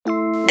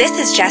This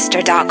is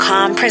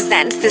Jester.com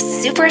presents the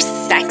super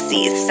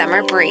sexy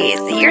Summer Breeze,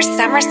 your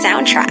summer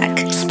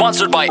soundtrack.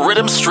 Sponsored by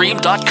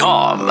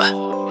RhythmStream.com.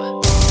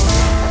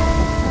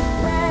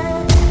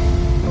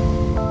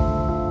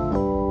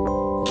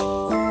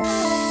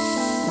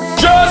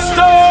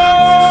 Jester!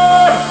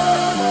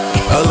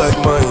 I like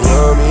my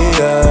yummy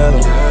yellow,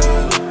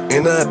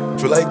 and I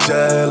feel like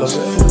jello.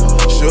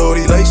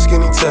 Shorty like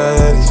skinny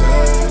tatties,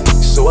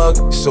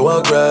 so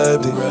I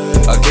grabbed it.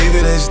 I gave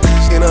it as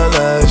and I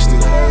lashed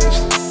it.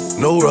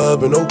 No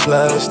rubber, no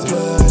plastic.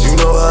 You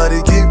know how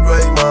to get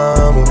right,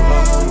 mama.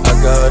 I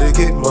gotta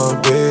get my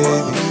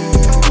baby.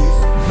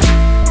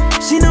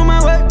 She know my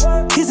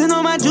work, kissing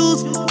on my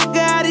juice.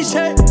 Got his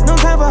shirt, no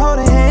time for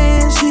holding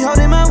hands. She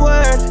holding my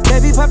word.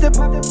 Baby popped up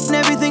and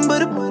everything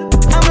but a.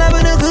 I'm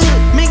loving her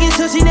good, making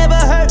sure she never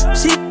hurt.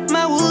 She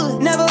my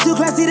wood, never too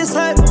classy to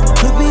slut.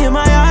 Look me in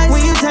my eyes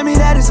when you tell me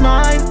that it's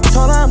mine.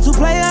 Told her I'm too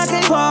play, I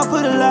can't fall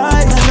for the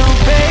lies. I know,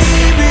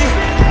 baby,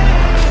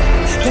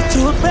 that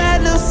you a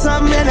bad little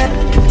something and that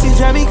you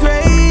drive me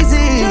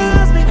crazy.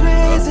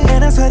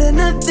 And I swear that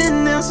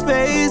nothing else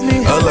pays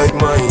me. I like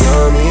my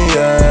yummy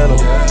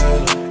yellow,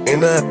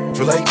 and I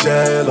feel like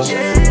jello.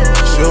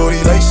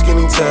 Shorty like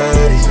skinny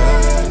tatties,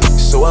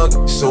 so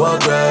I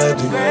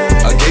grabbed it.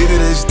 I gave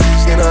it as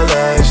and I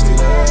lashed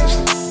it.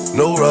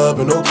 No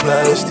rubber, no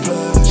plastic.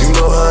 You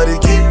know how to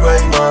get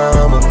right,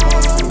 mama.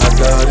 I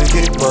gotta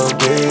get my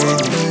baby.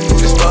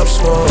 Just pop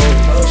small,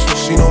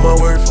 she know my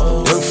worth.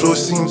 Young floor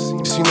seems,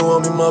 she know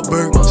I'm in my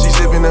burp. She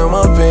zipping out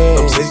my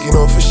pants, I'm taking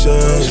off her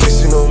shirt.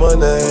 Kissing on my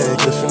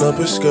neck, lifting up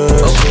her skirt.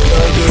 I'm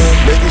feeling good,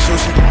 making sure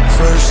she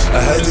first.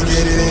 I had to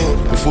get it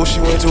in before she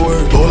went to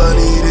work. All I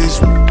need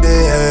is and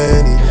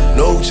honey,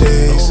 no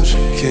chaser.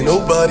 Can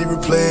nobody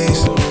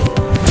replace her.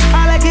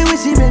 I like it when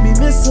she make me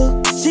miss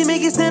her. She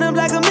make it stand up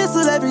like a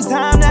missile every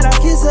time that I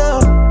kiss her.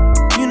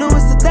 You know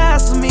it's the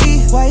thighs for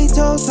me. White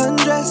toes,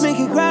 sundress, make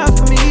it cry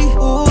for me.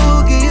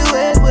 Ooh, get you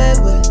wet, wet,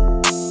 wet.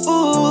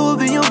 Ooh,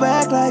 bend your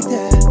back like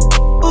that.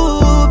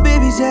 Ooh,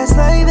 baby, just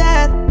like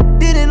that.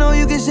 Didn't know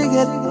you could shake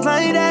it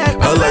like that.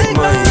 I like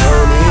my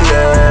yummy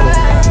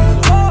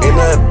yellow, and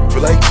I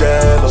feel like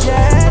jello.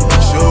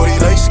 Shorty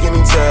like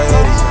skinny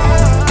tatties,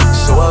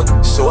 so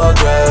I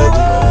grabbed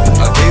it.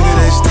 I gave it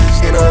as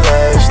and I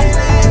lashed it.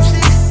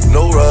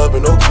 No rubber,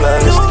 no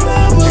plastic.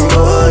 You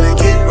know how to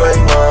get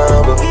right,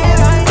 mama.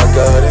 I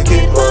gotta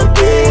get my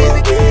baby.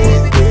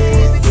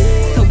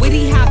 So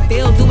witty, how I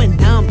feel doing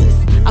numbers.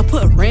 I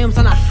put rims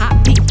on a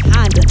hot pink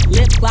Honda.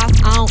 Lip gloss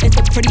on, it's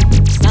a pretty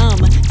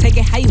summer. Take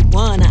it how you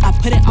wanna, I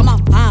put it on my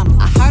mama.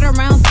 I heard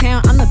around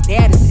town, I'm the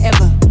baddest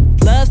ever.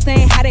 Love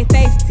saying how they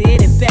face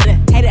did it better.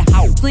 Hate it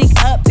how link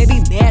up, they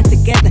be mad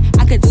together.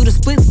 I could do the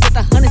splits with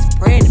 100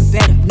 spread and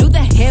better. Knew the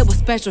head was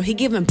special, he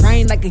giving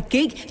brain like a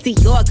geek.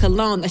 Dior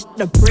cologne, that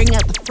shit'll bring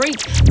out the freak.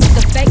 Like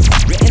a fake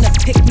and a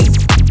pick me.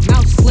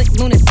 Mouth slick,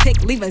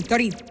 lunatic, leave a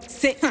dirty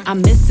sick.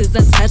 I'm Mrs.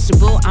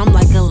 Untouchable, I'm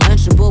like a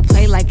lunchable.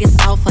 Play like it's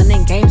all fun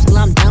and games till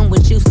I'm done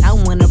with you. So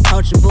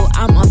unapproachable,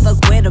 I'm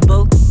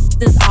unforgettable.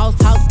 This all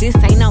talk, this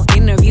ain't no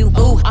interview.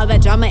 Ooh, all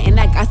that drama and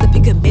that gossip,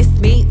 you could miss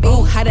me.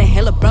 Ooh, how the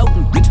hell a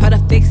broken bitch try to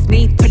fix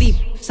me? Pretty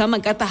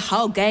someone got the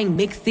whole gang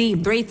mixy.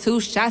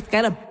 3-2 shots,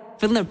 got a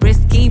feeling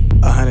risky.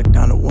 100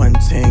 down to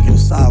 110, get it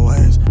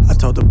sideways. I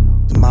told the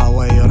my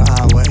way or the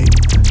highway.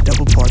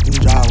 Double parked in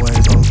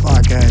driveways on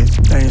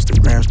 5Ks. Their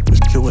Instagram was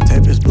cute with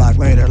tape, it's blocked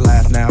later.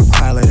 Laugh now,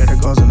 cry later, there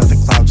goes another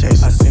cloud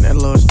chase. I seen that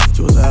little shit,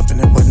 you was up and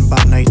it wasn't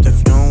about Nathan. If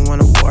you don't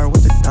want a war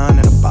with the done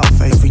and about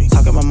face. We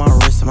talking about my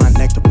wrist and my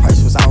neck, the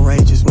price was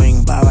outrageous. We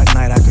ain't buy at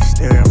night, I could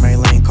steer her,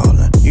 Maylene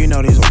calling. You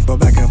know these will go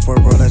back and forth,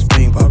 bro, that's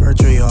ping poker,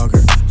 tree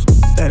hugger.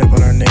 Steady up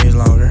on her knees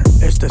longer.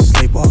 It's the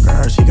sleepwalker,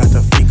 her, she got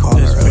the feet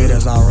caller. This fit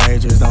is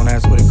outrageous, don't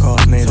ask what it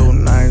costs, neither. 2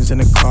 9s in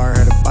the car,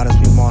 heard about us,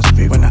 we moss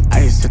people. When the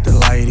ice hit the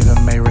light,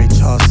 even May Ray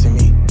Charles see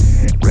me.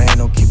 Ran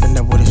no keeping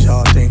up with it,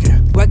 y'all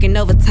thinking. Working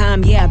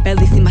overtime, yeah, I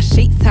barely see my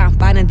sheets. Time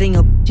finding thing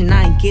up, and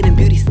I ain't getting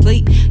beauty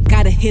sleep.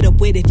 Gotta hit up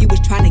with if you was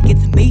trying to get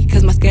to me.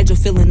 Cause my schedule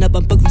filling up,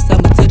 I'm booked from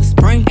summer to the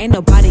spring. Ain't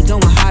nobody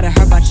going harder,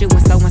 heard about you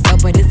and so,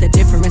 but it's a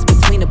difference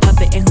between a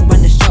puppet and who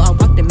run the show. I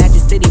walked in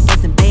Magic City,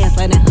 bustin' bands,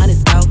 letting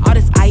hundreds go. All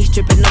this ice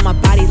dripping on my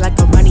body like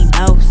a runny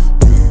nose.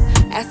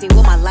 Ask me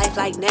what my life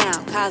like now.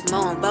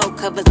 Cosmo and Vogue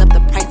covers up the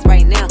price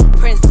right now.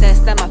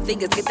 Princess, let my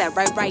fingers get that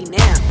right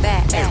now.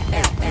 Back.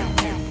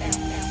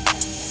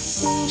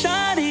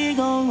 Shawty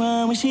gon'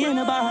 run when she in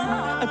the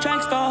bar. A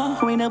track star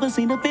who ain't never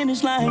seen the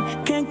finish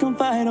line. Can't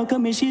confide or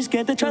commit, she's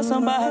scared to trust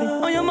somebody.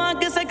 On your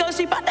mark, it's like, oh,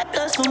 she bout to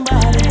touch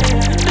somebody.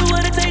 Do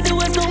what it take, do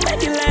what's gon'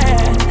 make it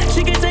last.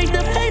 She can take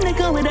the pain that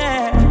come with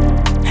that.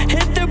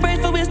 Hit the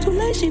brakes, but it's too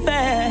late, she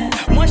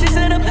fast. Once she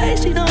set up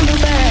pace, she don't look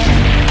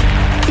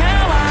back.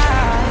 Now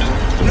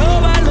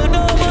nobody look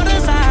over the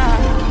side.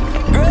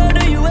 Girl,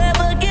 do you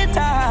ever get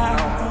tired?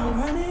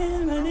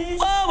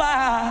 Oh,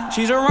 wow.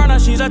 She's a runner,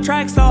 she's a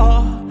track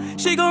star.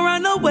 She gon'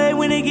 run away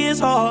when it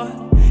gets hard.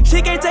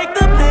 She can't take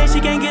the pain,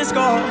 she can't get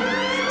scarred.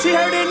 She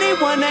hurt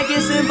anyone that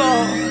gets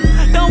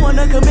involved. Don't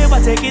wanna commit,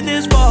 why take it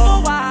this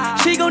far?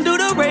 She gon' do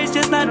the race,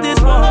 just not this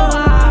one.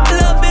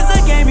 Love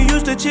is a game you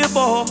used to cheer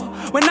for.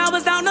 When I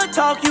was down to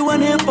talk, you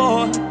weren't here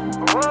for.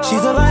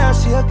 She's a liar,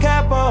 she a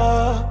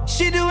capper.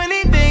 She do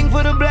anything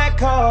for the black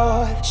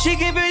card. She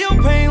give you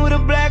your pain with a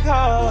black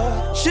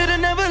heart.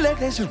 Should've never let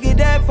that shit get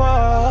that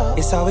far.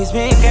 It's always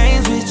been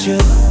games with you,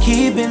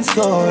 keeping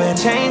score and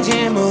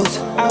changing moves.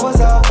 I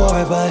was all for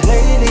it, but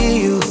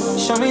lately you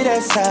show me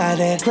that side,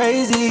 that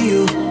crazy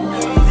you.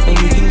 And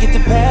you can get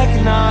the pack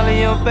and all of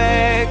your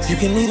bags. You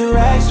can leave the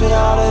racks with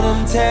all of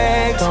them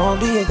tags. Don't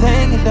be a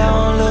thing and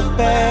don't look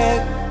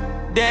back.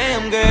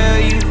 Damn girl,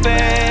 you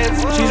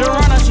fast. She's a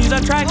runner, she's a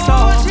track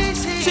star.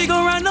 She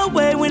gon' run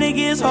away when it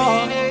gets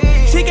hard.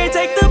 She can't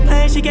take the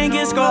pain, she can't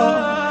get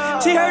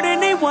scarred. She hurt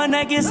anyone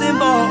that gets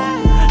involved.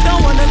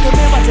 Don't wanna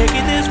commit by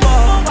taking this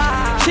far.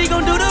 She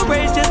gon' do the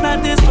race, just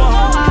not this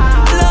one.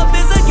 Love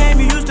is a game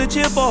you used to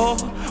cheer for.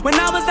 When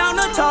I was down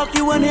to talk,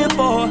 you weren't here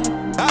for.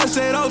 I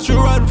said, don't you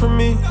run from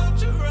me.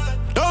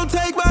 Don't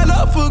take my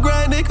love for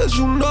granted, cause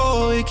you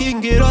know it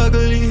can get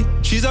ugly.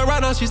 She's a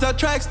runner, she's a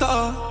track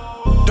star.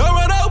 Don't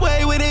run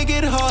away when it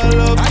get hard,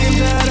 love. I can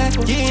tell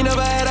that. You ain't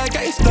never had a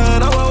gangster,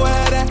 I won't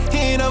wear that. He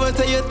ain't never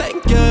tell you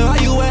thank you, how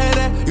you wear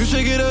that? You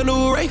should get a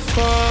new Ray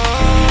for.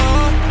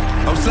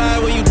 I'm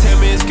sliding when you tell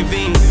me it's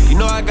convenient. You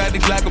know I got the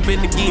Glock up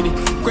in the guinea.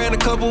 Grant a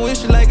couple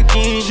wishes like a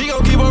king. She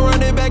gon' keep on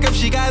running back if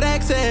she got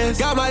access.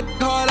 Got my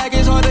hard like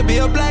it's hard to be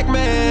a black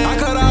man. I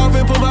cut her off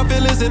and put my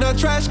feelings in a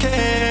trash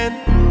can.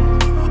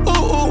 Ooh,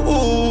 ooh,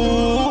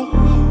 ooh.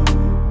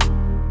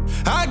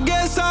 I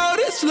guess all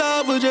this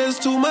love was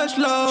just too much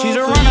love. She's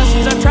a runner,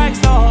 she's a track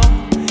star.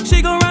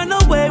 She gon' run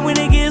away when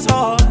it gets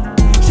hard.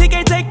 She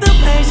can't take the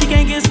pain, she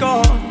can't get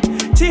scarred.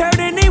 She hurt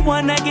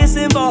anyone that gets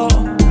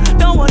involved.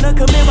 Don't wanna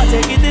commit by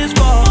taking this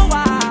far.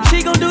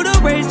 She gon' do the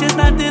race, just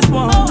not this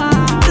one.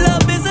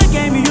 Love is a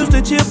game you used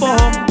to cheer for.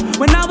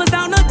 When I was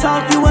down to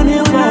talk, you weren't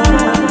here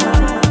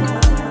for.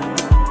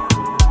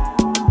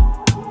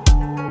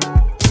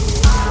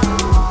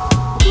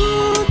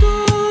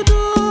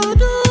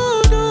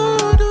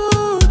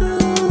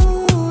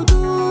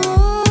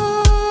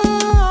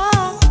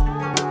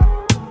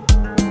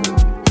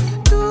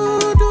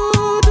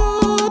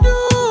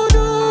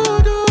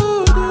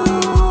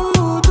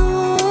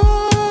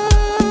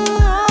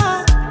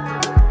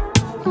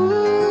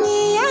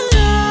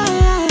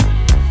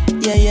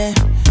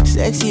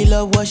 Sexy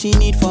love, what she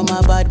need from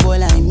a bad boy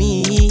like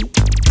me.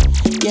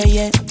 Yeah,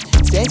 yeah.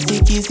 Sexy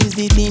kiss is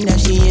the thing that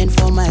she ain't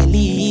for my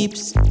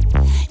lips.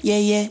 Yeah,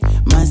 yeah.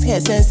 My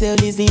skirt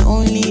herself is the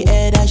only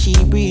air that she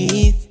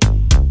breathes.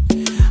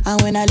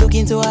 And when I look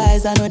into her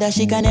eyes, I know that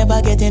she can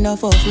never get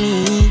enough of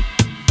me.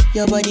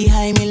 Your body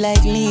high me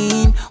like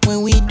lean.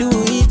 When we do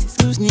it,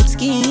 so snip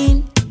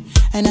skin.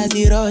 And as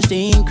the rush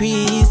they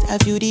increase, I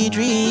feel the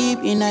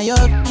drip in your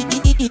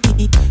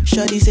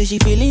Shorty say she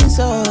feeling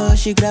so.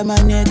 She grab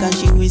my neck and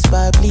she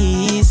whisper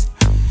please.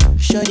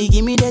 Shorty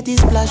give me that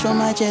splash from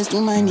my chest to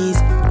my knees.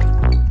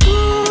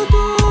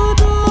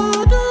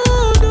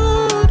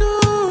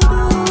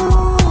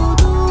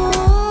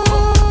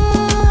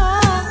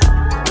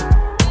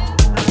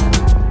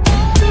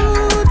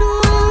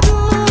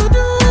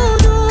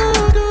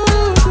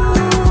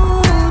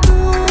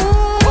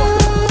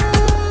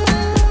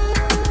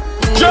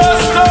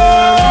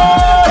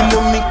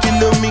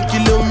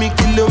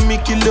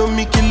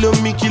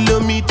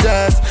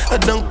 Kilometers. I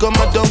don't come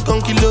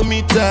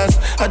kilometers.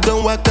 I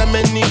don't walk that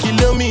many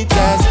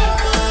kilometers.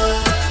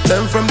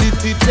 Learn from the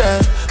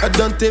teacher. I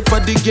don't take for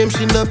the game,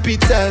 she no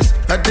pitas.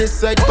 I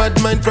decide bad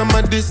mind from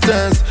a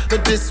distance.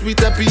 Not this sweet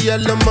happy, I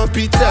love my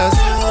pitas.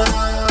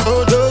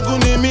 Oh,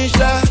 Doguni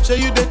Misha, show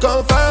you the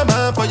confirm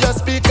for your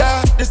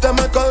speaker. This time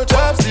I call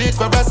chopsticks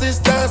for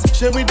assistance.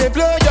 Show me they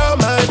blow your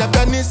mind,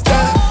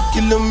 Afghanistan.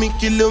 Kilometers.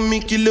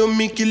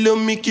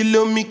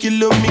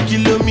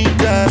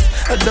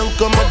 I don't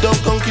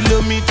come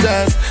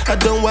kilometers. I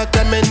don't walk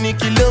that many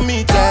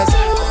kilometers.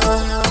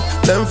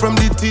 Learn from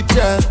the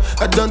teacher.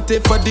 I don't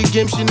take for the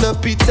game, she no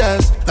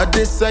pitas. I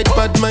decide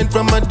bad mind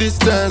from a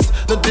distance.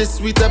 Not this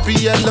sweet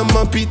happy, I love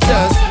my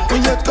pitas.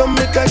 When you come,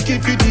 make I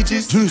give you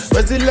digits.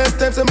 When's the last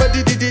time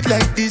somebody did it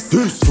like this?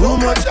 Too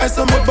much ice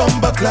on my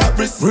bumper clap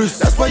wrist.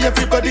 That's why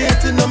everybody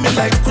hating on me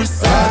like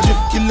Chris.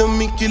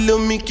 Kilometers.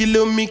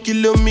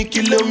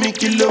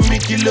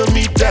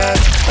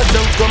 I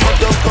don't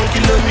come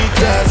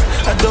kilometers.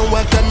 I don't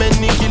walk that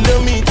many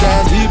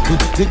kilometers. People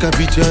think I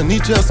beat you and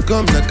it just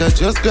come. Like I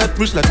just got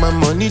rich, like my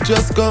money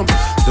just come.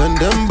 Send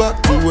them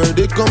back to where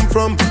they come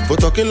from. For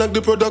talking like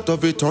the product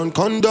of a torn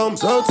condom.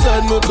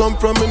 Southside me come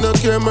from, me no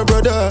care, my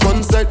brother.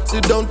 One side,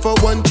 sit down for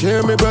one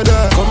chair, my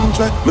brother. Come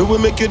try, me will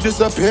make you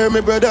disappear,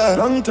 my brother.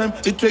 Long time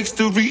it takes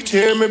to reach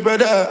here, my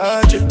brother.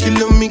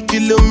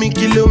 Kilometers.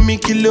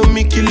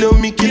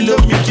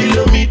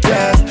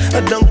 I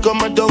don't come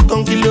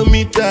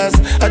kilometers.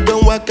 I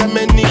don't walk that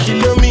many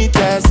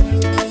kilometers.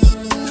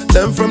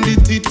 Learn from the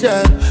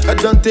teacher. I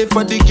don't take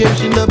for the game,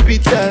 she no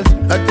pitas.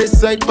 I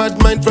decide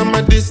bad mind from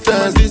a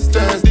distance.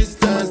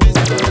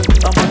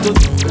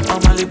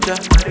 I'm a lipta.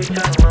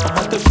 I'm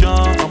a to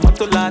Tion, I'm a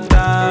to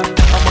lata.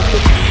 I'm a to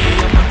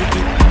key, I'm a to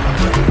do.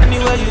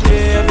 Anywhere you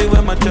there,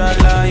 everywhere my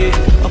chala,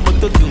 yeah. I'm a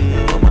to do,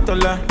 I'm a to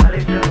la.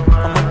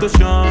 I'm a to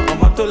Tion,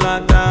 I'm a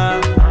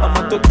lata, I'm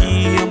a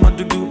toki, I'm a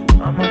do.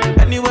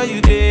 Anywhere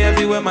you day,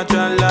 everywhere my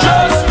chala.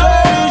 Just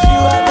wish you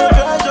had no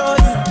treasure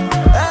you.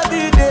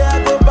 Every day I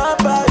go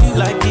pamper you.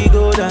 Like he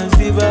gold and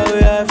silver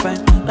where I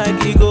find. Like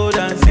he gold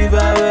and silver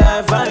where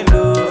I find.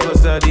 Oh, for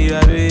Saudi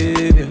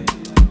Arabia.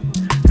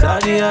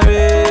 Saudi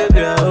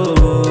Arabia,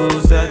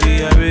 oh,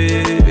 Saudi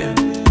Arabia.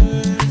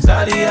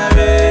 Saudi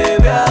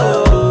Arabia,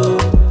 oh.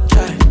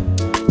 Try.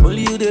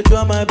 Only you they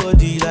draw my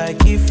body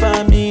like if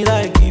I'm me,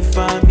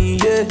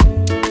 yeah.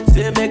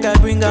 Say make I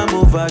bring them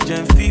over,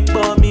 gem feet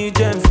for me,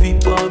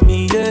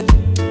 yeah.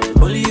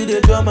 Only you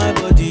they draw my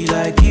body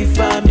like if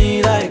I'm me,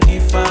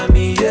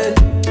 yeah.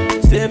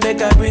 Say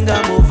make I bring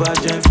them over,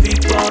 gem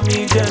feet for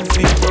me, yeah.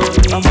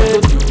 I'm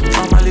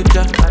a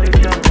lipja,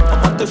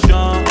 I'm a to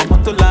Sean, I'm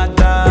a to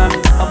Lata,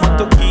 I'm a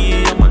to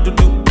Key, I'm a to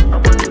do.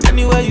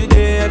 Anywhere you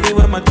there,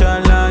 everywhere my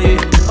chala, yeah.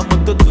 I'm a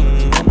to Dum,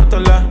 I'm a to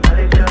La,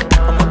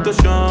 I'm a to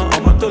Sean,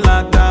 I'm a to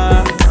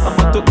Lata, I'm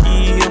a to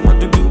Key, I'm a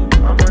to do.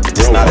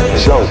 It's not a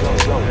joke.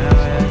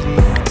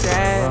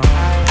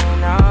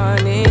 I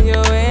need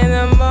you in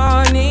the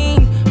morning,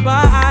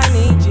 but I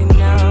need you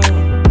now.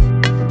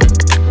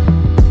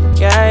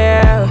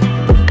 Yeah.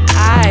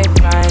 I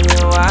find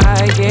you,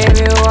 I give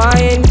you all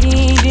you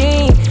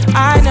need.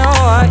 I know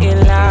what you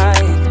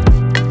like.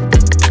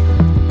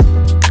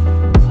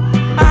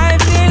 I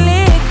feel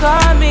it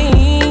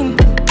coming.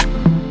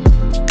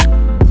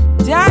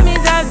 Time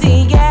is of the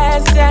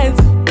essence.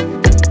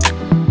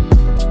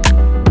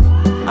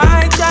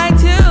 I try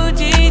to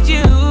teach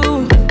you,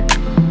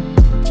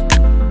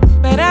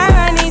 but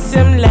I need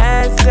some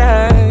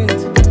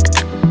lessons.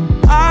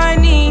 I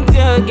need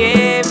to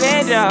give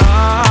it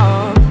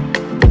all.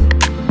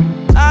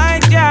 I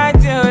try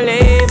to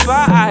live,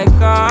 but I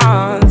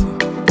can't.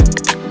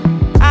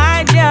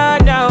 I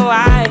don't know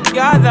why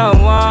you're the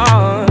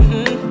one.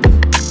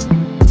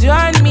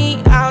 Turn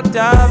me out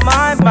of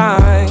my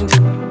mind.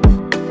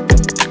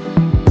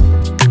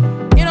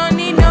 You don't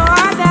need no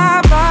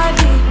other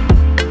body.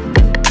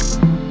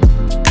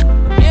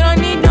 You don't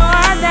need no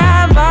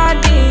other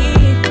body.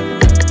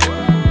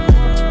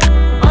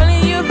 Only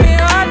you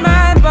feel on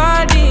my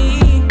body.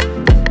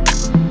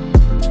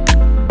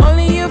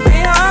 Only you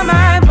feel on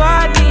my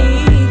body.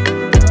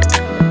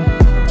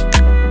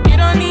 You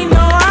don't need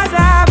no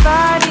other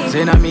body.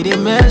 Say now me they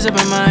mess up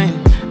my mind,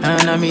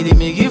 and now me they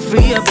make you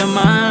free up your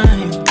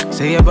mind.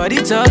 Say your body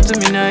talk to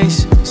me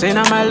nice. Say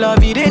now my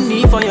love you didn't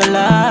need for your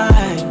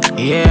life.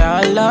 Yeah,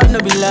 our love no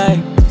be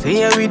lie.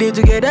 Say every day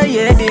together,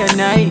 yeah, day and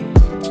night.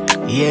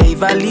 Yeah,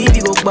 if I leave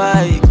you go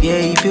by.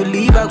 Yeah, if you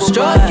leave I go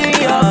stroking by.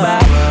 Your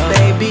body,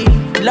 baby.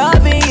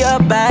 Loving your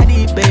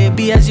body,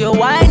 baby. As you're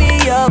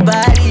whining your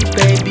body,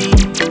 baby.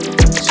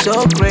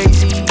 So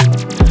crazy.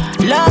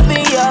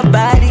 Loving your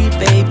body,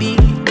 baby.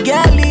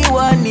 Girl, you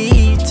want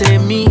need to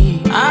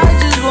me. I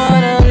just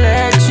wanna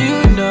let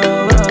you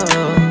know.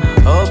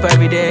 Hope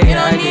every day You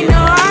don't need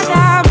no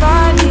other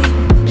body.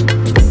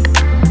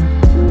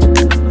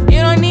 You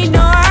don't need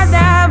no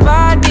other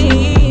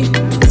body.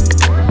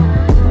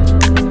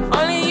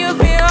 Only you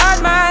feel on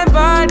my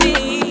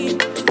body.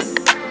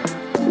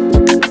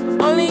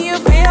 Only you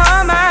feel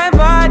on my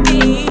body.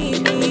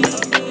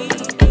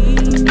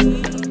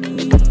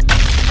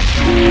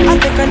 I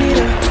think I need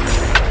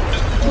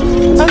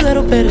a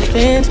little bit of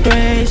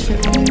inspiration.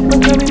 When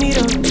can we meet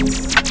up?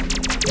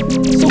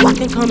 So I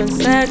can come and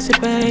sexy,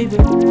 baby.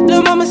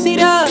 Little mama, see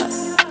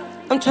us.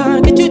 I'm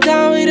trying to get you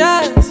down with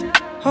us.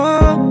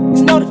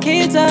 You know the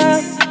kids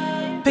up.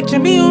 Picture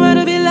me, you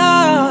wanna be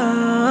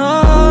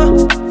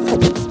loved.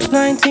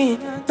 19,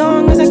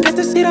 long as I get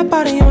to see that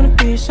body on the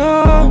beach.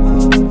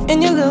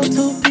 In your little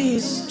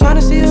two-piece.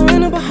 Tryna see you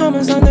in the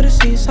Bahamas under the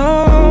sea.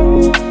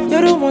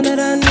 You're the one that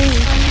I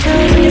need.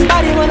 Chills in your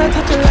body when I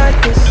touch it like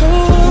this.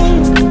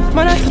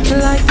 When I touch it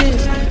like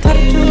this. Tell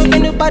the truth,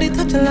 ain't nobody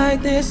touch it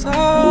like this.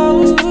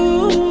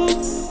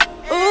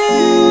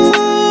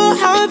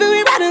 However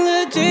we riding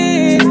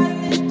legit.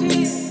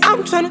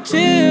 I'm tryna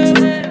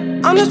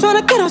chill. I'm just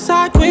tryna get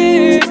outside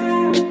quick.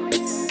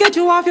 Get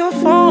you off your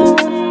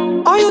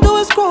phone. All you do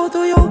is scroll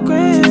through your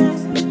grid.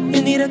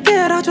 You need to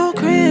get out your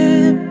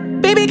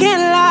crib. Baby,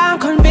 can't lie, I'm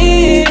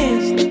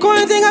convinced.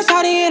 Going thing I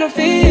shot in her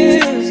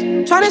fears.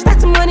 Tryna stack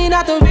some money,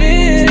 not the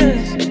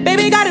bills.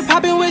 Baby got it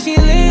poppin' where she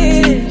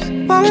lives.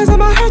 Promise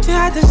I'ma hurt you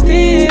at the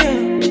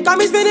steal. Got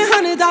me spending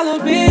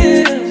 $100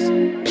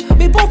 bills.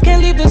 We both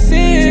can't leave the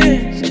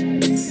sins.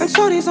 And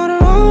shorty's on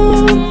her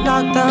own.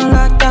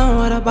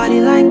 Lockdown with a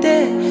body like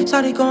that.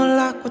 Shorty gon'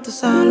 lock with the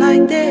sound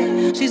like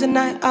that. She's a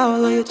night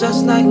owl, you're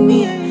just like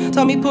me.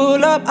 Tell me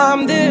pull up,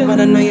 I'm there. But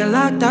I know you're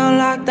locked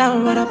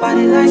down with a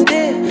body like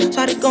that.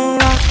 Shorty gon'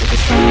 lock with the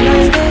sound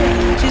like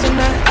that. She's a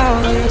night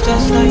owl, you're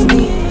just like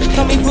me.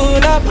 Tell me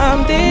pull up,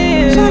 I'm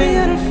there. Shorty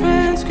and her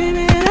friends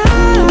screaming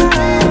out.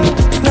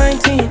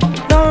 19,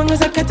 long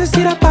as I get to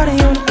see that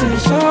body on the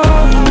beach.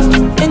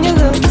 In your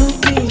little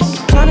two-piece.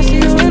 Tryna see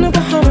you in the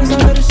Bahamas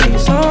under the sea.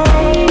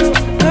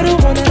 You're the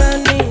one that I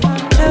need.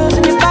 Chills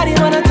in your body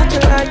when I touch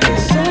it like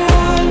this.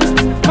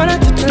 When I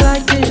touch it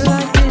like this.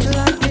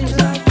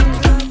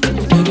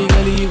 Baby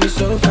girl, you be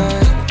so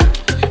fine.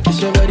 It's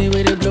your body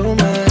with the blow. blow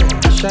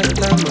mine. Shut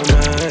down my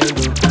mind,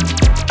 oh.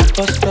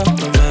 Bust up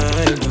my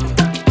mind,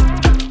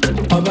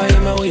 oh. All by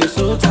my way, you're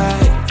so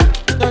tight.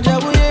 Now that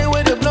we ain't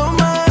with the blow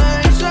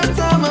mine. Shut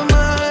down my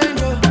mind,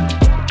 oh.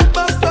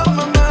 Bust up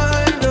my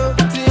mind, oh.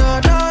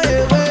 Tion,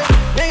 way.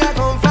 Make I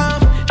confirm.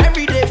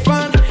 Everyday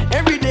fun,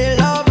 everyday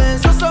love, and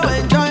so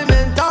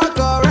enjoyment. All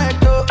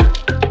correct, oh.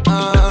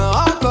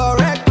 All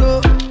correct,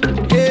 oh.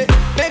 Yeah.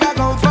 Make I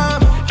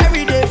confirm.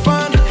 Everyday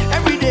fun,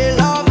 everyday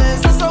love, and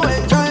so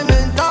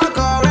enjoyment. All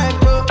correct,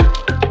 oh.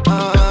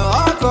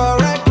 All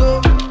correct,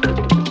 oh.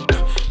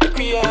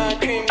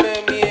 Cream,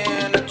 baby,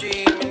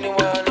 energy, me no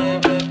want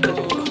ever go.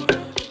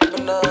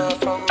 But not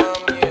from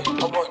mommy,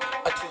 a one,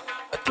 a two,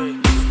 a three,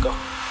 let's go.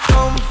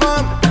 Come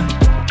from,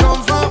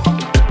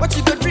 what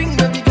you could bring,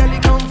 baby girl, you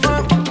come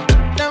from.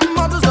 Them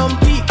models on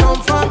beat,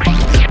 come from.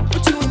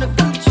 Put you in the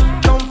Gucci,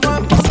 come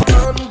from.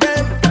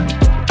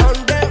 On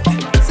them.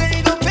 Say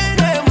you gon' pay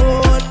them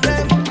more on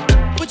them.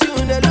 Put you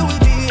in the Louis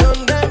V on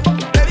them.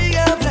 Baby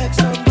girl, flex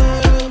on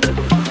them.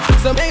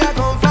 So make I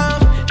confirm,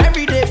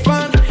 everyday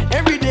fun,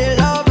 everyday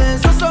love, and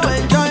so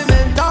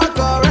enjoyment. All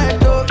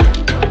correct, oh.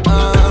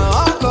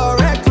 All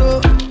correct,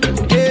 oh.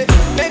 Yeah,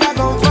 make I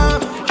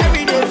confirm,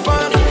 everyday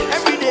fun,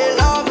 everyday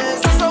love, and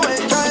so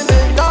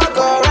enjoyment. All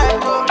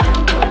correct, oh.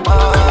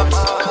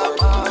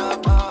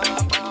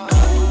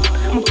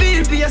 Me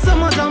feel for your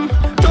summer jam.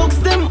 Talks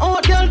them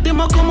out, girl, them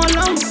a come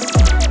along.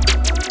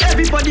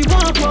 Everybody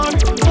want war.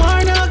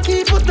 War now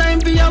keep a time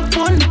for your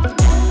fun.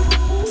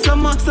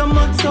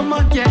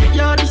 Summer, yeah.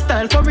 You're the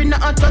style, foreign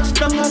a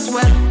touchdown as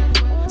well.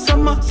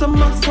 Summer,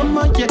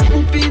 yeah.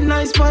 We feel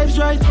nice vibes,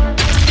 right?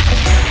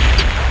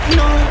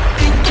 No,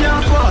 it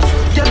can't pass.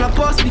 Girl, I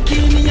pass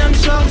bikini and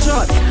short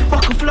shorts.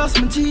 Back of floss,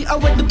 my G, I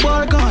wet the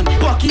bar gone.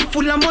 Pocket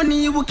full of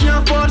money, we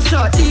can't fall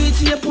short.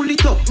 DJ pull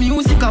it up,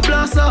 music a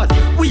blast out.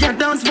 We are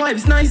dance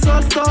vibes, nice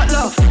all start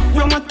laugh.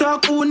 When my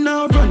talk, who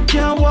now run,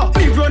 can't walk.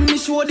 Me run, me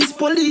show this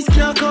police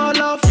can't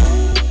call off.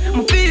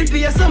 Me feel for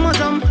your summer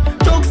jam.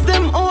 Talks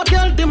them out,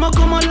 girl, them a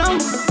come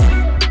along.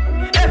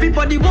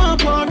 Everybody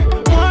want war.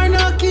 War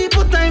now keep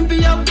a time for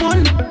your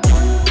fun.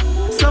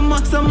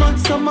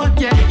 Summer,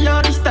 yeah.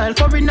 You're the style,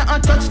 foreign a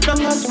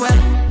touchdown as well.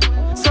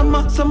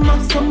 Summer,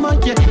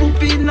 yeah. We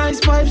feel nice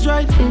vibes,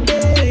 right,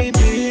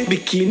 baby.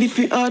 Bikini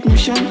for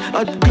admission.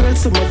 Hot girl,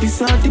 some of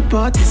this are the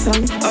party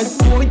song. Hot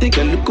boy, they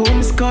can look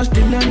home, scotch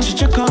the lunch. She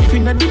check off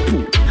in the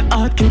pool.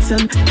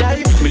 Atkinson,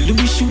 dive. My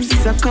Louis shoes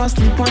is a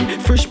costly one.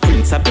 Fresh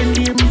Prince, I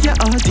believe me your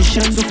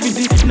audition. So for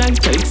the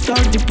night, I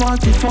start the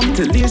party from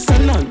till late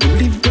salon. We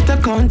live better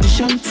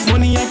conditions.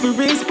 Money have a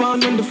race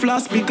pound when the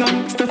floss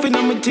begun. Stuffing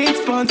on my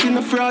jeans pants in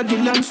a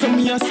fraudulent. So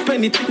me I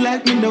spend it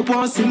like me no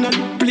want see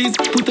none. Please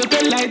put up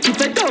a light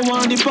if I don't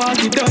want the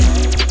party done.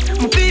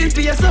 Me feel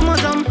for your summer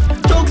jam.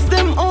 Talks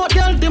them out,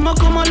 girl, them a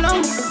come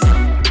along.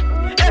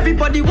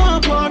 Everybody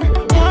want war.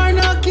 War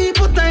now keep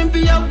a time for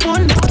your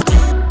fun.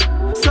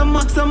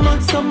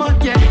 Summer,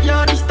 yeah.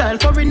 You're the style,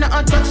 foreign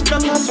a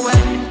touchdown as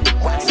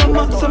well.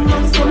 Summer,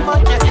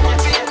 yeah.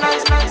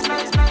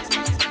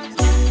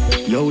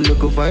 Yo,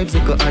 look at vibes,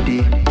 look at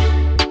Addy.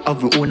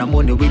 Have we own a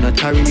money, we not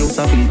carry you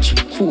savage.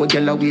 4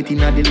 gyal a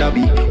waiting at the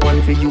lobby.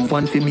 1 for you,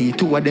 1 for me,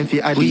 2 of them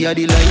for Addy. We are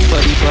the life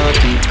of the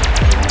party.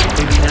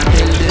 We not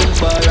tell them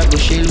bar, I go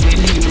shell when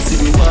you see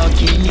we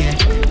walking, yeah.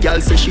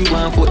 Gyal say she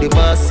want for the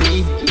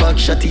bossy. Back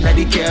shot in at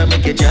the car,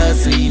 make a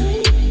Jocelyn.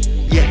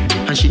 Yeah,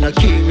 and she not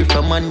care if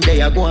a man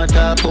there, I go and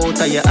talk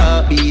about your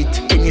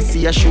heartbeat. And you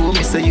see a show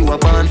me say you a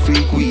born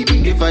freak. We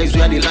bring the vibes,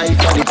 we are the life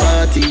of the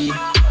party.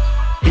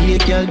 Be a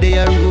girl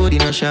there road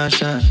in a short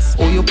shots.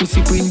 Oh, your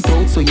pussy print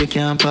out so you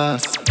can't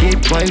pass.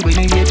 Get wild when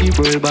you hear the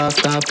world bar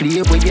start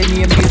play. But your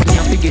name get me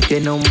and forget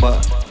your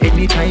number.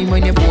 Anytime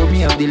when you bore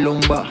me have the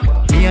lumber.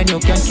 Me and you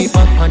can keep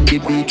up on the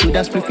beat. You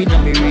that's spliffing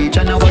on me reach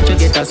and I want you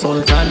get a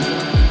sultan.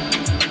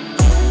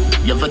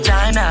 Your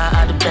vagina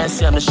are the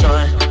best, you're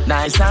sure.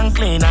 Nice and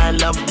clean, I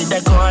love the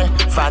decor.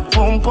 Fat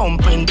pum pum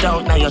print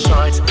out now your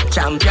shorts.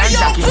 Champion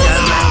Jackie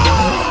girl like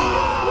you.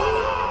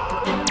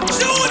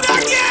 Shoot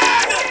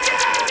again!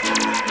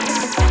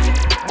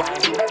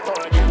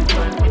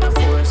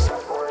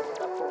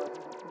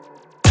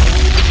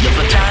 Your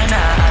vagina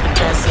are the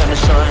best, you're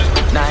sure.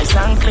 Nice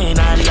and clean,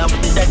 I love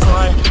the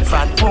decor.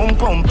 Fat pum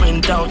pum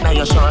print out now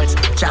your shorts.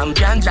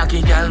 Champion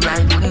Jackie girl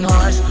riding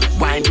horse.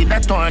 Wine did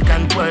that torque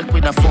and twerk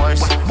with a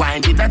force.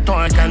 Wine did that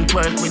torque and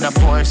twerk with a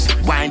force.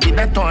 Wine did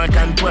that torque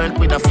and twerk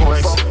with a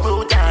force.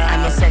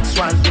 And a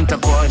sexual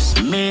intercourse.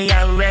 Me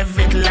and rev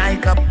it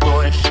like a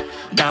Porsche.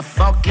 The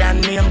fuck your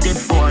name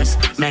divorce.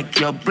 Make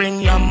you bring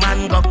your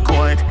man go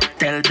court.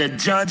 Tell the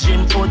judge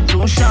him put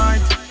too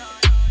short.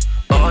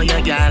 Oh,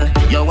 yeah, gal,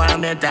 you want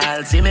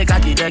metal, see me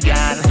cocky the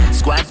gal.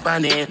 Squat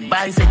on it,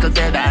 bicycle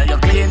pedal. You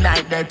clean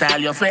like metal,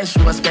 you fresh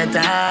rose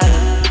petal.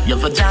 Your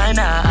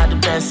vagina are the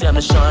best, yeah,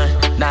 me sure.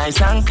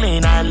 Nice and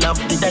clean, I love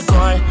the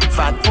decor.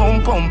 Fat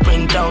pum pum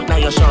print out now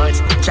your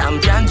shorts.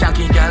 Champion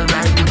Jackie girl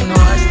riding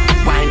horse.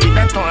 Wine with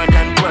the torque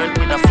and twerk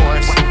with the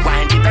force.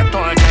 Wine with the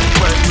torque and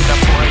twerk with the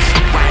force.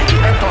 Wine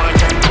with the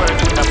torque and twerk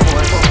with the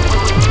force.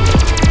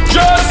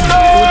 Just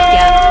Good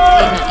girl,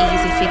 it's not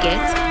easy to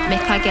get.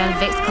 Make a girl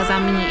vex cause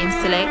I'm eating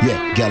select. Yeah,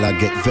 gal I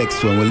get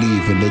vexed when we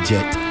leave in the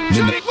jet.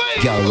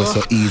 Gal was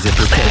so easy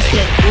to test.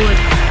 Look good,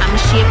 I'm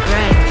a shape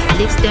right.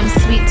 Lips them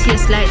sweet,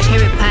 taste like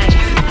cherry pie.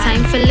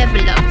 Time for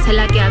level up, tell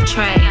a girl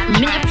try.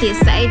 I'm in a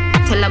place side,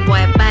 tell a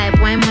boy buy.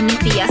 Boy money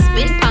for ya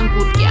spin pan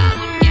good girl.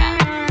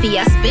 For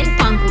ya spin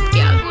pan good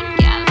girl.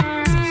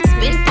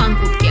 Spin pan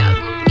good girl.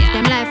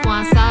 Them life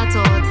want sort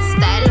out,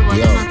 style what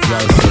them a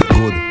talk.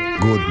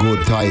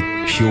 Good,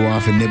 tight. She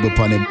want to nibble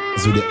pan the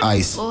with the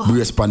ice.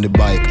 Brace pan the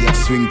bike, yeah,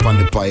 swing pan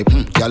the pipe.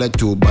 Girl it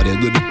too bad,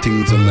 do the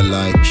things on me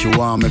like. She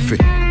want me free,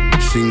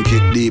 sink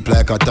it deep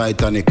like a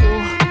Titanic.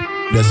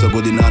 That's so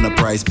good in on a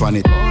price pan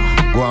it.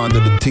 Go on do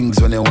the things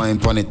when they wine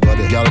pan it. But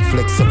the girl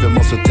flex up, you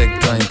must take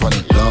time pan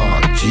it.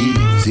 Lord,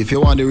 jeez, if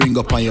you want the ring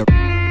up on your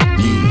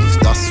knees,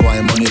 that's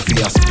why money for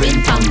your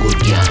spin pan good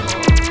girl.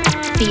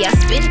 For your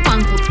spin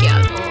pan good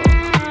girl.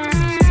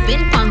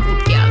 Spin pan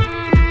good girl.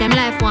 Them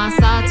life want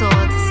sort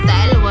out,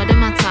 style what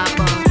them a talk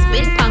about.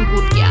 Spin pan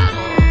good girl.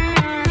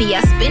 For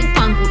your spin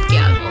pan good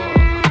girl.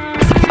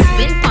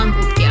 Spin pan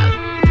good girl.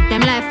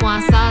 Them life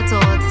want sort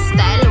out,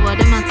 style what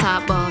them a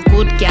talk about.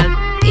 Good girl,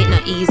 it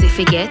not easy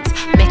forget.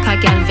 Make a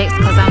girl vex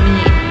cause I'm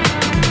mean.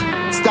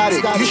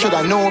 Static, you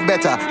shoulda known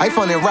better. I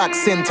found the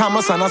rocks in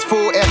Thomas and us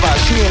forever.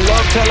 She in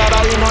love, tell her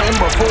that you nothing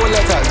but 4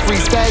 letters.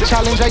 Freestyle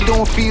challenge, I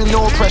don't feel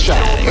no pressure.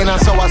 And I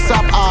saw a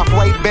sap off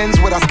white Benz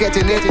with us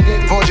getting it.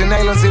 Virgin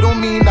Islands, it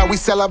don't mean that we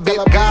sell a bit.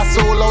 Gas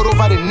so loud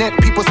over the net,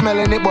 people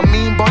smelling it, but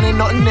mean bunning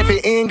nothing if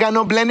it ain't got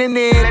no blending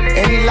in.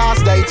 Any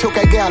last day took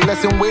I get a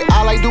lesson with.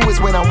 All I do is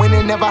when I win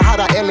it, never had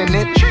a L in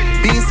it.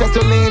 Been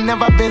settling,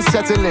 never been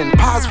settling.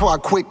 Pause for a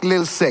quick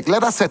little sec,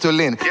 let us settle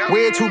in.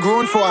 Way too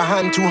grown for a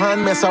hand to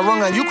hand, mess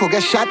around and you could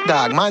get shot,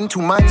 dog. Man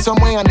to man,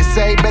 somewhere on the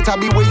side, better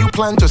be where you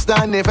plan to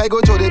stand. If I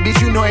go to the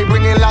beach, you know I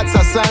bring in lots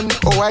of sand.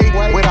 Oh,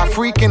 I with a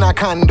freak in a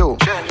condo.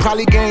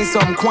 Probably gain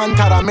some quanta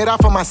that made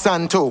up for my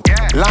santo.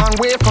 Long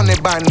way from the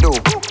bando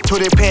to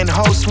the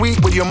penthouse suite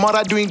with your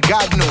mother doing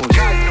God knows.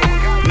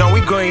 Now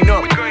we going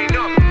up,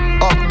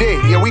 up there,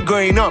 yeah we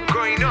going up,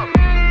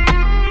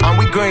 and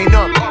we going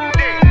up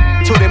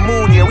to the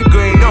moon, yeah we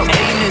going up.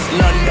 Hey, Miss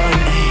London,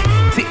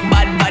 thick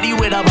bad body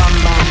with a bam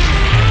bam.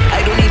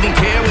 I don't even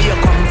care where you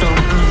come from.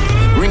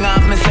 Ring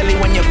off me celly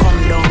when you come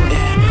down.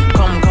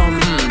 Come,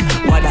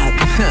 what that?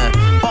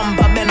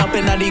 Pump up bend up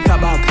in the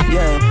cabak.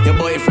 Yeah, your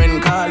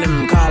boyfriend call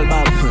him, call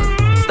back.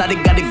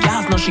 Static got the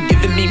gas, now she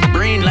giving me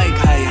brain like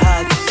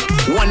hi-hats.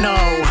 1-0,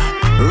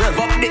 rev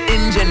up the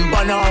engine,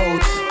 burn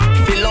out.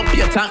 Fill up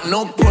your tank,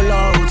 no pull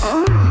out.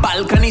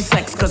 Balcony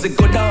sex, cause it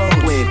good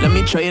out. Wait, let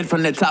me try it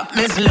from the top.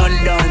 Miss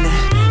London,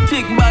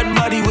 thick bad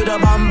body with a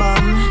bam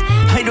bam.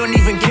 I don't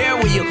even care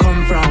where you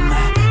come from.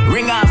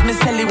 Ring off me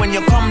celly when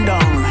you come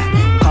down.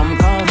 Come,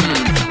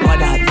 what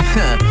that?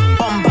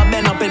 Pump up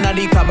bend up in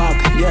the cabak.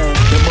 Yeah,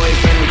 your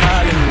boyfriend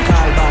call him,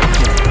 call back.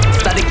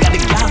 Static got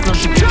the gas, now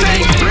she giving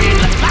me brain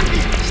like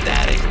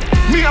static.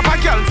 Me have a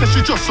girl say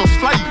she just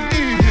fly.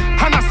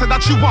 And I said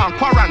that she want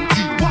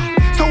quarantine.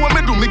 So when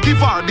me do, me give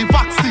her the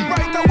vaccine.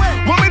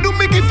 When me do,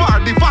 me give her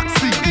the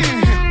vaccine.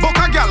 But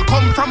a girl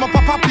come from a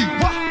papa pee.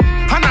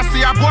 And I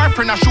see her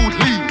boyfriend a shoot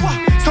leave.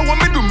 So when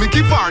me do, me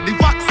give her the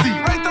vaccine.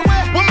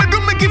 When me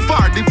do, me give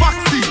her the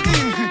vaccine.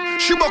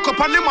 She buck up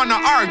on him on a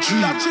RG.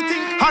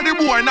 And the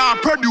boy now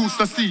produce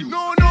the scene.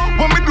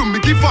 When me do, me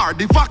give her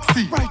the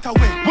vaccine.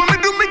 When me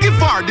do, me give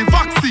her the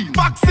vaccine.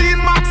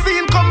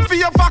 Vaccine, come for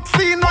your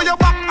vaccine. Now your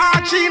back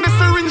arching, the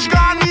syringe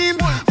gone in.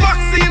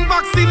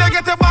 Vaccine, I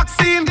get a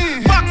vaccine.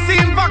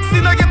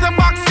 Vaccine, I get a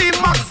vaccine.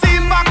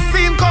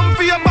 Vaccine, come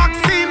for your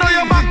vaccine. Now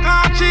your back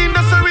arching,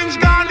 the syringe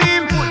gone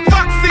in.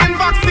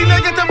 Vaccine,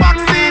 I get a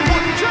vaccine.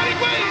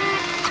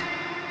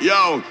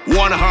 Yo,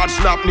 one hard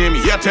slap name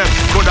Tems.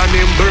 Coulda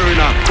name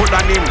Burner, coulda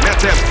name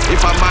Tems.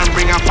 If a man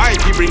bring a pipe,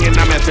 he bring in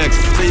a Metex.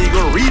 So he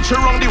go reach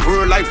around the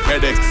world like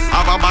FedEx.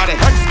 Have a bad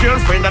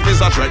ex-girlfriend that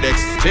is a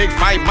Dreadex. Take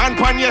 5 man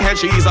pon your head,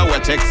 she is a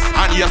Wetex.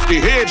 And yes, the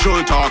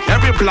age-old talk.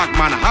 Every black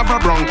man have a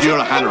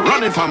bronchial and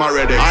running from a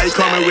Redex. I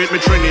coming with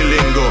me Trini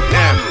lingo.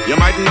 You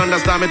mightn't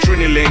understand me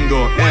Trini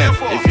lingo.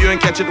 If you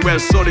ain't catch it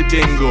well, so the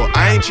tingo.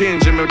 I ain't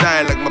changing my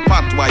dialect, my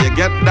patois. You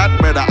get that,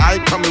 brother?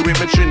 I coming with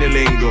me Trini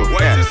lingo.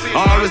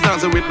 Always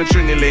dancing with me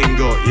Trini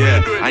lingo,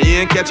 and you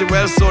ain't catch it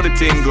well, so the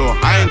tingo.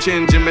 I ain't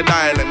changing my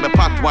dialect, my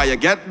patois. You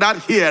get that,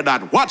 hear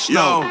that, watch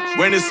now.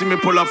 When you see me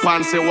pull up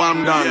and say, well,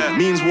 I'm done,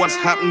 means what's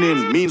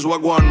happening, means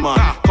what going man.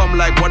 Come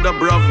like what the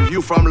bruv if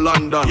you from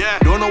London.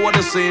 Don't know what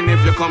they're saying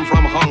if you come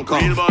from Hong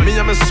Kong. Me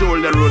and my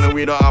soul, they're rolling,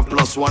 we don't have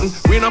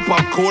 +1. We don't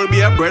pop cold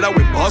beer, brother,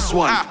 we bust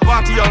one.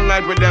 Party all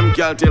night with them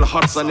girl till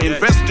Hudson.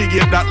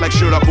 Investigate that like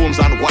Sherlock Holmes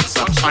and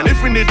WhatsApp. And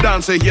if we need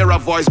dance, hear a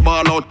voice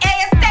ball out.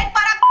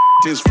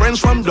 His friends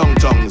from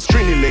downtown, it's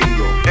Trini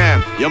lingo.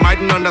 You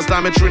mightn't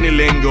understand me Trini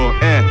lingo.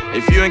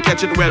 If you ain't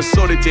catch it well,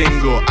 so the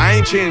tingo. I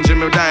ain't changing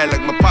my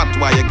dialect, my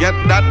patois. You get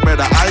that,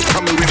 brother? I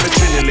coming with me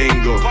Trini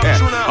lingo.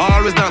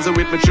 Always dancing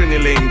with me Trini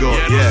lingo.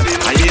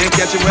 And you ain't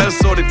catch it well,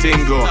 so the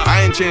tingo.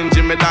 I ain't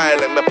changing my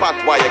dialect, my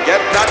patois. You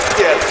get that?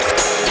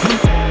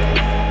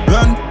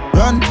 Run.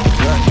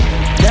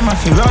 Them have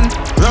to run.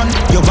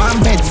 Your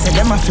one bed said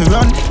them have to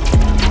run.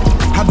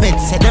 I bet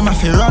say them a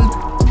fi run.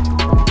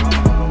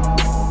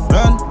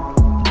 Run,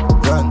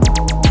 run,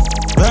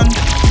 run,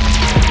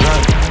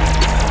 run,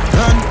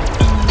 run.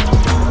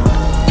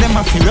 Them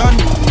a fi run,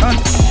 run.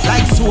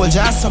 Like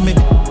soldiers, so me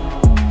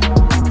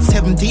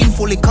 17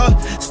 fully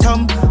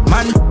custom.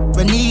 Man,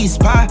 when he's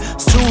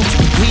pass through,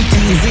 we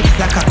easy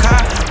like a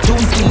car. Don't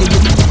steal it,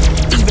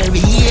 very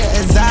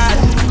years hard.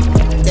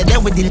 They're there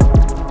with the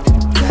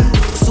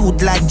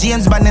suit like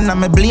James Bond and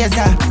I'm a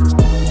blazer.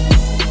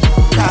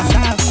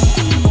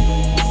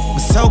 I'm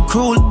so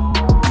cruel,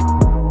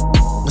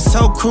 I'm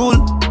so cruel,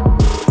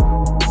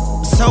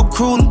 I'm so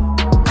cruel.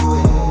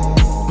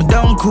 I'm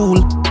down cool.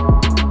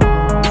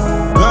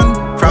 Run,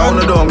 run,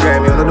 no don't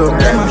grab me, no don't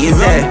grab me.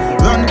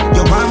 Run,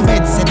 your one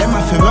bed say them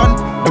a fi run.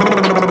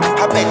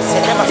 I bet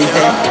say them a fi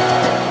run.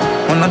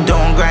 On a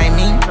don't grind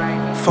me.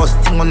 First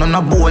thing on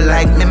a bowl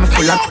like me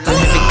full of and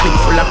heavy clip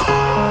full of.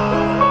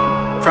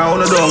 From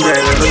no don't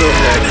grab me, no don't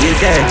grab me.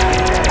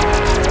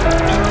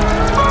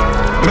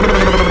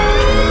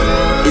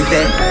 Is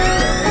that?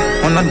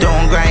 On a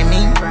don't grind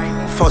me.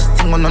 First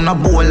thing on a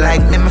bowl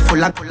like me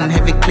full of and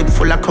heavy clip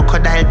full of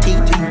crocodile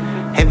teeth.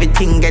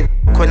 Everything get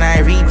when I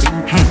reach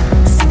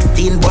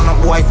 16 bun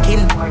up boy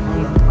skin.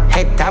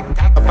 Head tap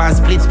up and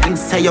split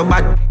say your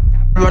bad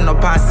run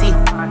up and see.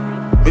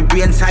 My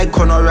brain side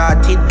corner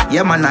rotted.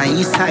 Yeah man on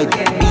east side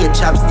be a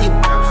chapstick.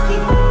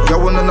 You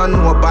wanna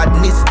know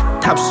badness.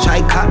 Top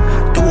striker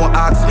don't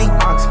ask me.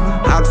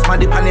 Ask me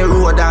dip on the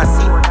road and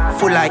see.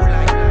 Full like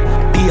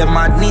be a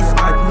madness.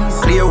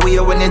 Clear way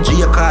when you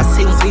drink or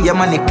sing. See your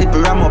man clip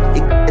ram up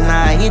it and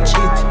I hit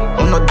shit.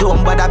 I'm not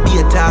dumb but I be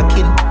a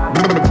talking.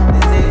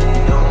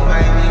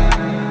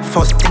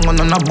 First thing on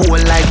a bowl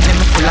like me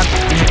full of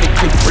heavy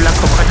clip full of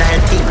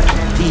crocodile teeth.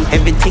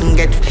 Everything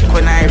get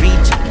when I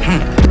reach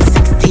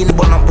 16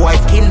 bun up boy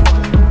skin.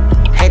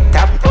 Head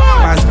tap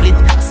and split.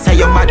 Say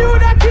your bad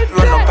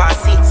run up and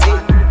see.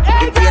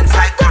 The brain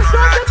side corner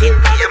rotted.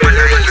 Yeah man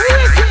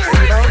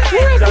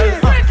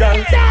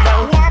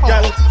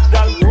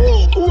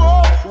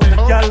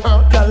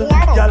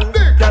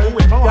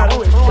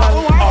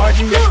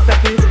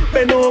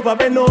Bend over,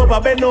 bend over,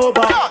 bend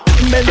over.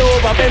 Bend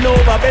over, bend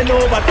over, bend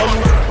over.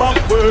 Come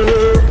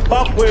backward,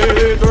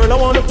 backward. Girl, I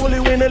wanna pull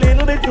you in a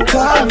little bit too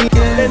far.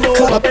 Bend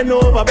over, bend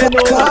over, bend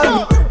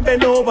over.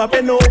 Bend over,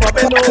 bend over,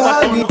 bend over.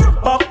 Come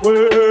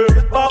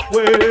backward,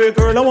 backward.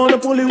 Girl, I wanna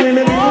pull you in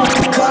a little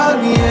bit. Call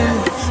me, yeah.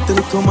 The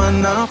little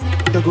man now,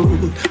 the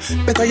good.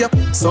 Better you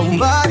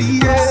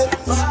somebody else.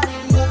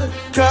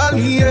 Call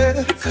me,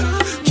 yeah.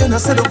 Can I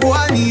say the boy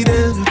I need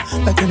it?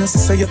 Like can I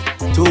say you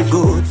too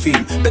good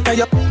feel? Better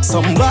you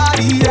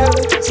somebody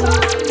else.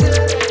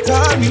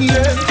 Call me,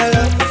 yeah.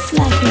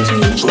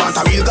 She want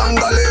a real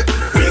gangale.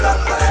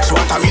 She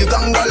want a real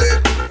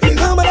gangale.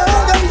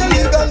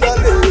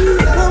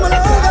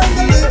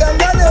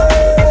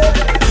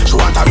 She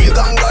want a real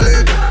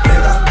gangale.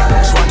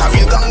 She want a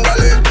real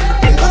gangale.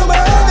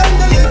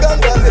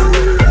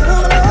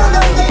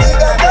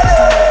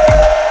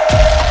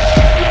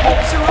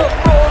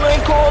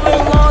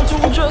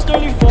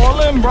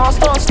 Bra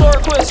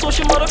start quit, so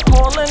she mother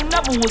calling.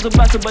 Never was a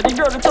better buddy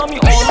girl to tell me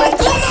all that.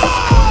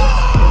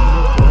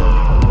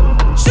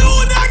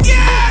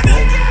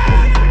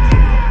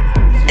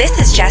 This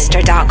is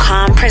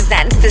Jester.com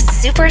presents the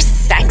super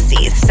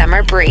sexy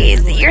Summer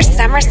Breeze, your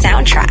summer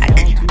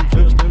soundtrack.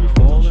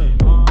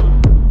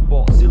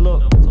 Bossy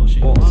look,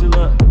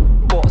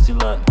 bossy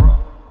look.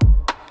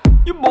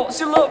 You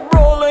bossy look,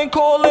 rolling,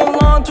 calling,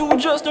 line two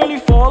just nearly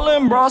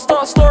falling. Bra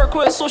start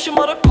quit, so she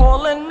mother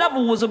calling. Never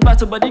was a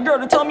better buddy girl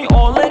to tell me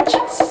all in.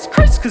 Jesus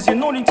Christ, cause you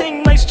know the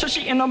thing nice,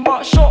 chushy in a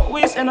box, short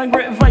waist and a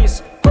great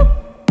vice.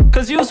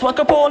 Cause you swag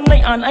up all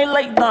night and I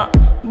like that.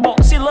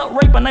 Bossy look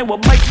rape and I will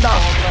bite that.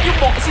 You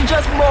bossy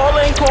just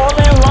rolling,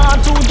 calling,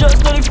 line two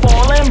just nearly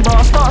falling.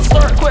 Bra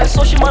start quit,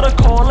 so she mother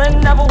calling.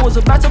 Never was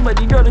a better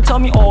buddy girl to tell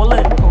me all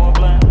in.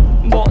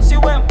 Bossy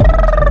went,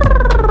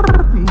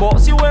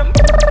 bossy went.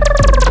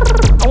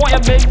 I want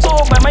your big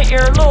toe by my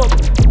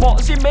earlobe.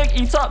 Bossy big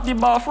eat up the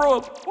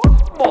bathrobe.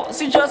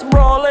 Bossy just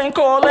brawling,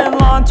 calling,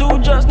 line two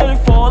just nearly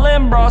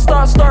falling. Bra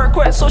start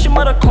quit, so she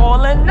mother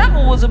calling.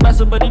 Never was a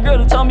better buddy girl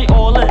to tell me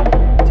all in.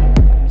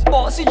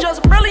 Bossy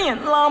just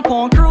brilliant, lamp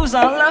on cruise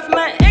and left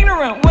man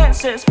ignorant. Went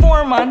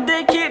 6'4" man,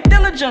 they keep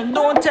diligent.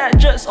 Don't tap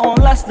just on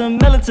less than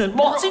militant.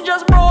 Bossy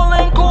just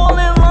brawling,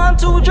 calling, line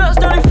two just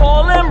nearly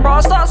falling.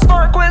 Bra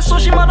start quit, so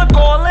she mother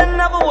calling.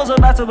 Never was a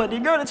better buddy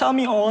girl to tell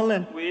me all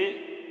in.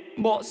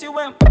 Bossy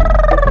went,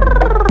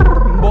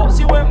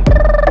 bossy went.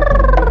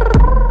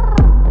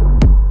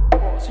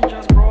 Bossy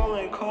just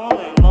brawling,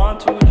 calling, line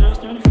two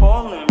just nearly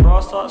falling.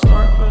 Bra start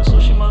quit, so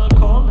she mother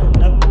calling.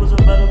 Never was a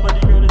better buddy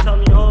girl to tell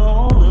me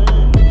all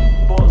in.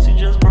 Bossy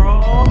just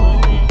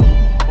brawling.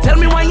 Tell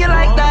me why you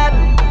like that.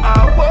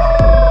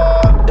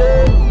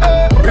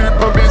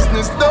 People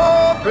business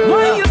dope.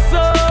 Why you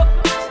so?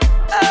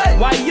 Hey.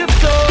 Why you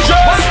so?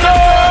 Just tell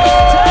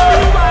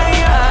me why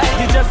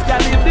you just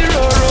gotta leave the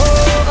road.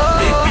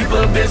 Leave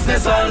people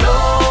business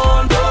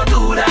alone. Don't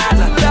do that.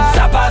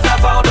 Zappa,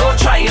 don't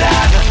try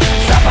that.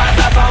 Zappa,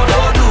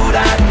 don't do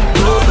that.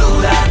 Don't do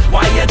that.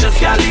 Why you just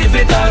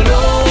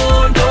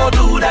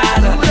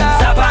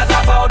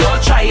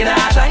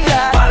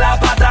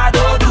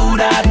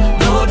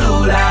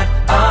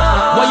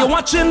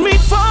watching me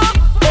for?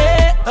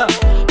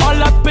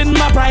 All up in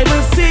my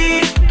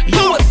privacy.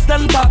 You was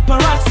done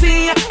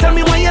paparazzi. Tell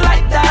me why you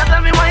like that.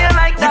 Tell me why you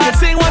like that. You can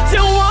say what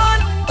you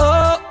want.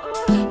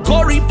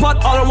 Go report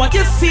all what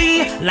you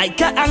see. Like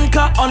an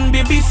anchor on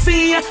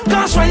BBC.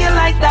 Gosh, why you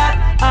like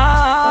that?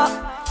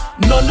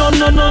 No,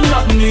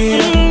 not me.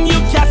 You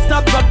can't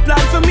stop the plan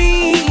for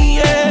me.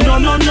 Yeah. No,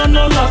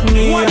 not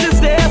me. What is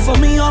there for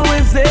me?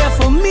 Always there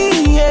for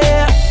me.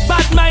 Yeah.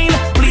 Bad mind,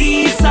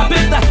 please stop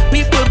it.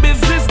 People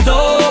business,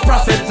 don't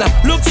profit.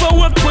 Look for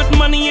work, put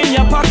money in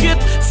your pocket.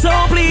 So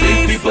please,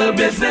 leave people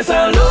business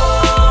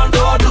alone.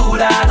 Don't do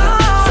that.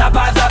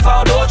 Sapas I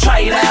found, don't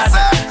try that.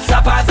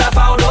 Sapas I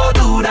found, don't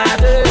do that.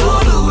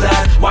 Don't do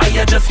that. Why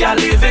you just can't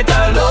leave it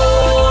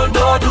alone?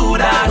 Don't do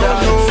that.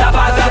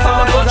 Sapas I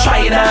found, don't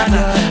try that.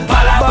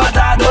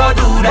 Palabata, don't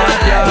do that.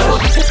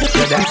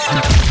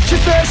 She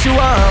says she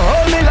wanna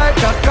hold me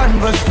like a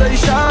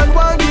conversation.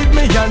 Want give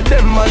me a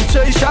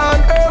demonstration.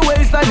 Her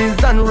waistline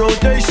is on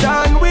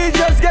rotation. We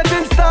just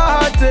getting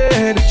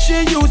started.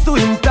 She used to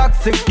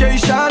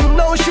intoxication.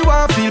 Now she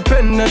want feel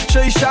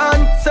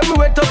penetration. Send me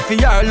wait up for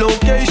your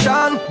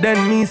location.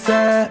 Then me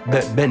say,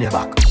 bend your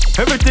back.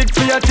 Every tick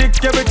for your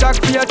tick, every tack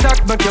for your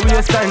tack. Make your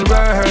waistline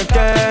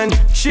working.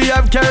 She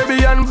have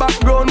Caribbean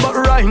background, but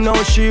right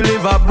now she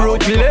live a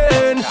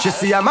Brooklyn. She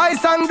see my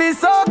song be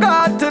so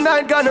good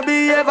tonight, gonna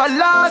be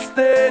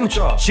everlasting.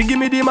 She give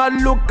me the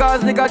mad look,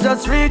 cause nigga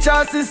just reach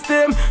her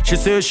system. She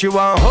say she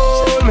want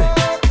hold me,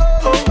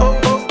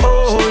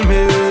 hold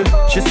me.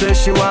 She say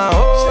she want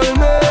hold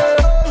me,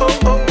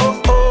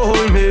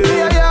 hold me.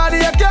 Yeah,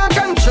 you can't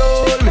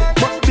control me,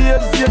 but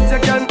babes, yes you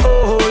can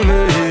hold me.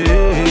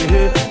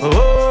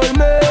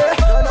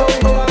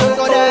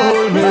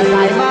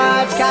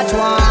 Catch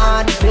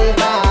one,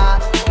 flavor.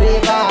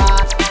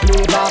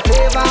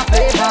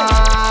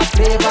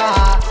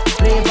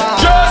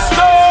 Just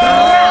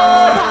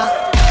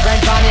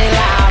French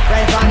vanilla,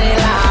 flavor.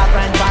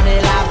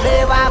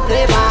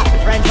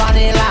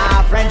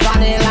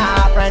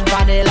 French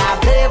vanilla,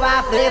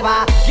 flavor.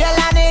 Girl,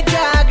 I need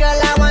your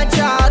girl, I want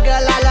your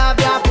girl, I love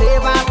your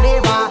flavor.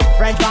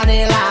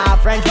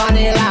 French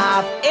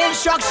vanilla.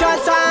 Instruction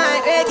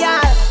time, hey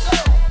girl,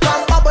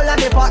 come bubble on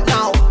the pot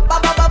now.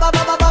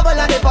 Bubble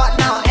on the pot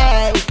now,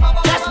 hey.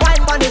 Just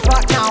wine on the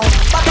spot now.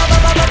 Bubble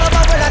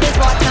on the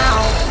spot now.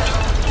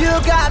 You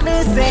got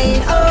me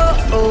saying,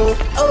 oh.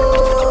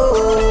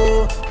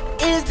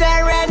 Is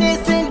there any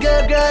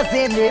single girls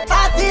in the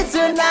party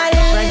tonight?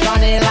 French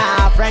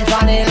vanilla, flavor.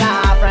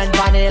 French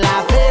vanilla,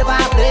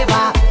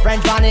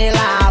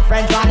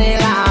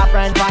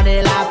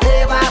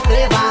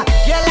 flavor.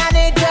 Girl, I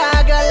need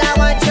your girl, I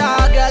want your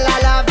girl, I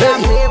love your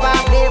flavor.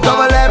 French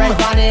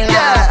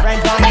vanilla.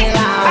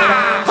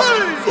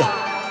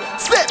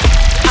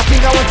 I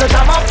think I want to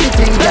jam up the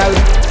thing, girl,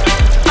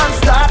 and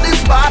start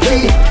this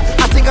party.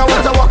 I think I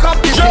want to walk up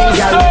the thing,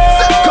 girl.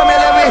 Come here,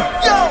 let me.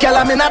 Girl,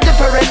 I'm in a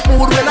different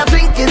mood when I'm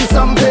drinking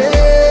something.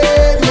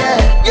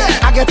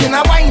 Yeah. I get in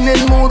a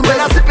whining mood when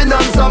I'm sipping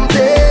on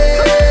something.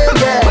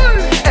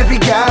 Yeah. Every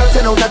girl,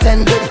 10 out of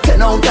 10,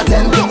 10 out of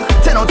 10,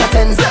 10 out of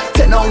 10,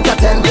 10 out of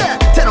 10,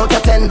 10 out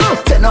of 10,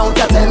 10 out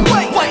of 10.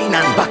 Wine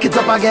and back it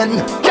up again.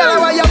 Girl,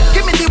 how you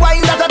give me the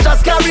wine that I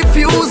just can't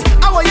refuse?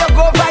 How you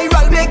go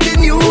viral, make the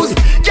news?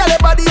 Girl, your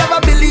body have a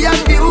billion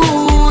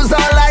views.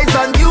 All eyes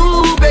on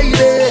you,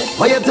 baby.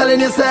 What you telling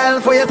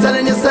yourself? What you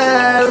telling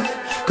yourself?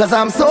 Cause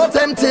I'm so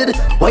tempted.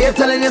 What you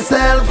telling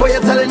yourself? What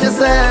you telling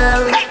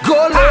yourself? Go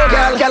low,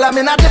 girl. Girl, I'm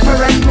in a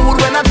different mood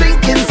when I'm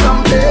drinking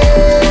something.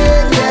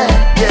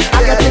 Yeah.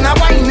 I get in a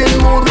whining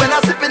mood when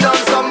I'm sipping on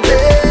something.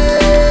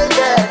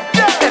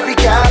 Yeah. Every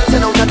girl,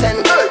 10 out of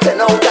 10,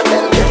 10 out of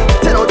 10,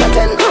 10 out of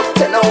 10,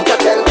 10 out of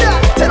 10,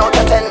 10 out of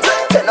 10,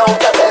 10 out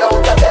of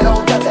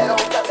 10.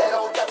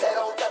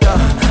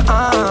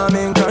 I'm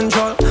in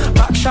control.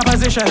 Back shot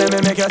position, let me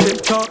make you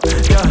tip-top.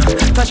 Yeah,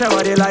 touch your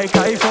body like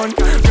iPhone.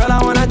 Girl,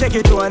 I wanna take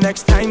you to a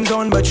next time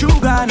zone, but you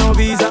got no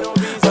visa.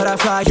 But I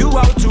fly you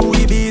out to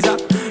Ibiza.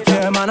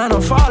 Yeah, man, I no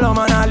follow,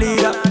 man, I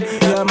leader.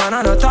 Yeah, man,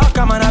 I no talk,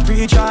 man, I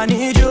preach. I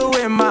need you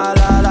in my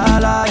la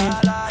life.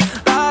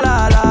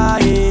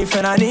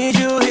 And I need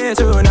you here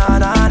too, na.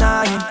 And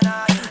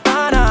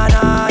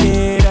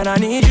I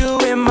need you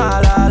in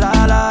my la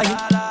life.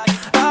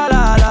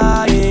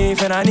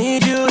 And I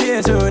need you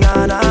here too, na.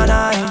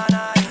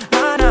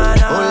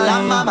 Oh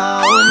la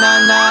mama, oh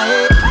na,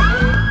 eh.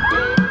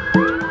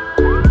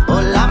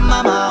 Oh la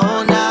mama,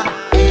 oh na,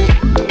 eh.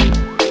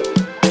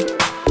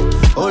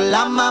 Oh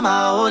la mama,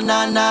 oh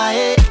na,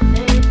 eh.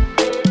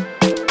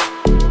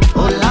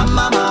 Oh la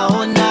mama,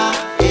 oh na,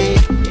 eh.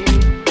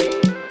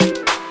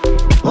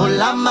 Oh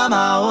la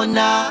mama, oh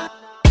na.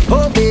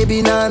 Oh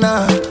baby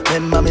nana,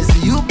 remember me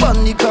see you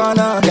on the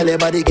corner. Tell your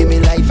body give me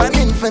life and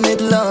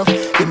infinite love.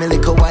 Give me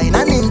little wine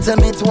and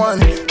intimate one.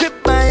 Grip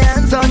my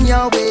hands on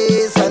your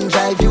waist and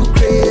drive you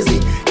crazy.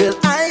 Girl,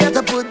 I got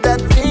to put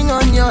that ring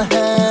on your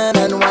hand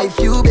and wife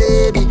you,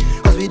 baby.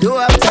 Cause we don't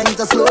have time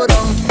to slow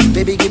down.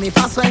 Baby, give me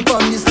fast wine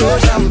from the slow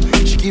jam.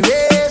 Shiki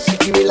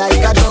way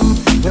like a drum.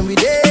 When we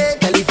there,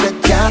 tell if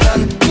it can't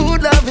run.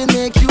 Good love, it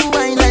make you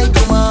wine like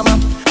your mama.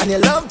 And you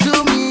love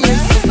to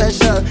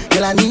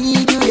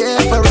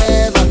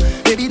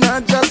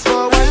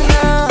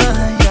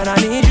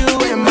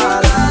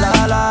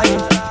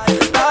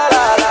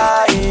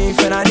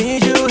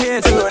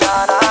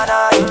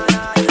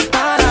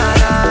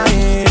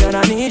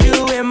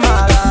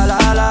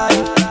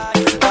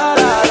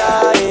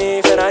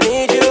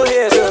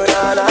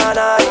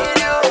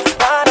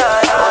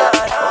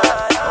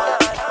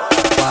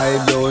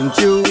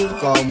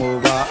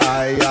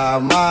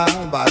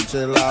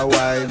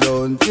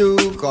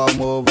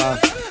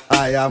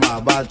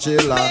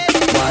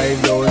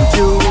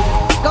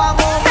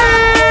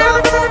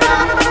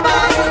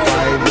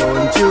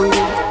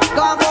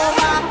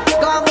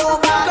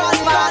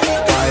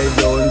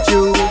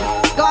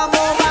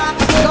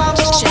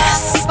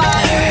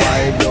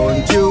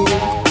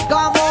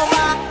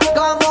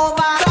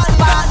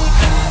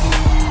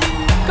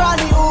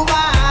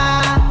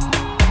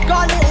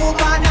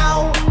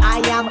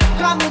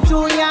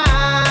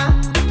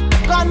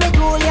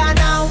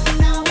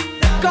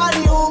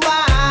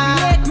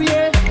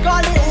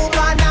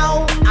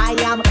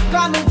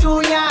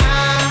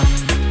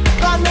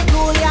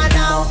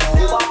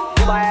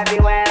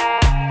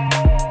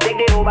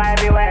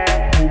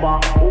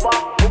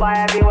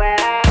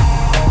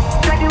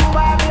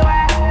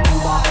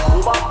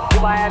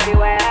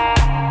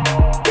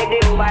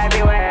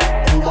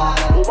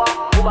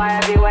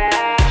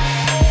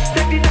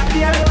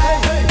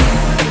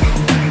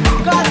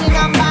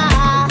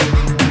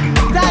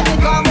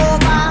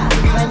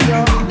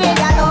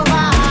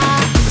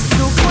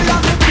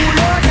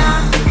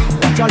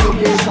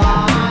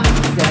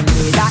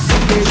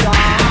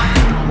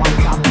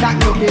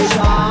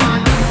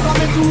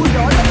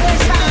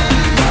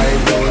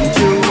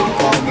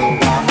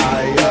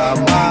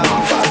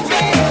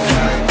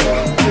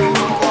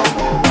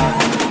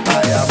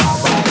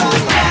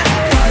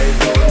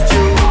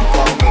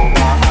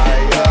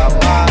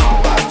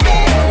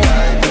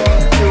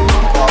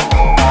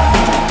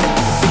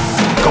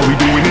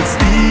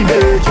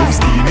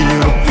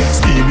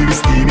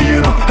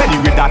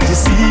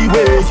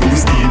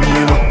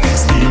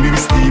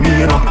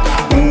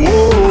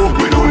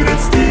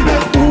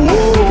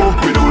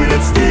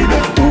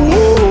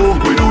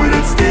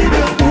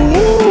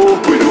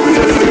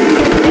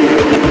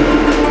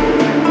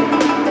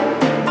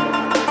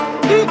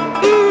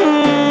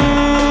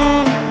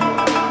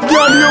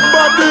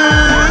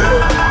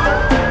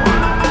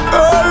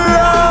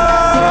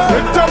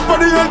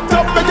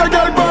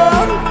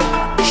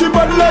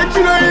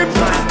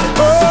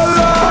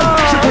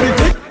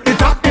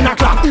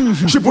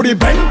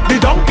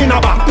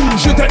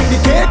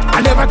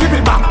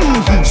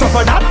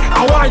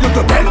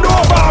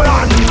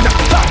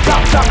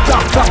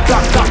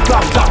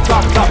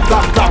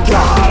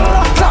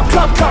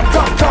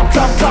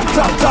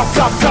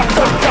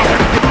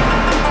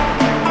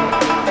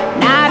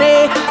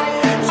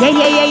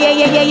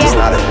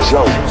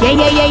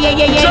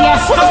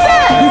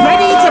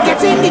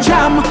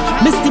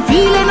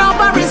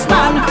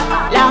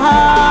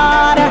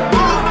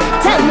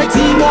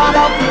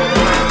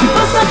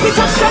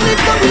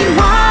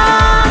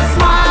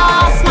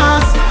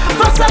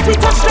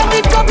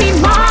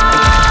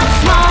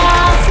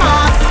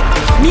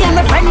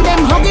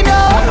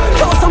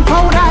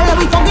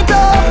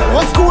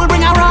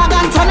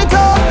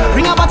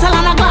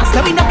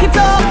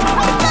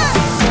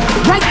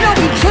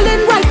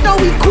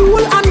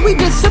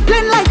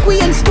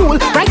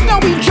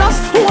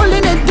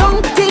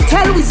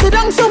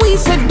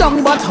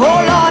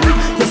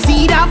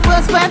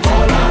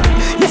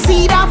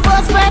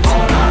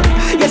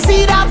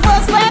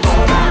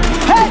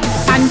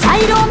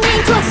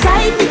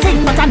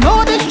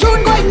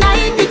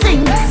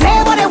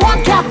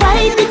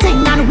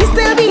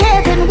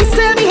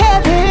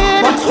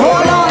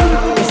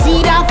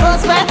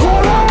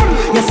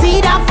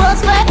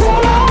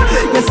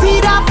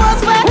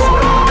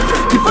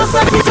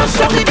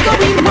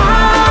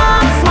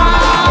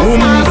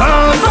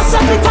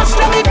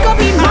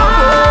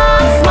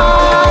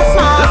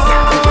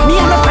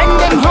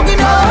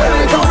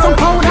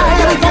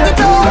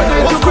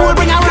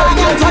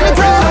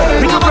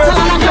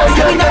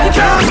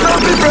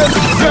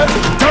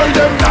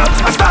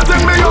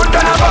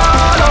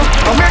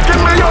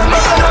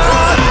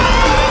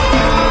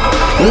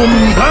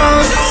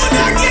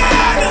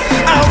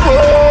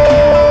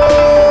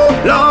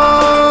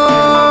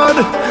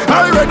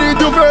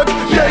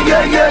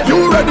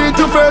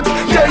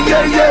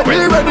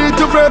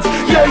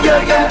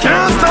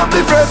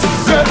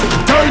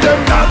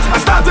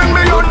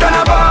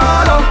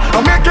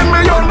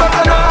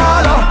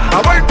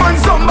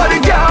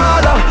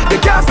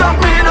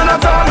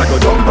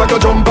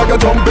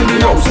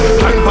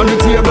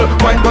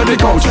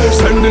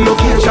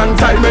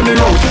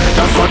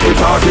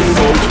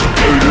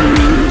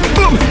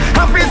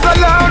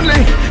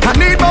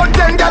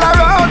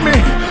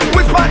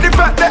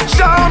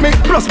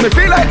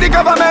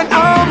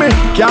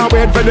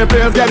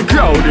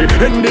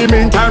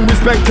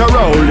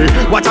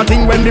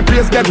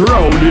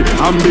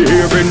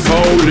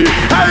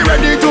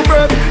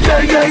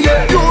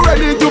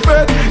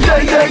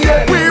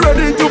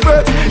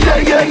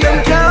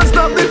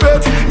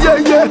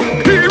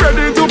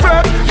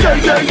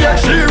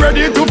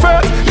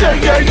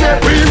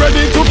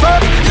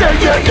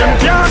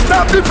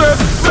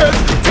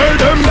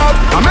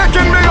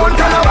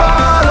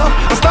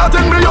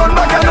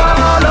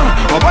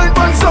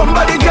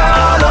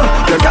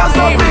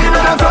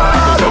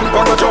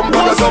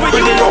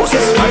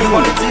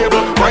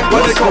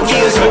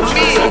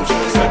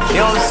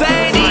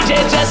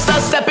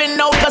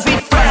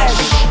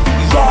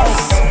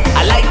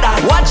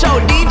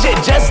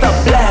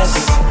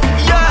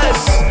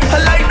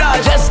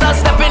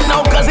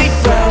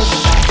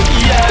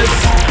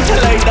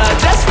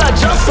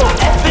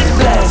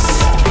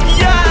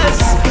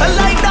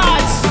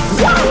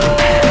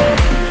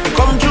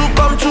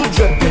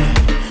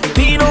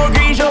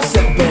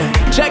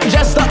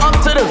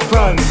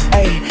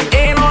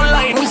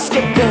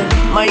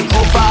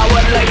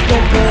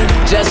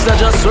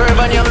Just swerve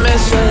on your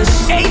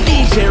missus. Hey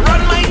DJ,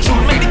 run my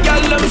tune, make the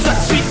girl them suck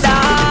sweet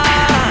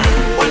down.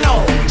 Well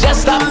no,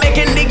 just stop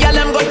making the girl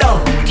them go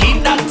down.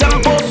 Keep that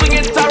tempo, swing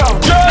it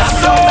around. Just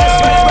so best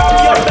friend,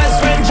 grab your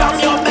best friend, jam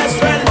your best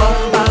friend.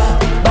 Bamba,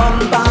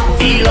 bamba,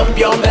 feel up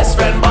your best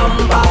friend,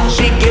 bamba.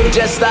 She give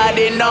Jester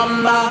the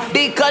number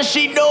because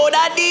she know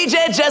that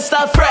DJ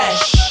Jester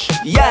fresh.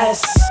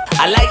 Yes,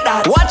 I like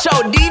that. Watch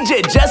out, DJ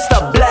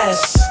Jester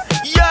bless.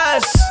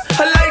 Yes,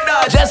 I like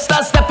that.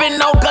 Jester stepping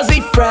out cause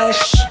he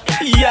fresh.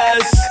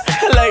 Yes,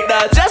 I like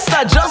that.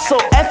 Jester just so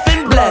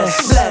effing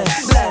bless.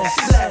 Bless, bless,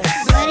 bless.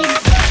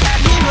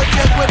 We go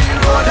take with the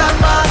road and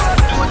mass.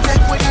 Go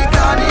take with the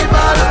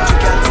carnival. You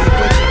can take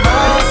with the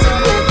mass in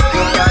way.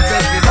 You can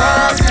take the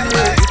mass in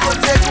way. We go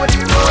take with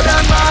the road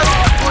and mass.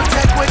 Go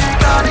take with the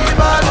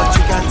carnival.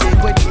 You can take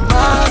with the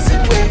mass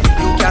in way.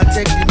 You can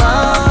take the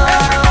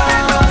mass.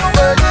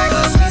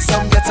 We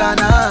some get on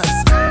us.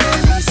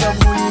 We some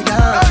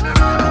hooligan.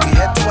 We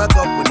head to a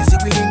cup when the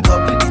city link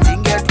up. The thing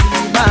get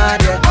really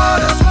mad.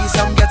 We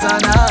some get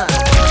on us.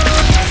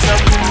 We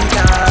some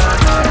hooligan.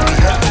 We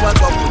head to a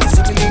cup when the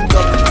city link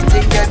up. The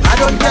thing get I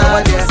don't care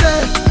what you say.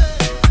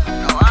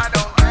 No, I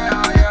don't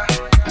care.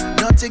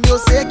 Nothing you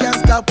say can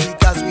stop we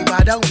cause we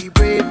bad and we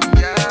brave.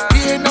 We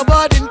ain't no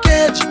bird in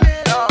cage.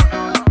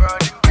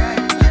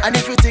 And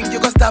if you think you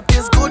can stop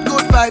this good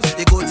vibes,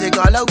 they go take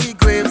all of we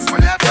graves.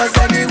 Cause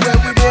anywhere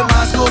we dey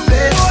mask go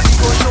play. We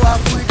go show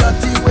off we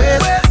dirty ways.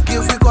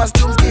 Give we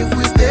costumes, give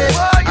we stage.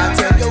 I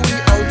tell you we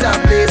out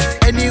of place.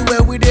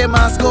 Anywhere we dey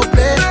mask go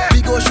play.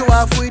 We go show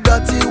off we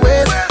dirty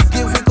ways.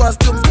 Give we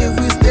costumes, give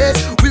we stage.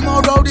 We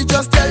more rowdy,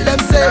 just tell them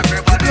say.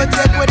 You go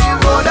take with the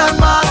road and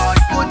mask.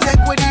 Go take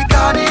with the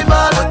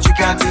carnival. But you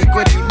can't take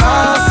with the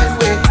mass in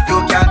way. You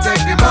can't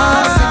take the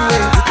mass in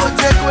way. You go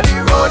take with the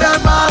road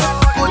and mask.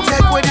 Go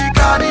take with the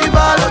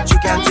carnival. But you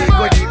can't take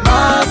with the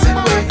mass in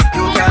way.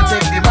 You can't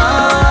take the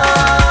mass.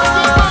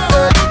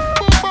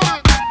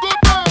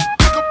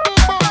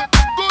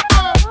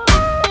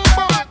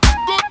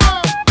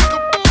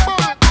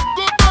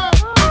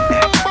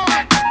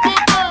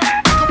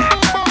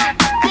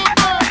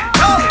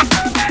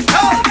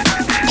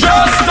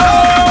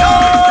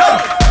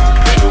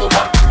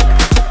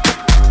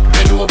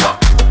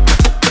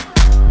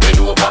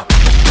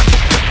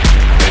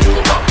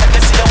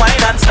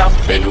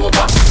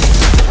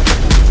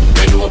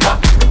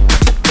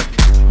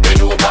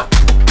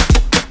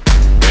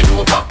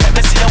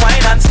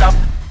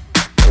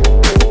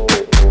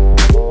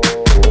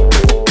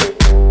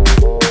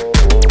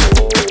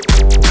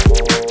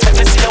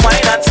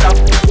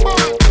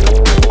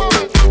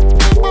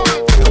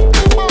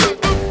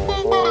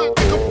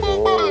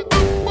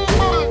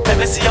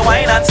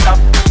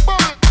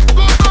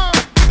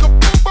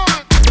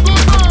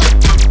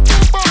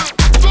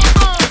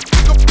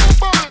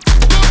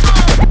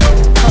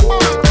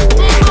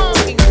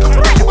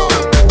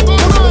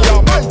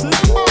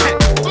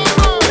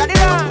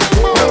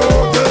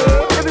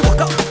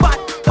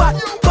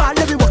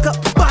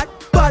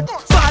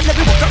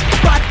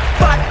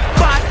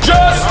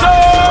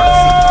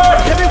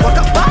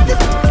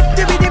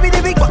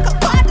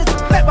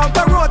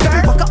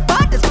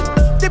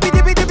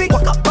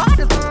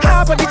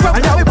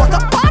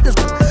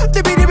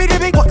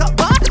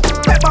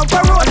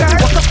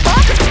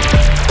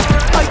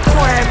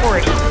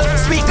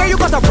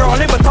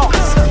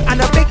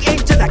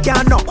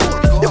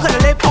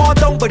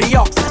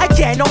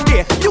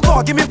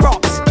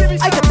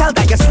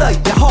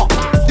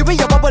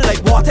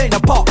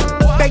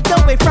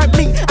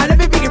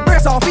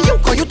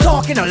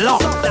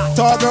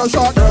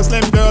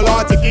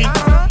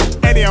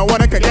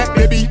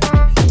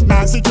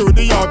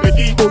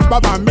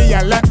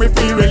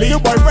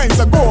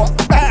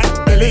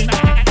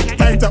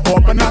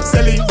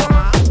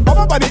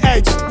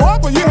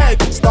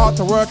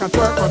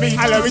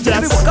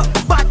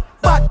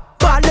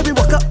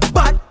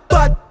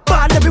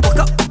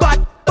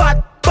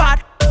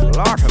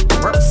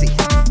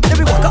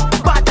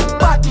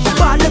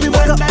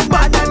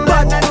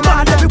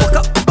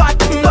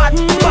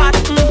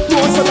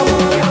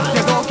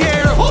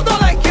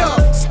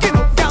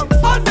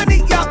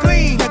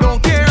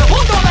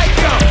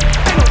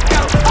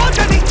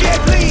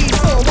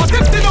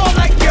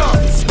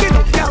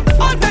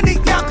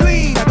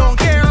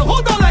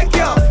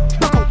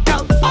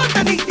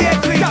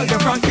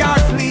 Front yard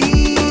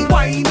clean,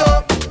 wind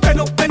up, bend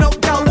up,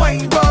 girl.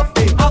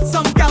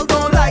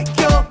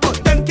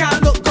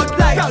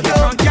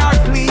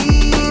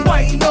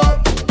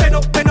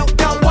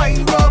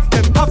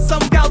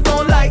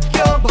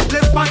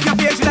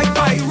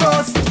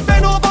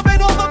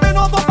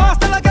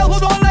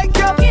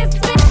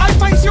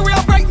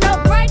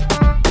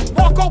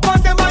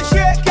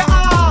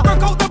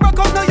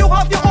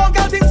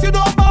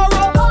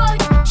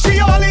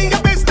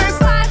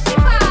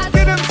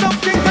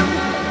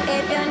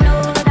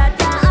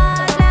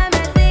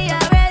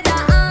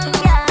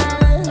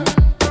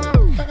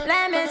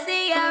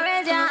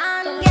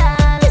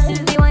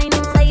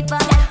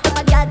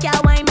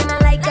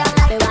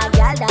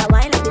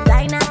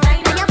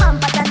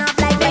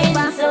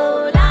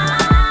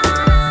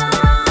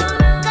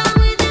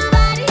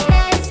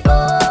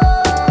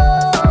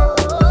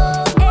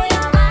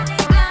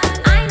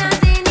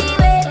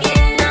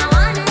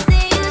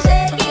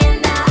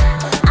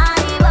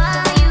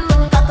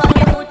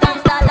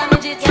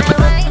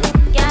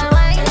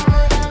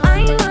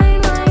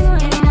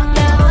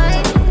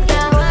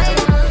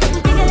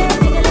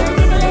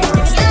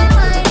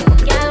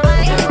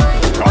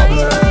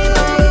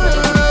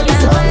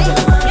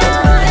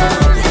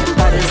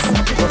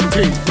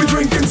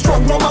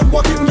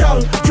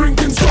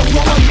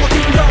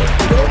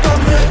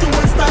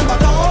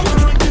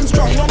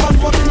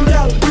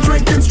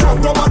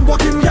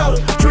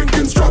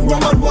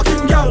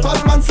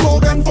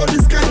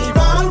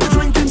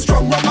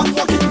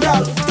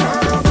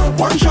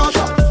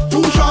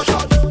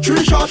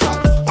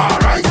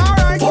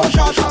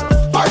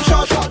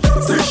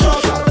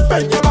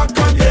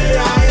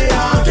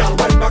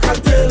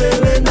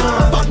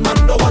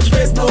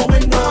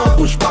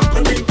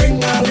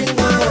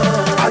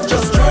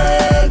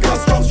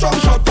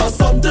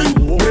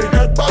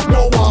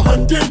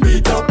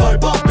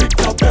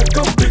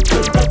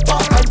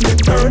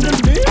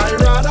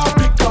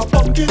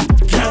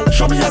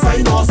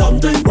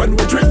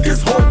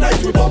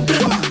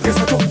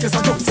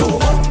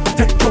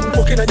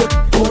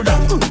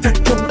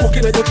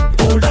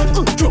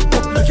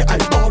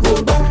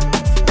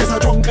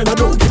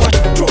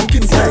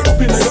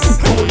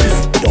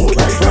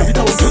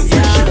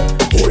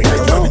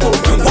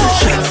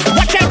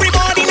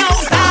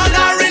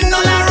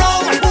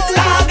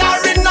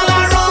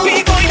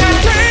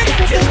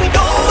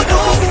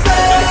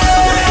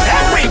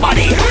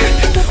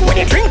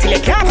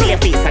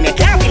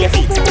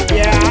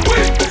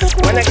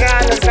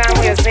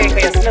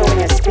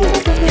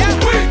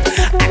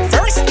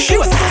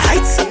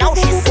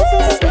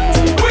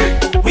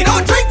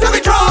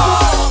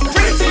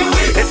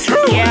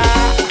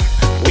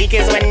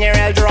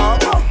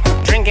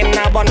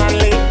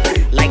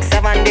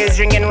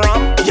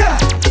 rum. Yeah,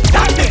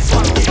 that makes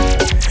one thing.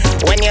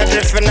 When you're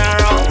drifting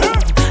around,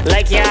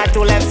 like you had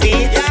 2 left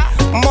feet.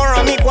 More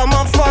of me,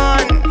 more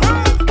fun.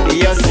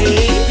 You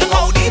see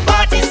how the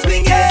party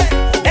swinging,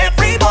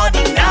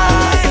 everybody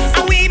nice,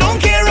 and we don't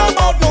care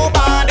about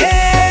nobody.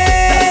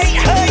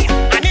 Hey,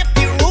 and if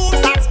the rules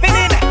start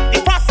spinning, the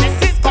process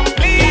is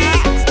complete.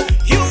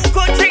 You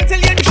could drink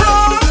till you're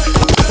drunk.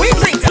 We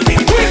drink till we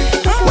weak.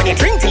 When you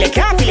drink till you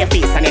can't feel your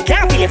face and you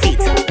can't feel your feet.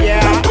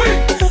 Yeah.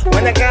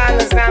 When the girl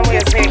understand what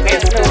you say, they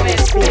slowly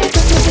speak.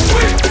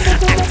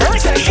 At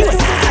first she was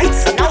high,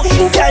 so now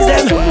she's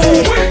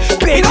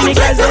big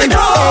niggas them.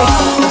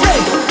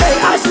 Hey,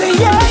 I say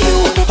yeah you,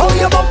 hold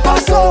your bumper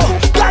so.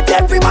 Got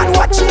every man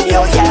watching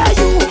you, yeah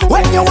you.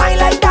 When you whine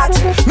like that,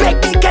 make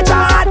me catch a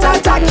heart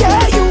attack,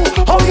 yeah you.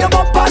 Hold your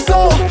bumper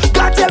so.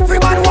 Got every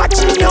man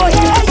watching you,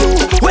 yeah you.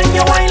 When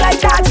you whine like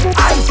that,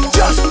 I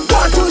just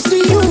want to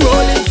see you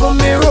rolling for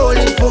me,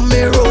 rolling for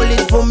me,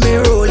 rolling for me,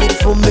 rolling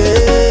for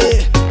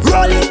me.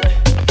 Roll it,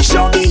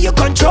 show me you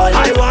control.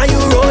 I want you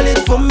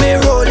rolling for me,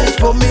 rolling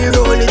for me,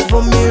 rolling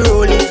for me,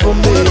 rolling for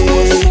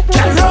me.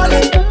 Can roll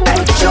it,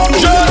 hey, show me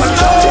you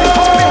control.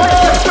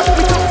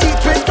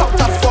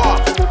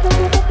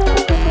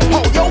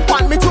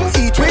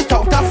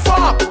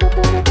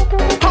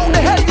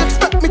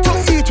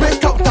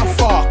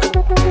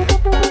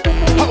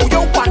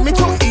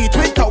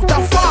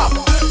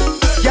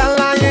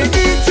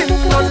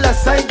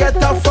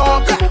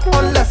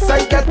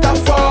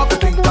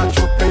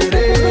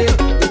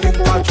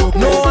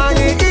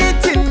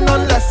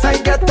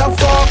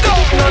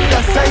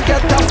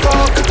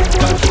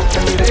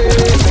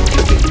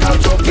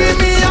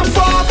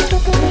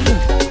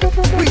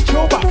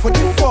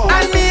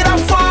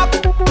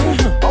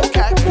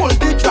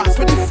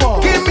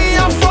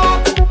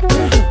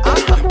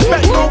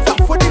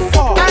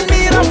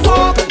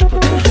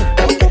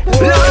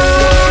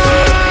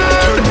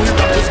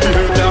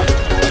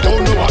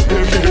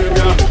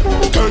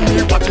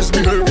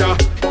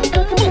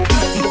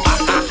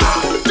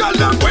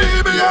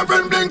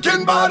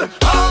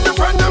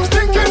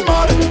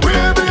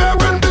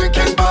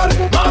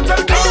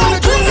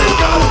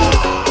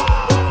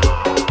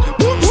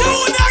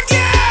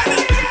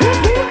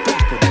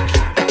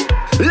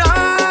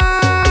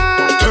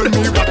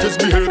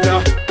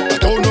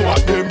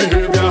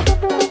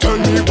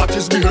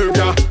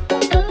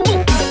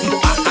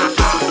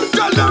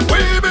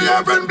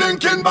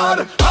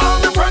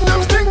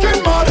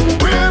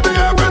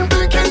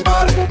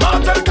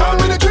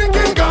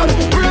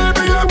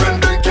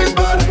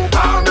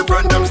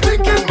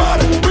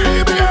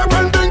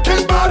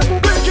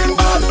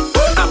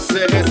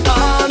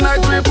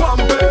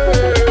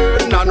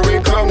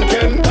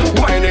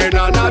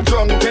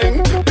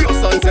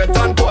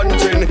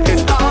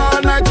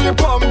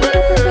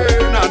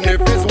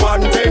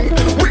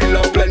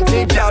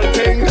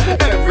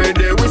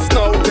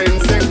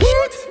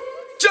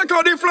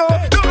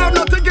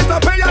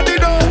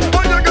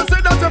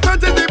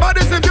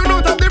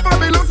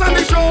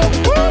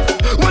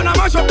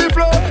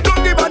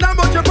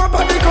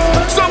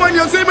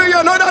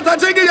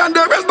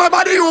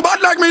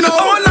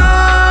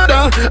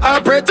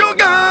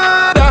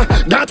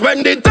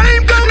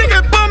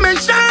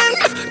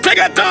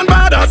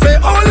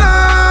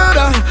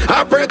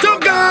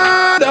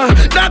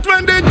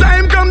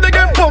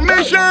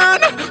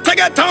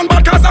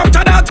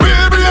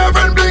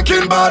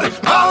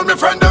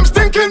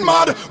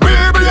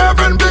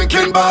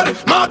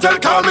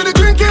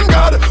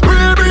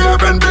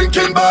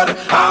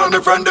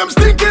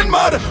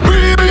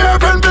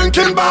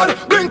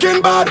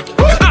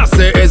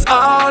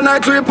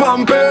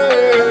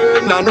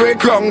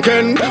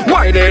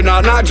 Wyane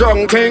and a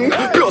drunking,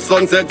 plus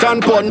sunset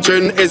and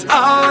punching. Is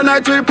all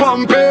night we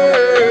pumping,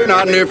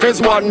 and if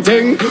it's one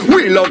thing,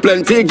 we love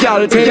plenty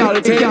gal ting.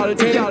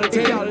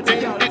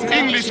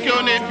 English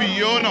girl named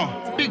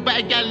Fiona, big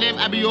bad gal named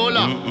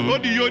Abiola.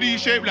 Body yoddy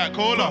shaped like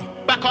cola.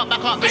 Back up,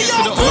 bring it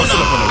to the owner.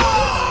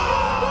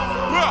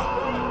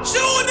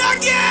 Shoot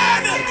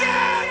again!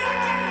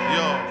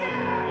 Yo,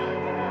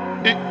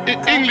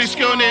 English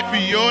girl named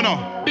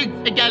Fiona.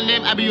 Big gal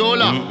named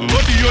Abiola.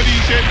 Body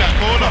yoddy shaped like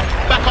cola.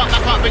 Back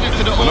up, bring it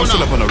to the owner. I'm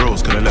still up on the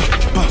roads, cause I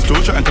left.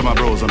 Still chatting to my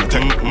bros on the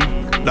tech.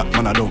 That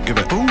man I don't give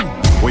it.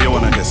 Where you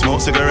wanna get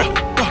smoked cigarette?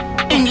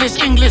 English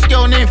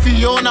girl named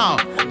Fiona.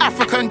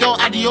 African girl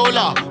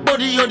Adiola.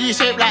 Body yoddy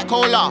shaped like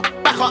cola.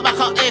 Back up,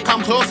 here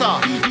come closer.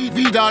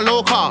 Vida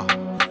loca.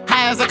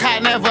 High as a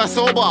cat, never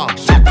sober.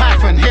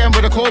 Python, hit him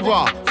with a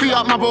cobra. Free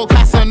up my bro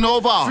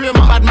Casanova. Free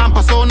my bad man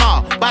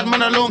persona. Bad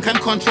man alone can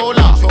control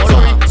her.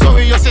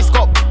 Sorry, your sis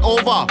got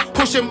over.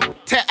 Push him,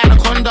 Tet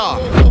Anaconda.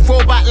 Throw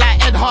back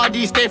like Ed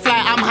Hardy. Stay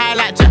fly, I'm high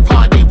like Jeff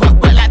Hardy.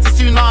 Wet like the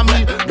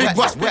tsunami. Big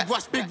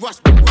rush.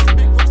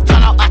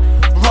 Turn out like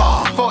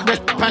raw. Fuck this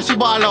and she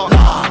ball out.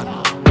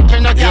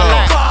 Can you get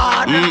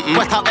like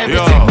wet up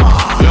everything.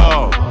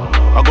 Yo,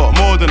 I got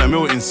more than $1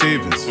 million in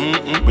savings,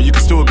 but you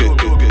can still get.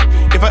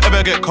 If I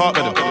ever get caught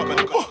by the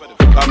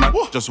like man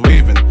just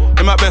waving.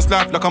 In my best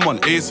life, like I'm on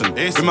acing.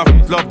 In my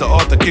love the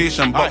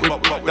altercation, but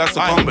that's a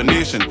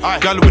combination.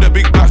 Girl with a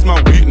big back's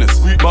my weakness,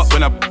 but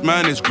when I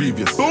man is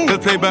grievous.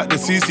 Let's play back the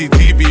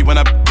CCTV when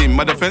I in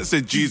my defense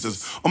said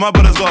Jesus. All my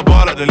brothers got a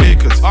ball like the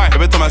Lakers.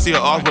 Every time I see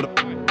an arch,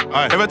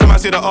 every time I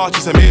see the arch,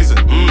 it's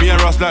amazing. Me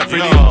and Ross like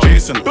Freddie and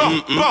Jason.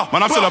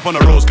 Man, I'm still up on the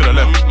roads, could have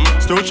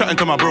left. Still chatting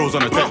to my bros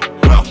on the tech.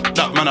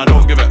 That man, I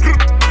don't give it.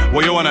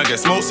 What you wanna get?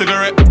 Smoke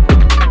cigarette?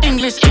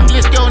 English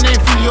girl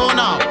named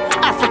Fiona.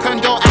 African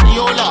girl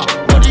Adiola.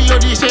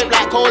 Body shaped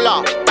like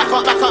cola. Back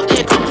up,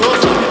 here, come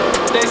closer.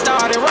 They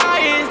started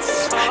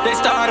riots. They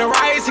started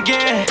riots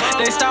again.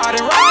 They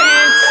started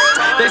riots.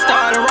 They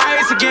started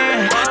riots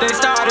again. They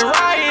started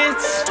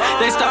riots.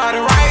 They started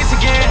riots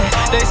again.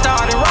 They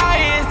started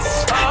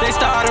riots. They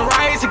started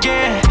riots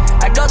again.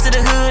 I go to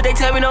the hood, they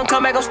tell me don't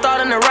come back, I'm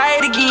starting to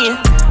riot again.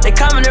 They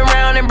coming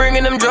around and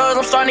bringing them drugs,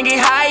 I'm starting to get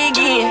high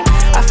again.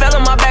 I fell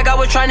on my back, I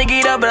was trying to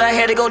get up, but I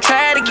had to go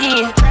try it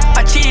again.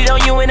 I cheated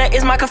on you and that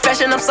is my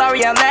confession, I'm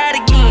sorry I lied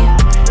again.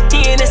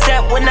 He ain't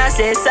accept when I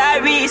said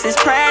sorry, it's his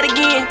pride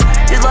again.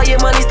 This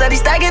lawyer money study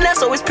stacking up,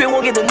 so his pen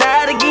won't get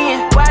denied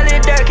again. Why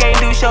little Durk can't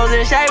do shows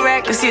in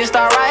Chirac, cause he'll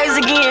start rise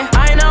again.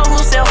 I know who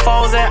sell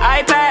phones and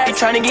iPads, you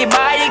trying to get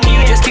by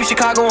again. You just keep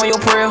Chicago on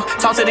your prayer,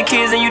 talk to the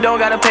kids and you don't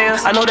gotta pay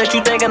us. I know that you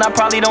thinking I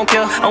probably don't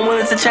care, I'm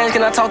willing to change,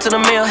 can I talk to the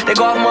mail? They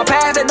go off my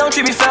path, that don't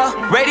treat me fair.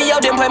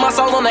 Radio didn't play my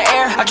songs on the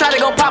air, I tried to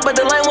go pop but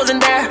the lane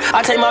wasn't there. I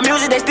take my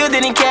music, they still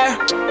didn't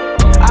care.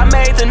 I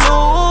made the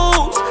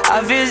news, I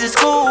visit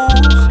schools.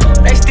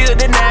 They still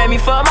deny me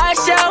for my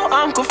show,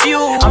 I'm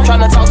confused. I'm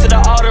tryna talk to the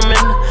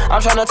alderman, I'm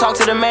tryna talk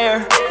to the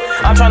mayor.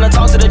 I'm tryna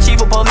talk to the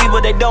chief of police,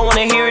 but they don't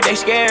wanna hear it, they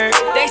scared.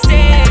 They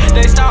said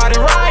they started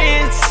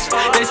riots.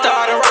 They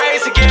started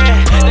riots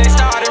again. They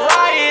started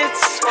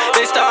riots.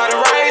 They started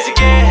riots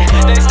again.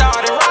 They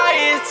started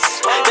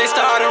riots. They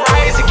started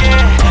riots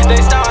again.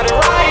 They started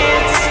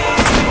riots.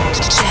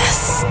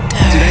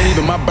 It ain't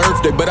even my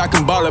birthday, but I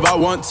can ball if I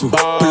want to.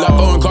 Pull up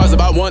on cars if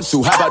I want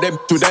to. How about that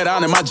with that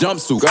on in my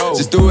jumpsuit?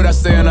 Just do what I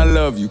say and I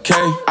love you,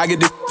 okay? I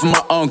get this from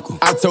my uncle.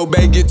 I told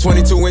Bay get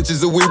 22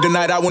 inches of weed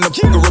tonight. I wanna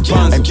fuck a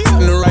Rapunzel. Ain't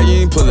in the right,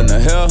 you ain't pulling the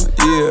hell,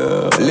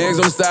 yeah. Legs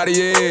on the side of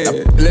your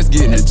head. Let's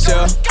get in the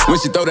chair. When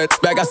she throw that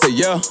back, I say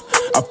yeah.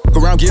 I fuck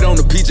around, get on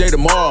the PJ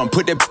tomorrow and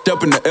put that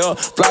up in the L.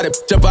 Fly that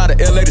up out of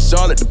LA to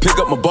Charlotte to pick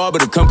up my barber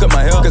to come cut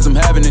my hair. Cause I'm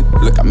having it.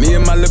 Look at me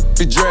in my little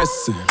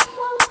dress.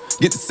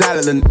 Get the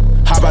salad and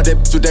hop out that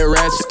with that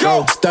ratchet.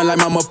 Go. Stun like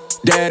my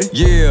daddy.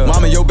 Yeah.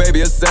 Mama, your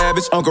baby a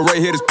savage. Uncle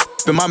Ray hit his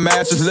in my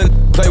mattress. Let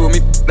play with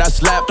me. I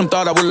slapped him,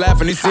 thought I was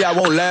laughing. He see I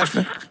won't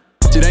laughing.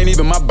 It ain't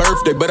even my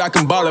birthday, but I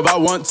can ball if I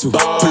want to.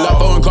 Pull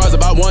up on cars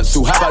if I want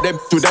to. How about that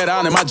with that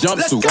on in my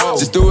jumpsuit?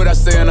 Just do what I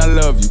say and I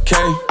love you,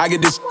 okay? I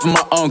get this from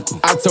my uncle.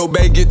 I told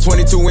Bay get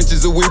 22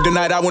 inches of weed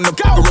tonight. I wanna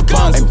fuck a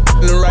Rapunzel.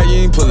 Ain't in the right,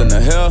 you ain't pulling the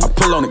hell. I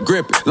pull on it,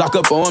 grip it. Lock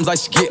up her arms like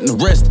she getting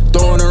arrested.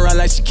 Throwing her around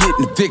like she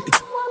getting evicted.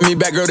 Me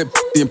back girl that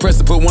the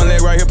impressive. Put one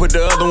leg right here, put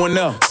the other one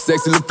up.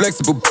 Sexy, look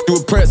flexible, do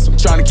impress.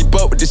 Trying to keep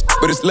up with this,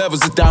 but it's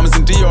levels. It's diamonds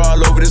and Dior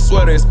all over this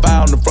sweater. It's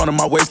fire on the front of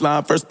my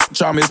waistline. First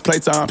charm is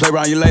playtime. Play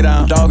around, you lay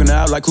down. Dogging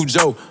out like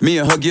Cujo. Me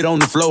and her get on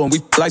the floor and we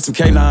like some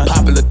K9.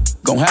 Popular,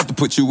 gon' have to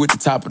put you at the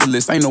top of the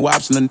list. Ain't no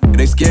option.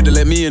 They scared to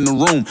let me in the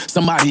room.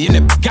 Somebody in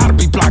it gotta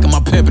be blocking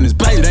my pimpin'. It's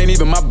bait. It ain't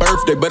even my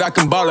birthday, but I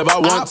can ball if I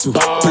want to.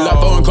 Pull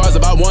up on cars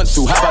if I want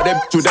to. How about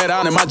that with that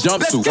on in my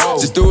jumpsuit?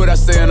 Just do what I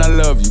say and I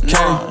love you,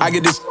 okay? I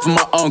get this from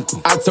my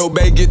uncle. I told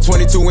Bay get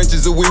 22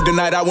 inches of weed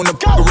tonight. I wanna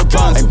fuck a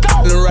Rapunzel.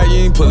 Ain't in the right,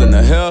 you ain't pulling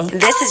the hell.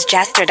 This is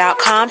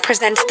Jester.com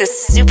presents the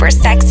super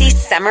sexy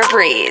Summer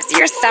Breeze,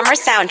 your summer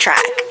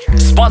soundtrack.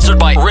 Sponsored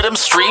by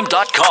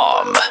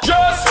RhythmStream.com.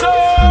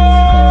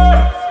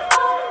 Jester!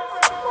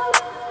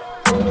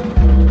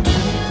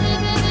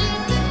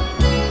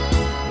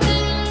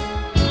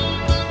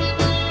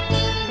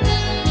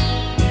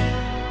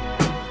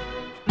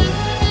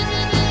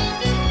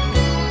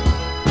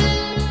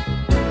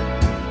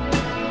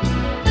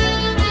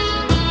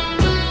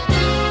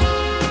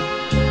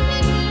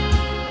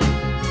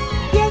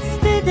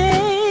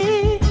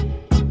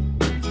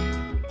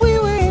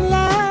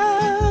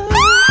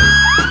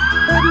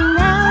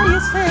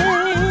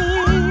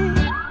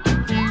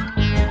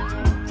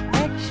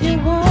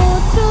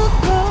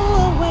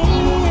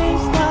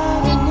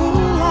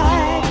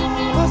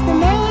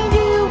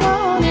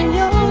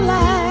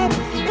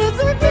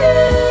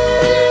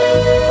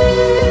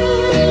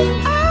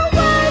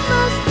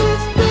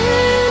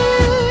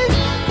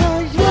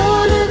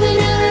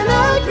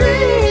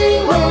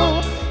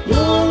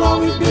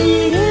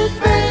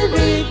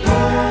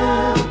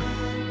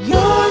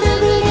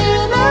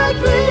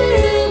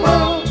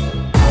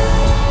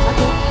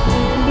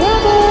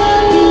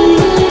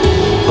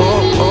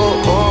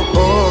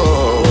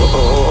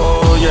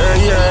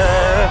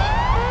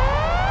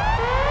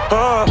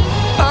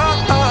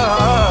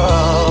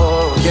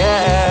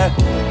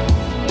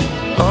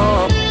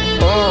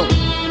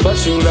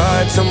 You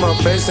lied to my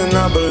face and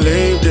I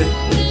believed it.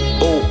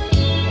 Ooh,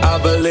 I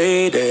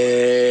believed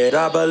it.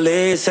 I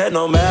believed. Said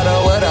no matter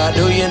what I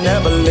do, you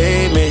never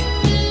leave me.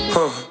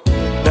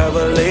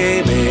 Never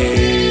leave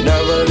me.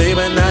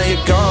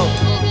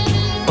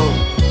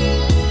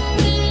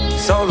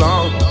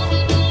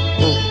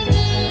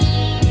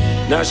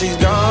 Now she's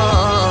gone.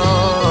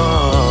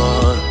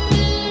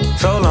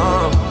 So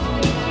long.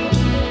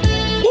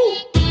 Woo.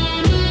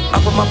 I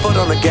put my foot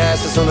on the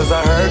gas as soon as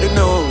I heard the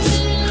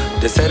news.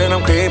 They say that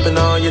I'm creeping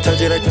on you, touch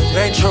it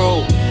ain't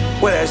true.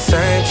 Well, that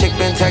same chick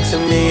been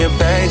texting me and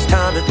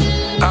FaceTiming.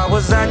 I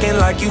was acting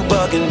like you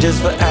bugging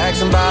just for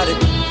asking about it.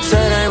 Say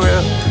it ain't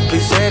real,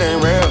 please say it ain't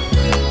real.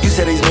 You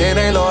said these men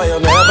ain't loyal,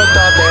 never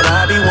thought that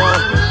I'd be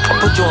one. I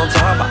put you on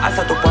top, but I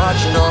start to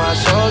watch, you know I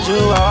showed you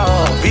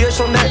all. Via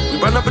your neck, we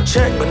run up a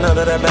check, but none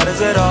of that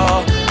matters at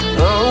all.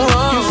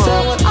 You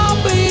said what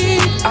I'll be,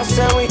 I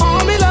said we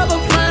only love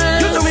a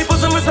friend. You told me put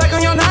some respect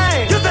on your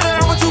name. You said that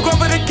I want you go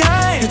for the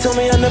game. You told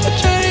me I never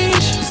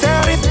change. You said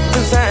all these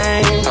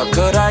insane. How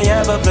could I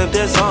ever flip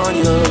this on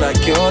you like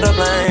you're to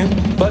blame?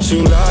 But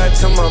you lied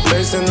to my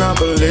face and I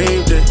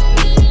believed it.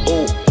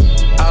 Ooh,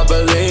 I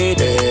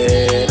believed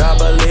it. I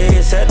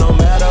believe, said no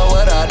matter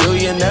what I do,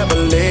 you never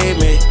leave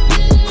me.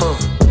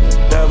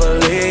 Never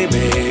leave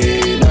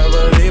me,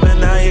 never leave me,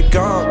 now you're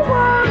gone.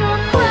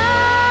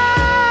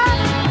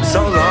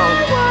 So long.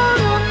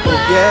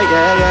 Yeah.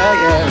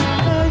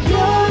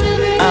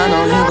 I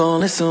know you gon'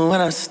 listen when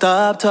I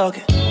stop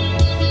talking,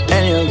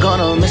 and you're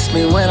gonna miss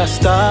me when I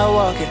start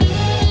walking.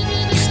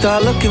 You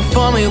start looking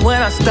for me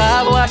when I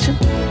stop watching.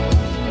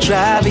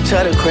 Drive each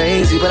other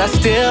crazy, but I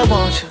still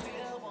want you.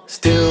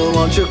 Still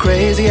want your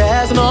crazy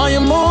ass and all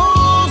your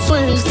mood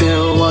swings.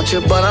 Still want you,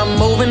 but I'm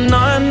moving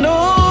on.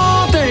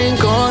 No thing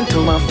going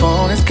through my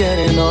phone is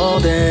getting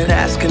old, and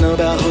asking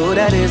about who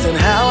that is and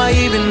how I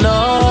even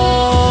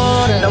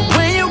know that. Now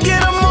when you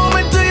get a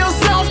moment to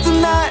yourself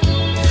tonight,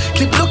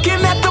 keep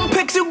looking at them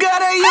pics you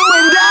got of you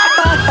and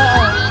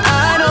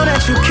I know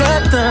that you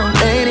kept them,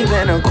 ain't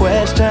even a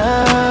question.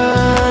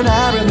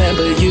 I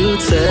remember you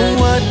said,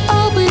 what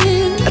are we?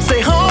 I'd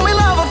say, home, we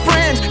love our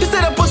friends. You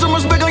said I put some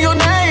respect on your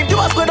name. You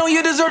ask, why don't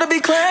you deserve to be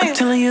claimed? I'm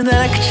telling you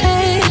that I could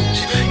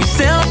change. You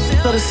sound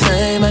the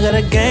same, I got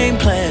a game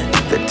plan.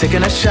 They're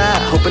taking a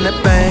shot, hoping that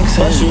banks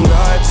in. But you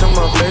lied to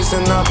my face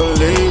and I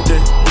believed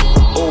it.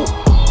 Ooh,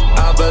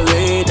 I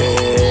believed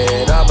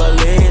it. I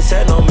believe,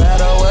 said no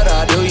matter what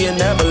I do, you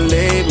never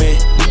leave me.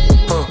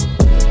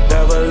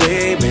 Never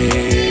leave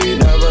me,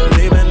 never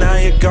leave me, now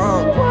you're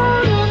gone.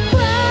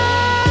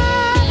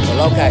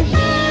 Well, okay.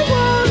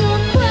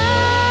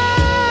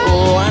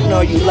 Oh, I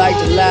know you like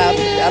to lie,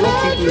 but that don't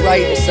keep me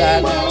right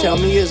inside. Tell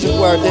me, is it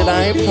worth it?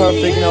 I ain't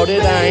perfect, know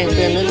that I ain't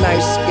been the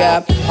nicest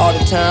guy all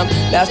the time.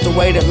 That's the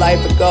way that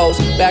life it goes.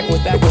 Back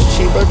when that was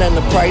cheaper than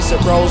the price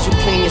it rose. You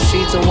clean your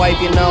sheets and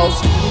wipe your nose.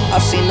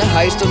 I've seen the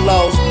highs to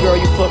lows, girl,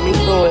 you put me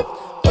through it.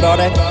 But all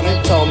that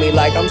you told me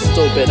like I'm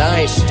stupid,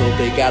 I ain't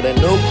stupid. Got a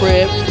new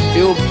crib,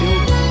 few,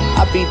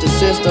 I beat the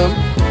system.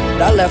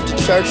 But I left the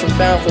church and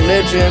found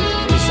religion.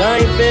 Cause I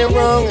ain't been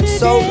wrong in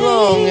so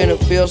long, and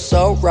it feels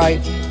so right.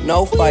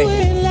 No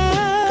fighting,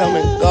 come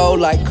and go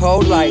like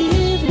cold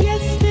lightning.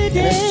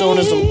 And as soon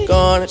as I'm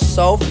gone, it's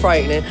so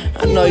frightening.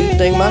 I know you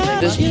think my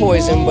is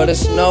poison, but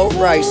it's no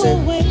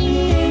ricing.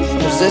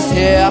 Cause this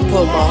here I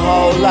put my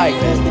whole life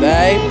in,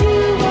 babe.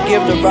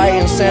 Give the right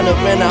incentive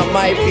and I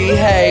might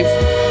behave.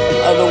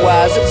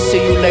 Otherwise, I'll see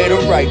you later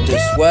right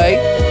this way.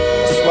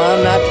 That's why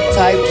I'm not the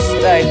type to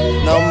stay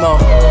no more.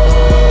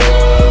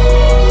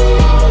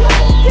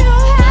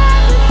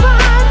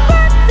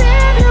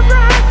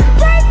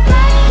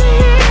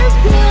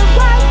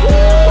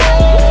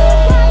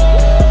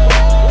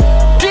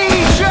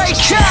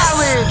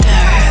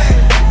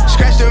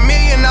 Scratched $1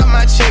 million off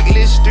my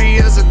checklist 3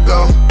 years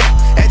ago.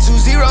 At 2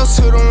 zeros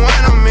to the 1,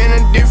 I'm in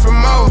a different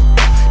mode.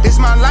 This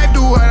my life,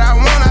 do what I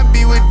want, I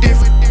be with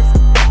different.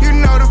 You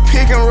know the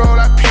pick and roll,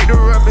 I picked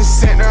her up and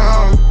sent her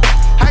home.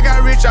 I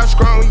got rich out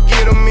strong, we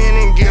get them in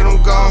and get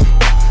them gone.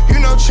 You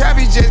know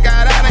Trappy just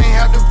got out, ain't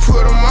have to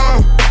put them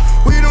on.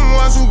 We the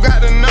ones who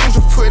got the numbers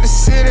to put the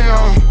city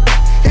on.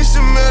 It's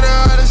the middle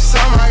of the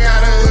summer, I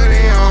got a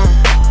hoodie on.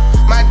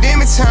 My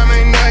demon time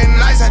ain't nothing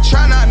nice, I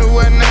try not to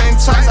wear nothing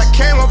tight. I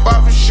came up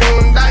off of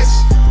shooting dice,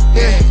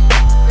 yeah.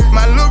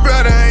 My little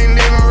brother ain't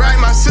living right,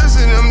 my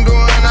sister them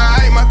doing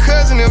alright. My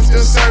cousin them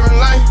still serving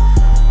life,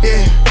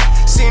 yeah.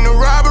 Seen the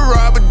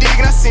robber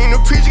digging, I seen the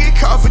preacher get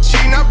caught for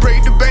cheating. I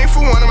break the bank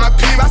for one of my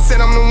peeps. I said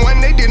I'm the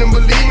one, they didn't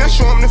believe me. I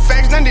show them the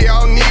facts, now they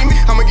all need me.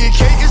 I'ma get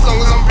cake as long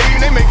as I'm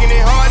breathing. They making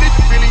it hard, it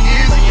really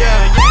is,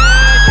 yeah.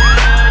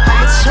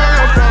 I'ma turn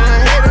up on a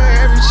hater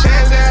every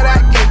chance that I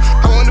get.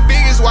 I want the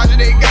biggest watch that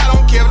they got,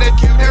 don't care if they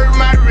hurt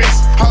my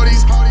wrist. All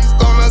these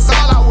guns,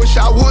 all I wish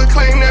I would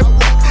claim that.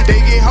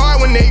 They get hard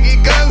when they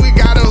get guns, we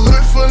got a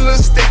hood full of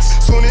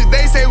sticks. Soon as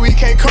they say we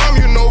can't come,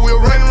 you know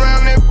we'll run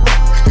around that.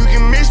 You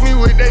can mix me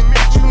with that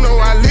mix, you know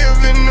I live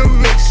in the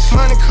mix.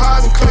 Money,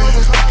 cars, and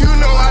clothing, you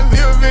know I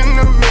live in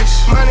the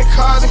mix. Money,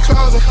 cars, and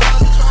clothing,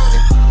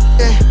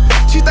 yeah.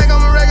 She think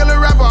I'm a regular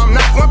rapper, I'm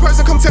not. One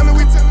person come tell me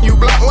you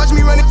block. Watch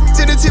me run it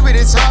to the tip of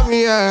the top,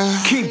 yeah.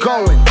 Keep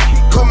going.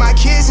 Put my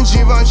kids in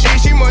Givenchy.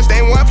 She must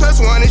ain't 1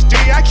 + 1 is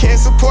 3. I can't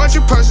support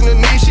your personal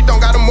needs. She don't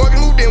got a mortgage,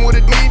 moved in with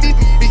a needy.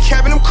 Be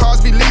capping them cars,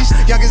 be leased.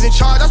 Youngest in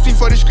charge, I speak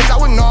for the streets. I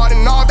would nod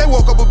and nod. They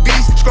woke up a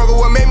beast. Struggle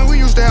what made me. We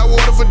used to have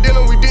water for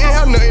dinner. We didn't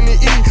have nothing to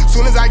eat.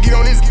 Soon as I get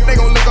on this, they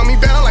gon' look on me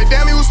bad. I'm like,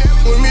 damn, he was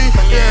with me.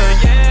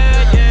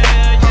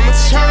 Yeah. I'ma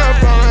turn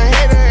up on a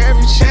hater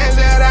every chance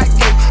that I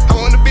get. I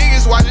want the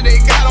biggest watch that they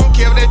got. Don't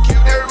care if that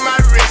hurt my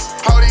wrist.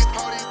 All these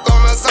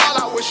guns all.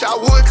 I wish I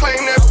would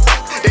claim that.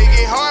 They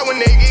get hard when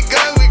they get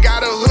guns. We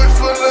got a hood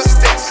full of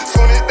sticks.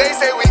 Soon as they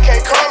say we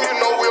can't come, you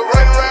know we'll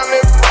run around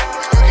that.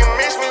 You can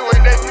mix me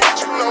with that bitch.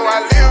 You know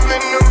I live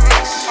in the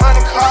mix. 100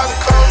 cars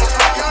and clothes.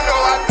 You know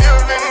I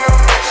live in the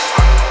mix.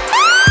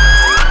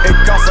 It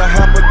costs a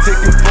half a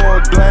ticket for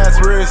a glass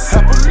wrist.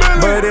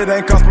 But it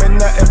ain't cost me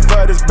nothing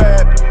for this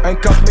bad. Ain't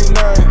cost me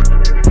nothing.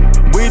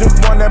 We the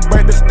one that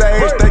break the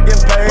stage, they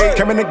get paid.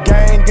 Came in the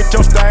game, get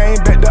your stain.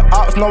 Bet the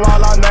ops know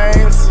all our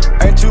names.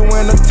 Ain't you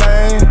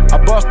entertained? I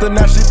busted,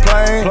 now she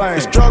plain. The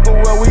struggle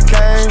where we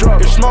came.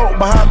 Get smoke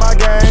behind my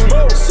game.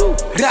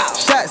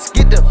 Shots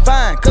get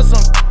defined, cause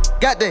some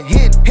got the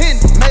hit.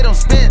 Made him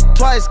spin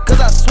twice, cause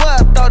I swear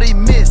I thought he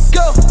missed.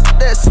 Go,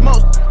 that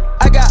smoke.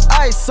 I got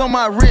ice on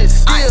my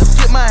wrist. Still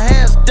get my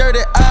hands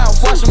dirty, I'll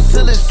wash them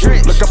till it's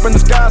drenched. Look up in the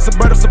sky, it's a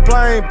bird, it's a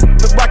plane.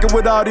 The rocket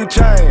with all these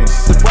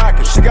chains. The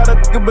rocket, she got a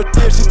but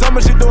yeah, she told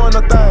me she doing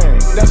her thing.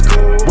 That's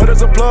cool. What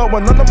is a plug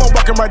when none of them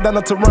walking right down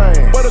the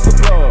terrain? What is a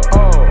plug?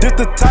 Oh, this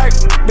the type,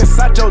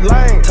 inside your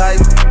lane.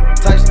 Type,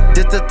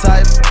 this the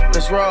type,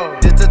 let's roll.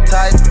 This the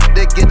type,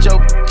 they get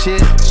your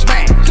shit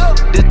smack.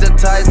 This the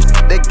type,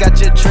 they got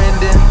you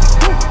trending.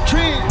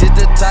 This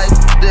the type,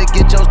 they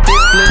get your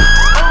dick split.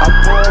 I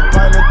pour a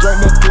pint and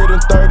drink this shit in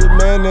 30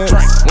 minutes.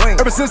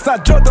 Ever since I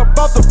jumped up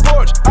off the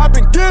porch, I've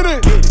been getting.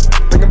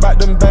 Thinking about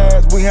them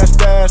bags we had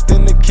stashed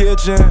in the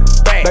kitchen.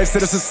 They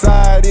said the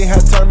society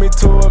had turned me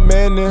to a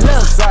menace.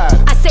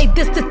 Look, I say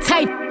this the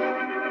type,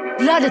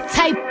 love the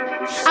type.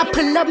 I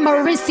pull up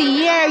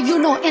Mauricio, you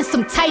know, in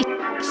some tight.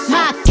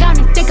 My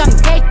accountant think I'm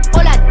gay,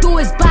 all I do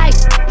is buy.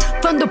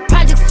 From the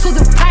projects to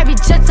the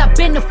private jets, I've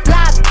been to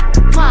fly.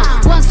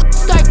 Once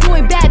start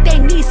doing bad, they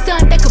need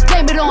something they could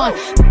blame it on.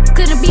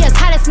 Couldn't be as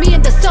hot as me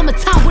in the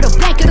summertime with a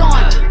blanket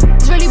on.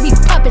 It's really be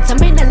puppets, I'm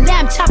in the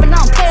lamb chopping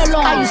on play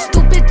along. Are you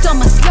stupid,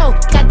 dumb or slow?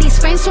 Got these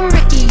frames from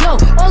Ricky, yo.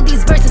 All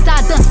these verses I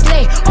done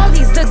slay, all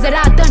these looks that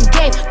I done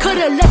gave.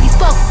 Could've let these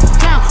folks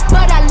down,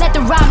 but I let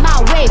them ride my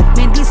way.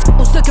 Man, these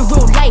fools looking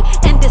real light,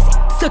 and this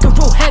looking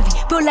real heavy.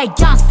 Feel like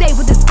Beyonce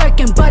with this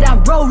Birkin, but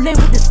I'm rolling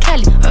with this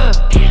Kelly.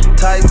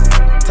 Type,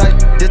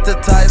 this the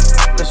type,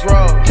 let's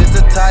roll. This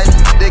the type,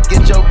 they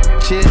get your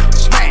shit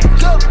smack.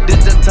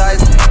 This the type,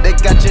 they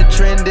got you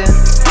trending.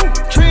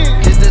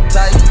 This the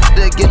type,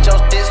 they get your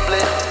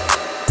display.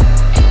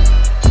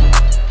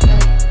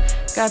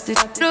 Got this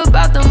shit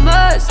about the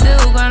mud,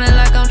 still grinding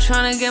like I'm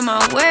tryna get my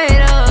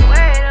weight up.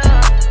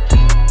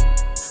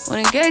 When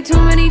it gave too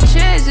many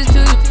chances to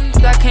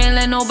you, I can't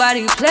let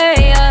nobody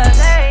play us.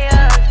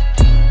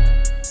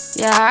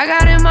 Yeah, I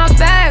got in my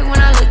bag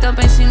when I looked up,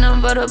 ain't seen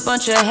nothing but a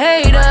bunch of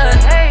haters.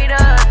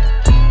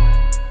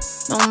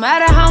 No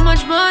matter how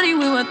much money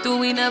we went through,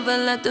 we never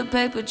let the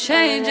paper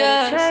change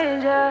us.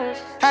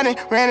 I done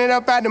ran it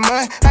up out the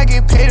mud. I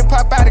get paid to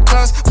pop out the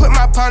clubs. Put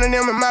my pound in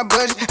them in my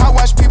budget. I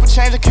watch people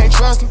change, I can't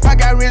trust them. I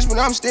got rich, but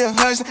I'm still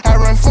hustling. I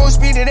run full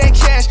speed to that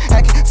cash.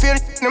 I can feel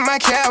the in my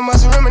cab.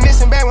 Must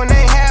reminiscing back when they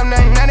ain't have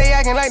nothing. Now they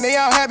acting like they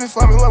all happy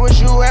for me. Where was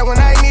you at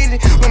when I needed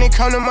it? When it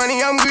come to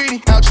money, I'm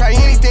greedy. I'll try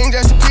anything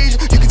just to please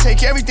you. You can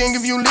take everything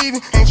if you leave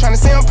it. Ain't tryna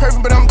say I'm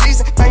perfect, but I'm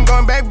decent. I ain't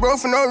going back, bro,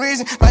 for no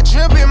reason. My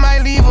drip, it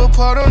might leave a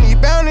part on you.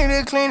 Bounty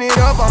to clean it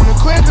up. I'm the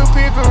quicker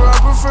picker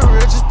upper for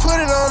real. Just put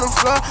it on the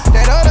floor.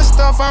 That other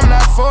stuff I'm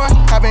not for.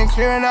 I've been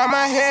clearing out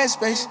my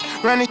headspace.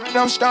 Running,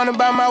 I'm starting to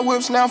buy my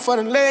whips now for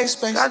the leg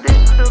space. Yeah,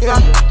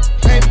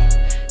 baby.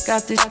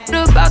 Got this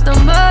shit about the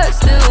mud,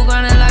 still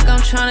grinding like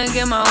I'm tryna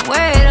get my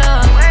weight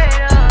up.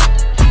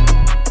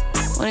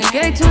 When it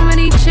gave too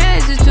many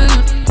chances to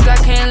you, I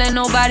can't let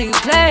nobody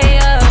play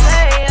us.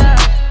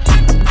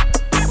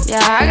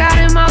 Yeah, I got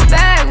in my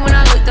bag when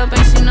I looked up,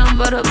 ain't seen nothing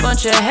but a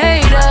bunch of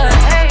haters.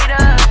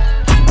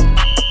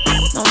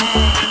 No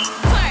more.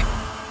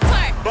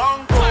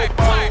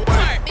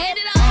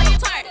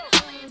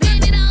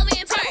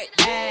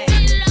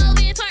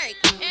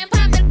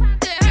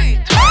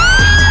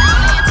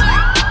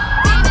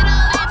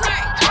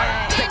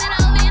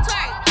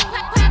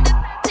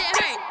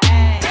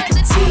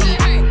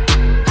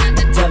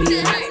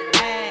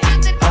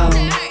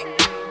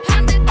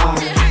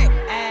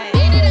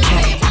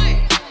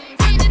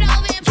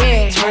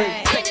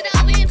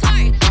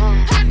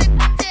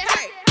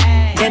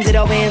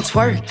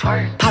 Twerk,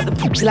 pop the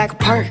poopsie like a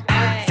perk.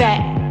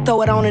 Fat,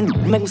 throw it on and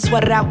make me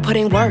sweat it out, put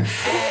in work.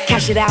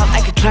 Cash it out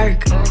like a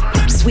clerk,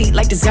 sweet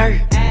like dessert.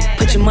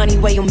 Put your money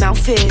where your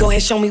mouth is. Go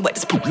ahead, show me what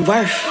this poopy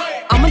worth.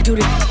 I'ma do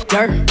the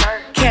dirt,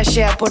 cash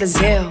out or the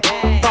Zelle.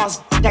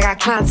 Boss, I got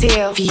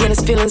clientele. If he in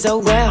his feelings, oh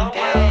well.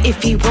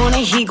 If he want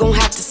it, he gon'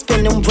 have to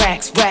spend them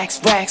racks.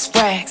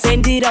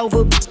 Bend it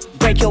over,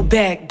 break your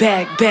back.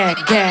 Twerk. Bend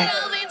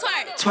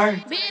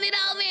it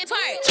over and twerk.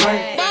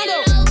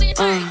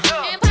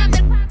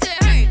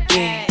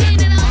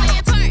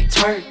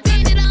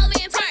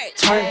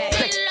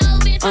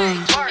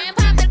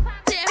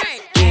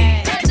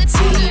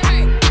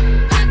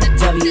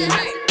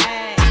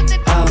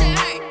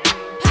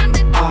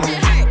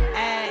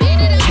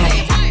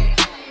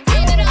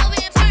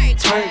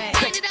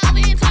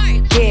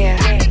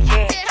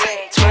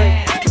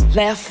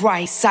 Left,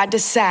 right, side to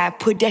side,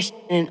 put that shit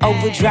in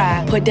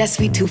overdrive. Put that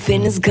sweet tooth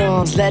in his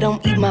gums, let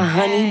him eat my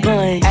honey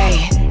bun.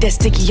 Ayy, that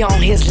sticky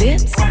on his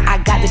lips, I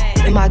got the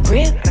in my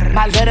grip.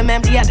 Might let him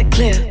empty out the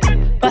clip,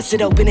 bust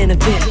it open in a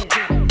bit.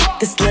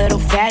 This little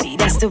fatty,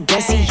 that's the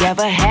best he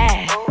ever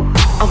had.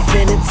 I'm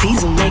finna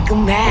tease him, make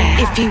him mad.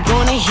 If he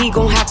want it, he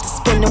gon' have to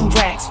spend them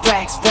racks.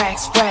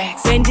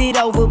 Bend it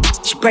over,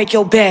 bitch, break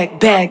your back.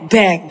 Twerk,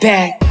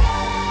 yeah,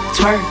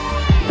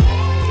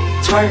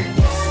 twerk,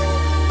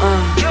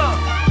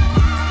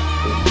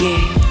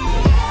 yeah,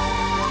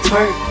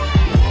 TWORK.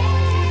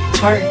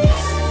 Twerk.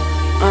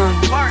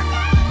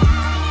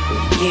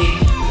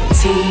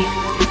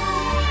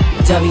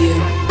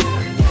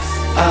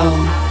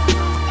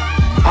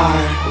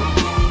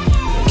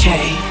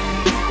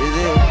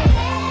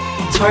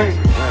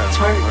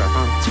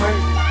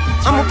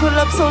 I'ma pull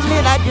up so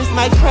lit, I just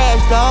might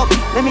crash, dog.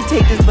 Let me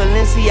take this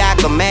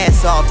Balenciaga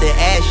mask off, then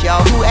ask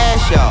y'all, who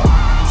asked y'all?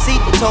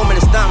 Sequel told me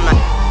to stump my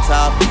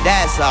off,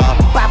 that's all.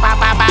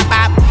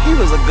 Bop. He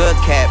was a good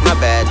cat, my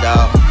bad,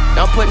 dog.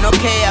 Don't put no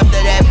K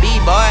after that B,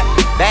 boy.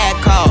 Bad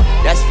call,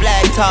 that's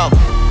flag talk.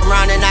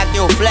 Around and knock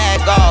your flag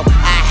off.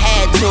 I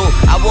had to,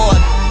 I wore it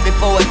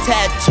before a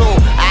tattoo.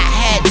 I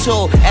had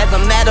to, as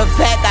a matter of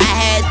fact, I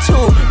had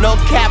to. No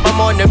cap,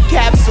 I'm on them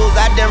capsules.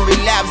 I done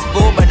relapse,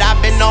 boo, but I've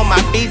been on my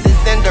beats since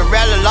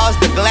Cinderella lost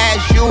the glass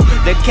shoe.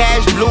 The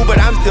cash blue, but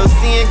I'm still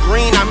seeing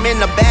green. I'm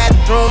in the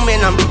bathroom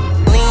and I'm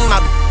lean.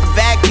 My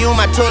vacuum,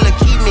 my toilet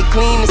keep me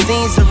clean, the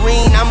scene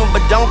serene. I'm a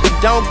badonk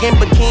in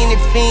bikini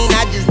fiend.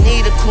 I just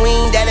need a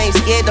queen that ain't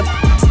scared of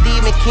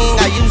Stephen King.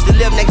 I used to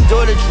live next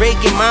door to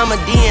Drake and Mama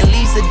D and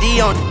Lisa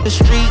D on the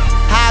street.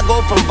 How I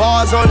go from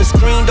bars on the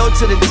screen door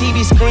to the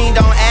TV screen,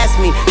 don't ask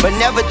me. But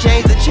never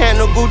change the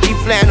channel, Gucci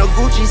flannel,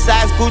 Gucci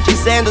socks, Gucci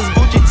sandals,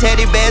 Gucci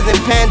teddy bears and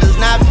pandas.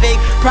 Not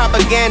fake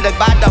propaganda,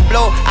 bout to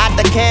blow out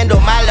the candle.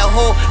 My little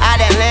hoe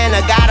out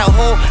Atlanta, got a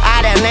hoe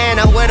out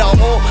Atlanta with a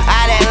hoe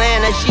out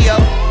Atlanta. She a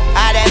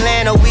out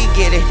Atlanta, we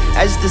get it.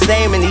 That's just the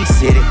same in each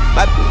city.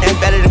 My ain't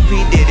better than P.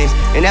 Diddy's.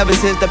 And ever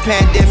since the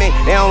pandemic,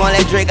 they don't want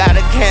that Drake out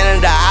of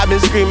Canada. I've been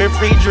screaming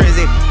free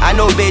Drizzy. I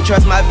know they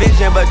trust my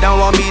vision, but don't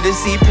want me to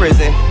see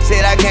prison.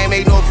 Said I can't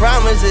make no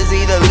promises,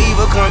 either leave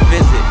or come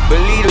visit.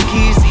 But leave the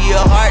keys to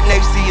your heart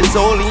next to your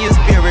soul and your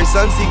spirit.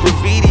 Some see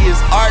graffiti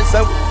as art,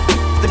 some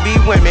to be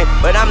women.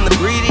 But I'm the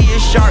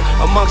greediest shark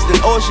amongst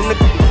an ocean of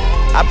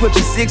I put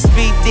you 6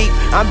 feet deep,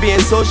 I'm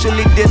being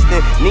socially distant.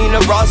 Nina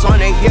Ross on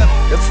the hip,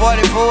 the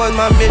 44 is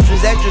my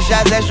mistress. Extra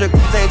shots, extra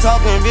ain't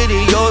talking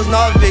videos,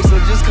 no Vic, so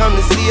just come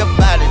to see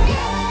about it.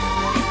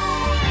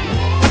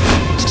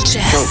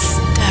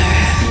 Jester.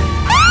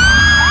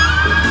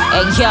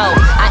 Hey yo,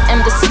 I am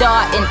the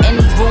star in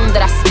any room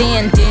that I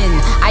stand in.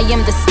 I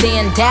am the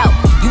standout,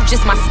 you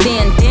just my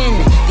stand-in.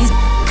 These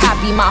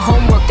copy my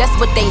homework, that's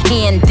what they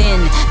hand in.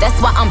 That's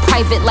why I'm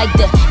private like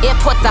the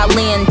airports I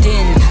land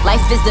in.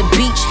 Life is a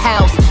beach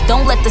house,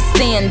 don't let the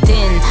sand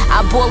in.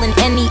 I ball in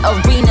any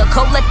arena,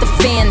 go let the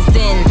fans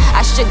in.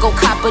 I should go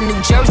cop a New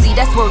Jersey,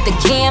 that's where the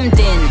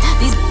Camden.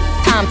 These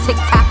time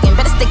tick-tocking,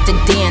 better stick to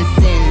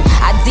dancing.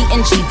 I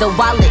D&G the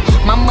wallet,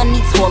 my money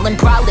tall and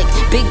brolic.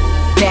 Big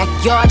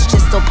backyards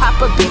just so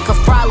Papa Big a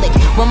frolic.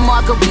 One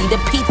margarita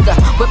pizza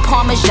with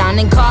Parmesan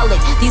and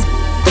garlic. These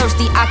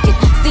thirsty, I can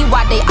see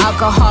why they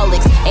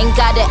alcoholics. Ain't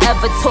gotta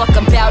ever talk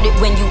about it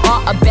when you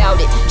are about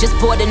it. Just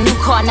bought a new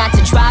car, not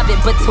to drive it,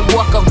 but to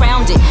walk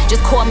around it.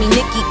 Just call me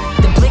Nikki,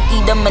 the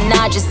blicky, the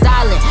Minaj is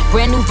silent.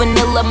 Brand new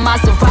vanilla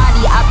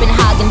Maserati, I've been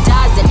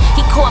Haagen-Dazsin'.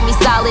 He called me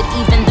solid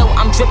even though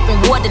I'm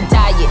dripping water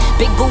diet.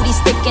 Big booty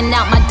sticking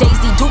out, my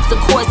Daisy Dukes will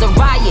cause a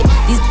riot.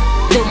 These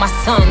still my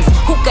sons,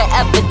 who could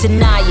ever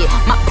deny it?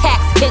 My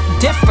packs hit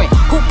different,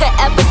 who could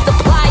ever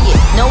supply it?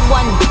 No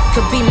one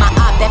could be my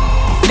op, that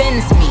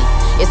offends me.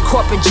 It's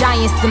corporate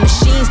giants and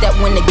machines that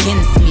went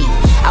against me.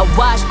 I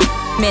watched,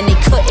 man, they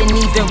couldn't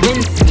even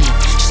rinse me.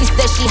 She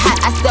said she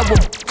hot, I said, well,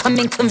 come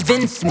and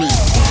convince me.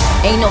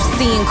 Ain't no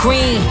seeing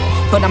green,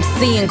 but I'm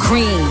seeing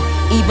green.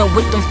 Even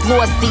with them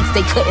floor seats,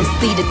 they couldn't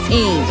see the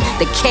team.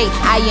 The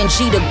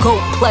K-I-N-G, the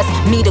GOAT, plus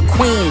me, the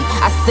queen.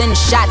 I send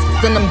shots,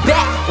 send them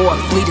back, or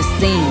flee the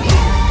scene.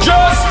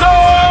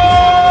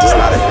 It's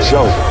not a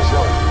joke.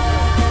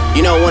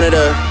 You know, one of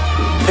the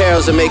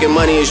perils of making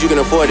money is you can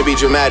afford to be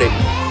dramatic.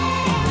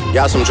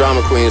 Y'all some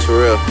drama queens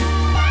for real.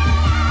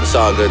 It's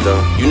all good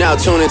though. You now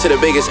tune into the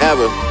biggest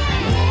ever.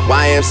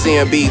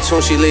 YMCMB,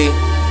 Tunchi Lee,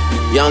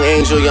 Young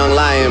Angel, Young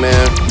Lion,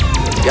 man.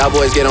 Y'all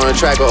boys get on the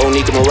track with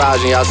Onika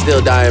Mirage and y'all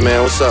still dying,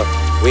 man. What's up?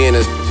 We in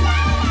this.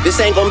 This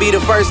ain't gonna be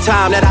the first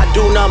time that I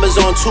do numbers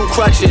on 2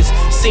 crutches.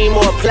 seen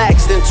more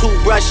plaques than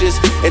toothbrushes.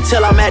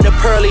 Until I'm at the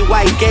pearly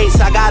white gates,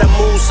 I gotta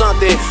move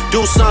something,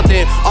 do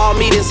something. All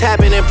meetings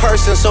happen in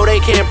person, so they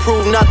can't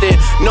prove nothing.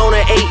 Known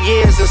her 8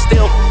 years and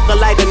still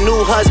like a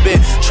new husband.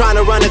 Trying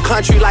to run the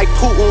country like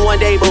Putin one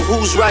day, but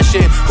who's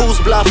rushing? Who's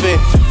bluffing?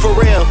 For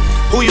real,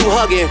 who you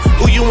hugging?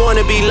 Who you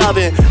wanna be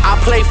loving? I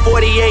play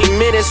 48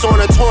 minutes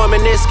on a torn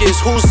meniscus.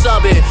 Who's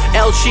subbing?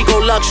 El Chico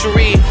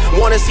Luxury.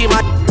 Wanna see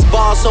my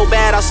ball so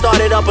bad I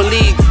started up a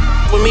league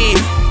with me.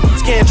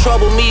 Can't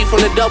trouble me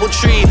from the double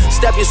tree.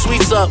 Step your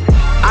sweets up.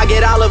 I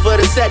get Oliver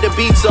to set the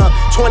beats up.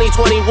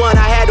 2021,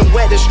 I had to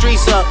wet the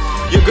streets up.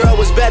 Your girl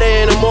was better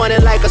in the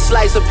morning like a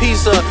slice of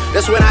pizza.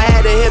 That's when I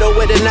had to hit her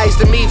with a nice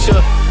to meet ya.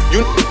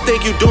 You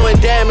think you doing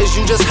damage,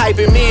 you just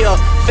hyping me up.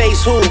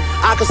 Face who?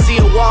 I can see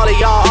a wall of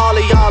y'all, all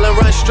of y'all, and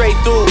run straight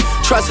through.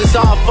 Trust is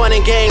all fun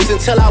and games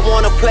until I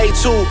wanna play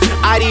too.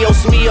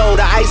 Adios mio,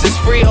 the ice is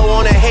frio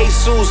on a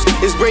Jesus.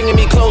 It's bringing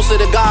me closer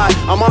to God.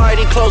 I'm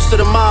already close to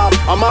the mob.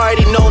 I'm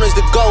already known as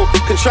the GOAT.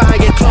 Can try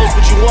and get close,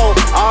 but you won't.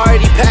 I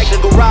already packed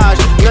the garage.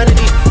 None of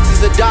these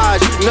is a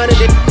Dodge. None of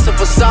this is a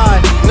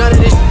facade. None of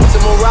this is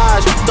a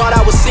mirage. Thought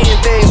I was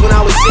seeing things when I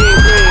was seeing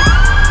green.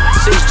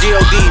 6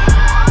 G-O-D.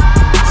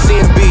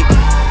 CMB.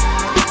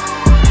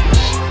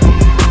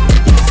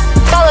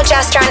 Follow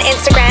Jester on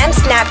Instagram,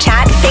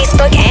 Snapchat,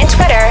 Facebook, and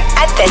Twitter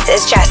at This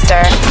Is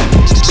Jester.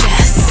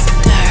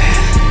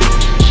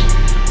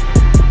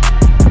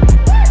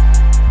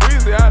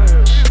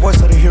 Voice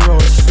of the hero on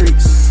the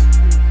streets.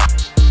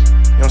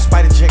 Young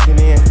Spider checking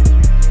in.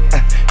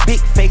 Big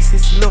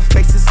faces, little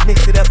faces,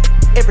 mix it up.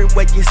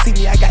 Everywhere you see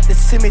me, I got the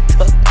semi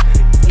tuck.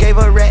 Gave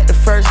her a rat the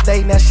first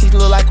day, now she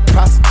look like a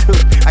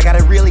prostitute. I got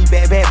a really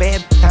bad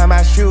tie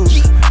my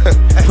shoes.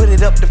 Put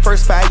it up the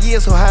first 5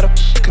 years, so how the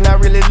can I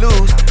really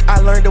lose? I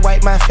learned to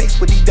wipe my face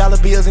with these dollar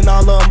bills and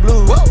all of them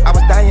blues. I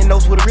was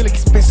diagnosed with really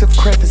expensive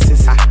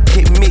crevices. I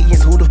get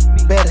millions, who the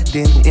better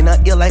than? And I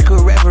ill like a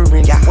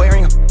reverend.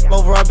 Wearing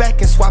over our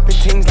back and swapping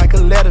teams like a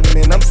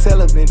letterman. I'm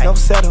celibate, no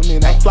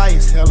settlement. I fly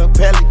as hella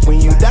pelican. When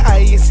you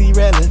die, it's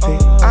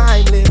irrelevant. I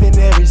ain't living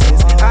ever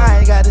since. I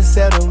ain't got a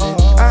settlement.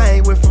 I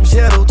ain't went from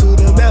shadow to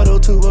the metal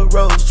to a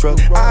rose truck.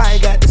 I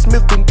got the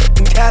Smith and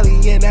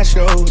Cali and I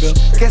showed up.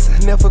 Guess I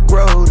never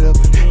growed up.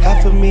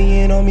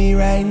 $500,000 on me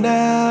right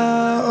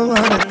now.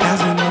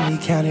 100,000 on me,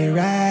 count it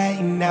right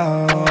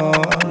now.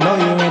 Know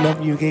you ain't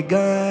up, you get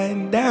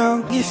gunned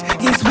down. Yes,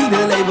 we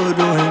the label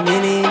doing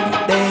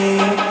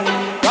anything.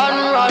 Run,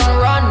 run,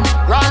 run,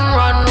 run,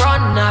 run,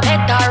 run. I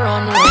better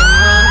run, run,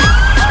 run.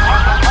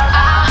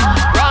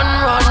 Run,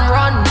 run,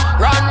 run,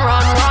 run,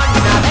 run, run.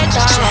 I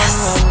better run,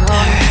 run,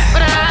 run.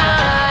 But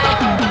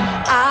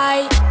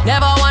I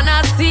never wanna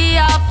see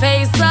your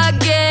face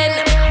again.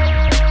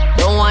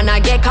 Don't wanna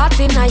get caught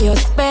in your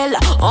spell.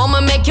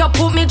 I'ma make you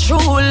put me through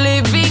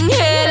living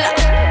hell.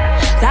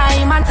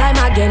 Time and time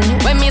again,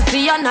 when me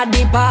see you at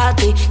the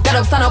party, get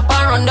up, stand up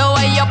and run the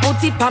way you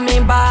put it on me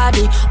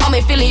body. Oh,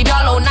 me feel it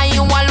alone, now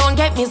you alone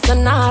get me so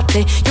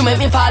naughty. You make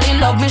me fall in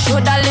love, me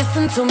shoulda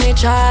listen to me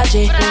charge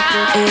it.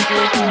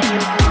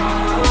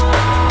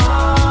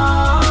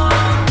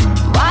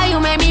 Why you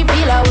make me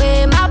feel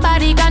away, my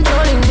body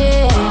controlling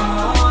me.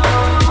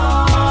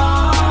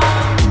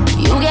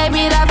 You gave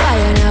me that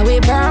fire, now we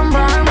burn,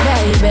 burn,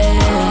 baby.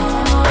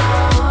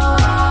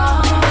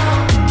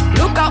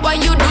 Look at what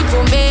you do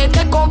to me,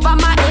 take over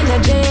my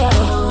energy.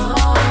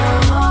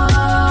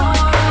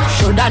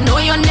 Should I know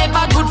you're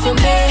never good for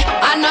me?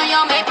 I know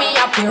you make me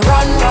happy.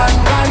 Run, run,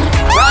 run,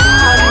 run,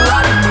 run,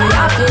 run. Me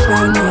happy,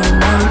 run, run,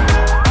 run.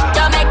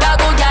 You make a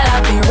good girl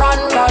happy. Run,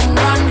 run,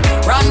 run,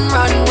 run,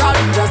 run, run.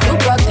 Just to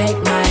protect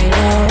my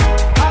love.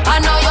 I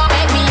know you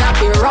make me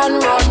happy. Run,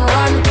 run,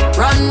 run,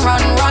 run,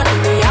 run, run.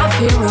 Me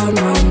happy, run,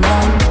 run,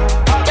 run.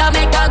 You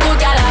make a good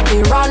girl happy.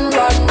 Run,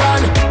 run,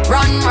 run,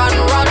 run, run,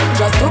 run.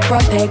 Just to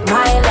protect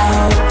my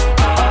love.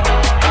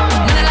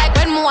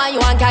 You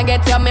can't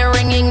get your me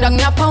ringing down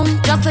your phone.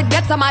 Just to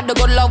get some of the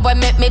good love will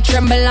make me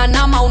tremble and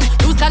I'm on.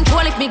 Lose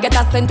control if me get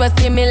a scent with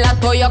similar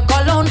to your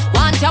cologne.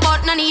 Want your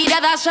but no need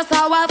it, that's just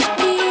how I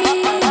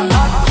feel.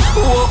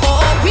 Oh, oh,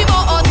 oh, we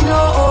both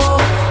know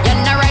you're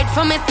not right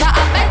for me, so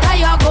I better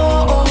you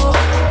go.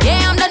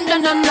 Yeah, I'm done,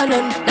 done, done, done,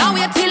 done. Now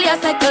wait till you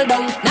settle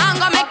down. Now I'm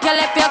gonna make you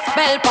left your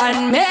spell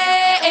on me.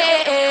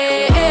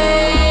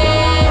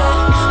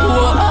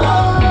 Oh,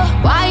 oh,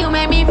 why you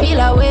make me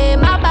feel away?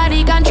 My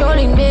body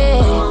controlling me.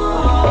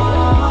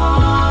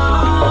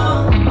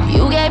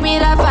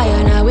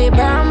 Fire, now we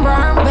burn,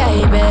 burn,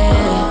 baby.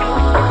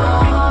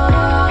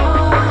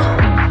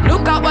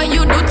 Look at what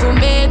you do to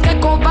me,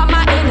 take over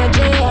my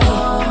energy.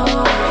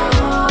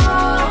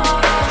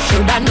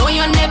 Should I know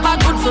you're never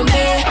good for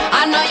me?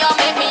 I know you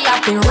make me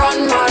happy.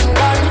 Run, run,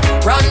 run,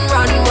 run,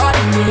 run, run.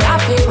 Me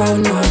happy,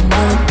 run, run,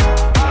 run.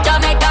 You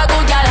make a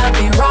good girl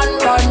happy. Run,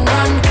 run,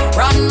 run,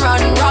 run,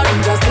 run, run.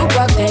 Just to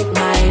protect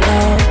my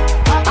love.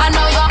 I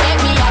know you make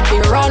me happy.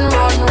 Run,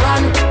 run,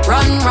 run,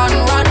 run, run,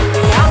 run.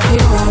 Me happy,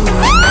 run,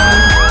 run, run.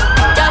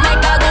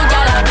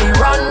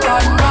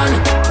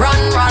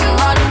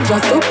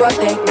 Just to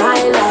protect my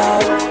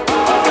love.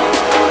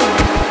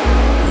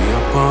 We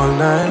up all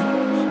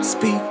night,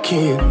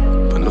 speaking,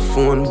 but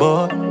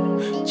boy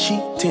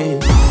cheating.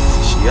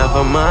 She have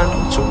a man,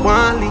 but you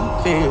want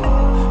leave him.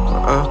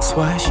 I ask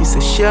why, she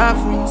said she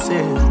have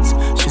reasons.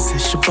 She said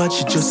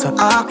she just a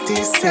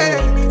artist.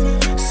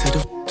 Said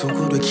if too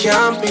good we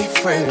can't be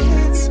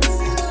friends.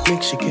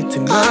 Make she get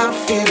in my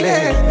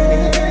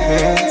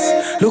feelings.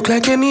 Look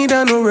like you need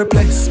a no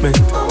replacement.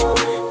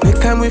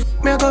 Next time we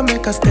me I go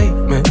make a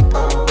statement.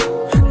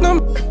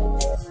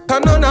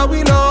 No, now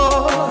we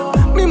know.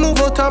 Me move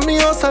out of me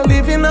house and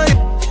live in a.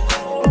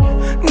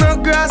 No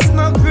grass,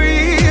 no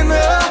green.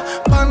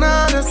 On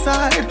other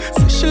side,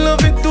 say she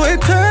love it to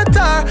it hurt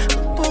her.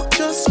 Book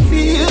just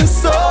feels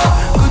so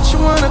good, you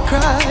wanna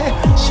cry.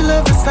 She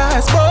love the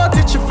size, but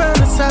it you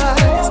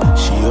fantasize.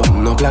 She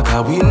open up like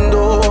a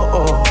window,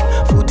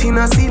 foot in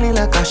a ceiling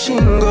like a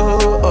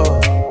shingle.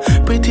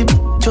 Pretty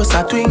just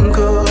a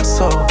twinkle,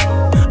 so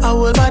her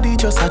whole body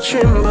just a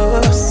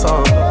tremble,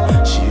 so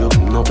she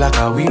open up like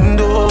a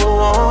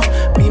window.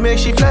 Me make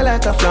she fly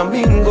like a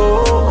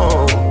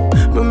flamingo.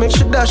 Me make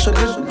she dash a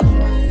little.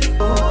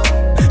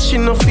 She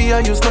no fear,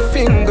 use no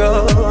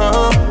finger.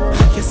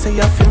 You say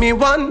you feel me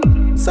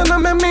one, so now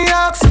make me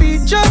ask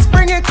feet, just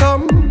bring it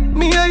come.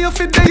 Me and you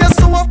fit there, you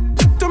so up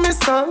to me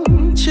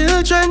son.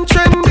 Children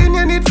trending,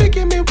 you need to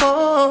give me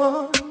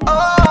one.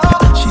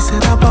 She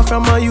said apart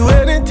from her, you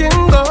anything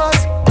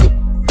goes.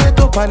 Wait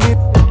up and it,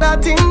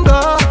 that thing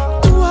go.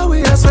 2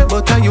 away I swear,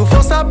 but you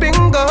force a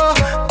bingo.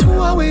 2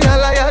 away I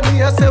lie,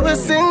 I say we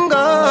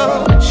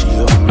single. She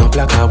open up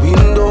like a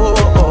window,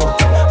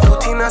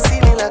 foot in a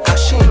ceiling like a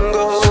shingle.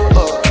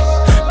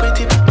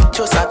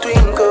 Just a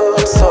twinkle,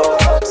 so.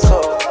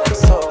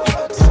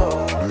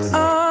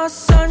 Oh,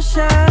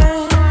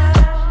 sunshine,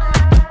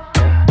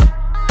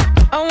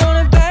 I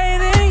wanna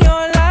bathe in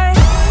your light,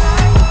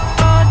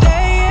 all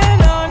day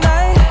and all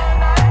night.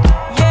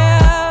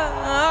 Yeah,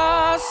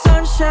 oh,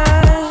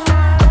 sunshine,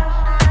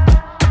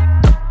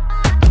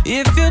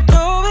 if you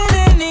throw it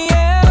in the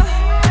air,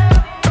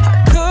 I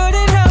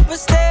couldn't help but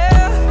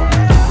stare.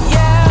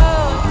 Yeah,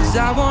 'cause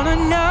I wanna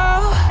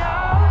know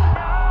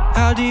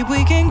how deep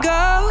we can go.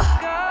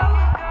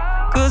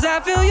 'Cause I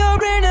feel your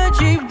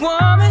energy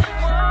warming.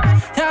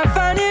 I'm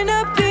finding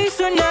a peace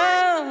when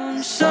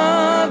I'm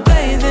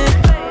sunbathing.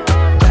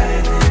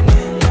 Bathing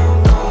in the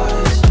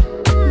waters,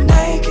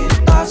 naked,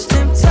 lost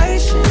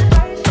temptation.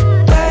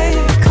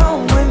 Baby,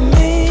 come with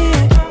me.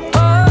 Oh,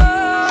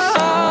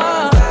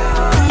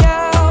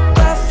 yeah,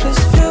 breathless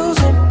views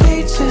and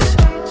beaches.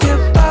 Your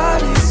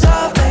body's a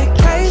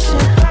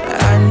vacation.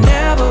 I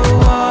never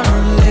wanna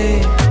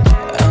leave.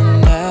 I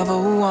never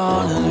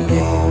wanna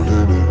leave.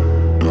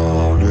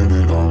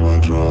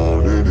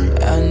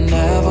 I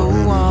never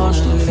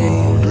wanna leave.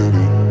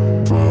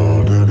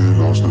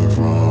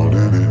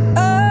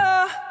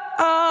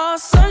 Oh,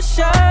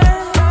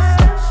 sunshine.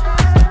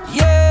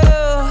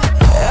 Yeah,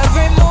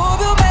 every move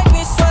you make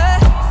me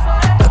sweat.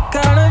 The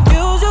kind of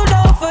views you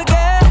don't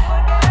forget.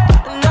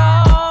 No,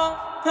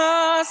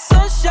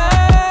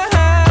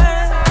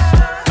 sunshine.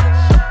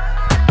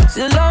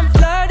 Till I'm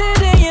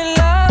flooded in your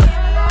love.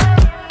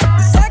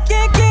 'Cause I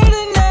can't get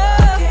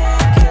enough.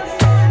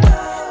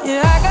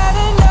 Yeah, I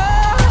gotta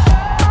know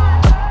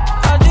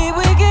how deep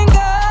we can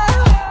go.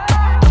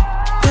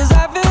 'Cause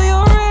I feel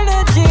your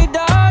energy,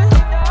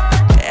 darling.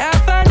 I'm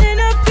finding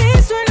a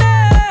peace when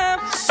I'm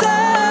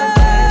sad.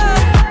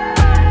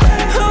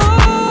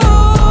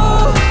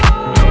 Ooh,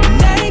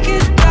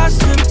 naked, lost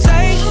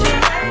temptation.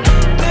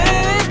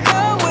 Baby,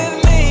 come with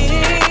me.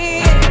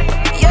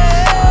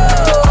 Yeah,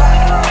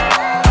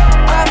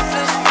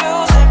 breathless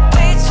views and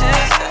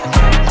beaches.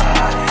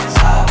 Body's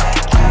a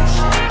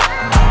vacation.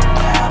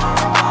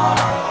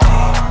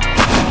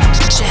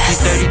 She's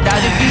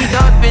 30,000 feet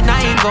up and I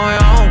ain't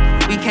going home.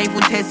 We came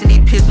from testing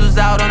these pistols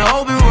out on the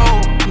open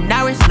road. And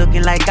now it's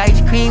looking like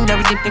ice cream that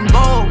was dipped in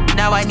gold.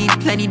 Now I need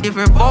plenty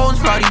different phones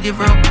for all these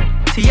different.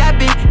 See, I've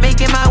been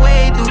making my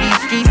way through these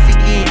streets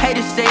again. Hate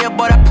to say it,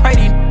 but I pray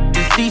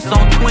the streets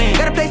on twin.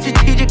 Gotta play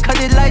strategic 'cause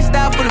this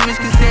lifestyle full of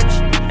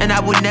misconception. And I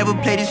would never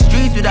play the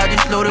streets without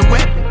this loaded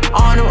weapon.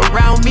 Honor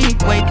around me,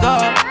 wake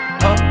up.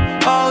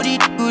 All these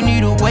who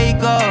need to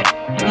wake up.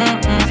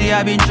 See,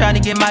 I've been trying to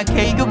get my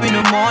cake up in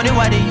the morning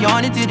while they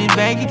yawning till the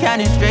bank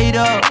account is straight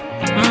up.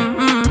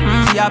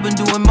 See, I've been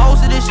doing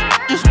most of this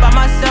just by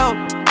myself.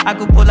 I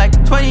could put like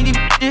 20 deep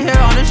here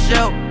on the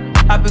shelf.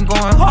 I've been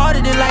going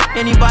harder than like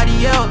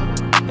anybody else.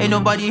 Ain't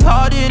nobody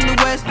harder in the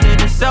West than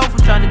the South.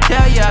 I'm trying to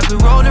tell ya, I've been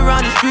rolling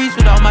around the streets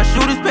with all my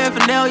shooters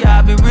paraphernalia.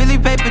 I've been really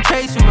paper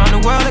chasing around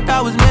the world like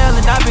I was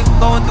mailing. I've been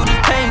going through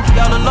this pain, see,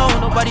 all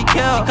alone, nobody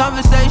cares.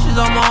 Conversations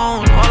on my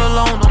own, all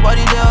alone,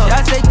 nobody there. See,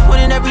 I say twin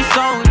in every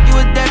song, if you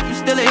was deaf, you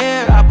still a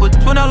hair. I put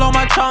twin all on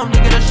my charm to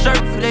get a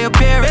shirt for their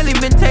appearance. Really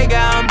been taken,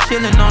 I'm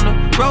chilling on the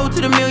road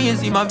to the millions.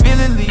 See my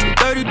villain leave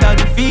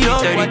 30,000 feet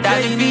up.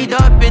 30,000 feet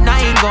up and I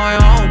ain't going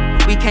home.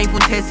 We came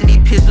from testing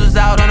these pistols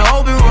out on the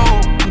open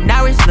road.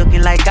 Now it's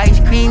looking like ice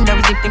cream that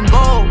was dipped in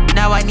gold.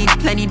 Now I need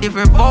plenty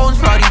different phones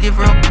for all these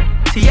different.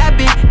 See, I've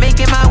been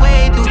making my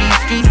way through these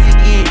streets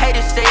again. Hate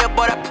to say it,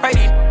 but I pray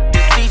the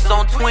streets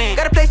on twin.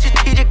 Gotta play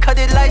strategic 'cause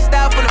this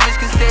lifestyle full of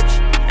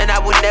misconception. And I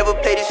would never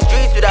play the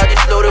streets without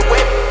this loaded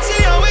weapon.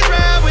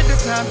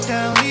 top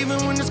down, even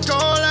when it's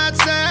cold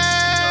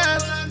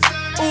outside.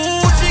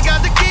 Ooh, she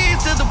got the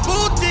keys to the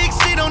boutique.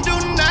 She don't do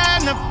 9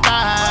 to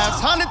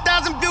 5s.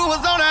 100,000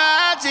 viewers on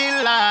her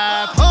IG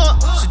live.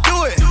 She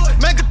do it,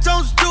 make a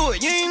toast to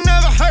it. You ain't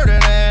never heard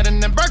of that.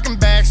 And then Birkin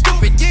bag,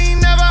 stupid. You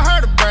ain't never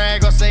heard her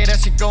brag or say that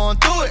she going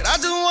through it. I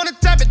just wanna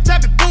tap it,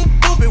 boop,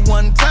 boop it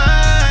one time.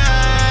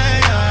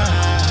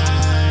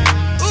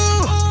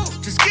 Ooh,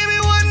 just give me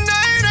one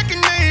night, I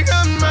can make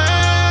her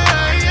mine.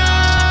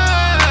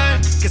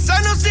 Cause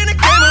I know she done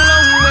came a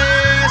long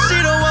way, and she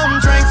don't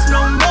want drinks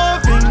no more.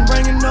 Been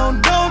bringing no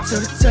dough to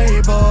the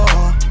table.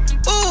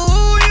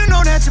 Ooh, you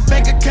know that your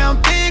bank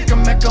account thick.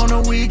 Come back on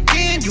the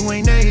weekend, you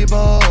ain't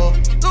able.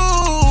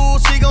 Ooh,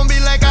 she gon' be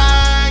like,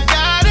 I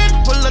got it.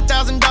 Pull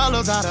 $1,000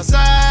 out her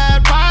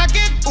side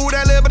pocket. Ooh,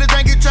 that little bit of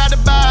drink you tried to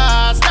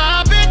buy,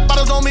 stop it.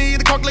 Bottles on me,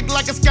 the cork look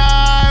like a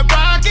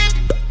skyrocket.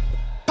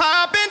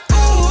 Poppin',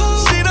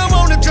 ooh, she don't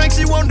want the drink,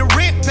 she want the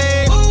rent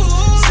paid.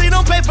 She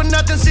don't pay for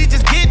nothing, she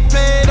just get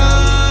paid.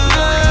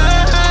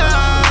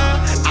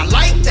 I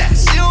like that,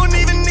 she don't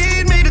even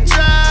need me to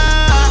try.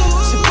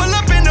 She pull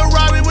up in the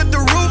Rari with the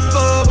roof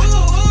up.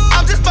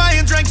 I'm just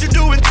buying drinks, you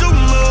doing too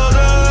much.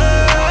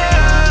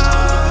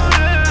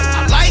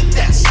 I like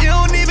that, she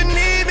don't even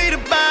need me to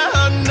buy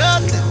her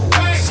nothing.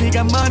 She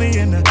got money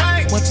in her,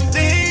 what you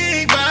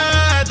think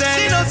about that?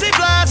 She knows she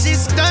fly, she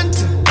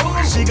stuntin'.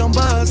 She gon'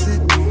 buzz it,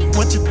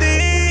 what you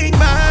think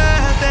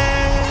about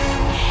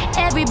that?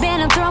 Every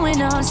band I'm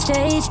throwing on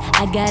stage,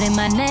 I got in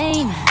my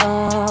name,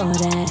 all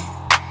that.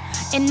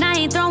 And I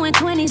ain't throwing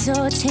 20s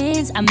or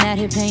 10s, I'm out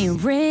here paying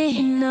rent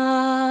and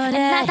all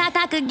that.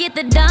 I could get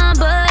the dime,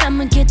 but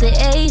I'ma get the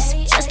ace,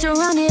 just to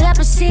run it up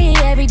and see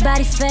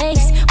everybody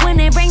face. When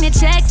they bring the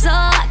checks,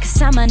 I can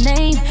sign my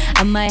name,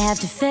 I might have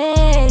to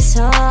face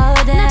all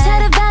that. Now tell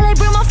the valet,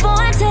 bring my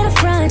phone to the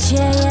front,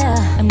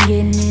 yeah. I'm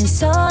getting in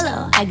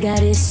solo, I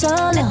got it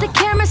solo. Let the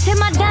cameras hit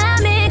my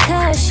diamond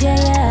cush,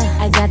 yeah.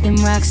 I got them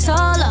rock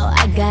solo,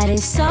 I got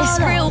it solo. It's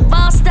real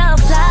boss stuff,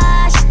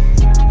 flash.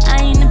 I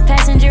ain't the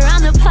passenger,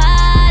 I'm the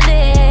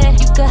pilot.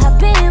 You could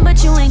hop in,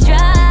 but you ain't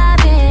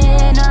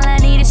driving. All I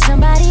need is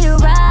somebody to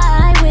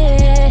ride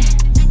with.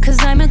 Cause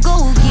I'm a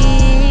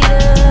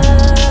go-getter.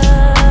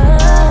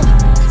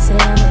 Say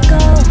I'm a go.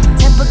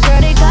 Type of girl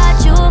they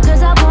got you,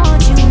 cause I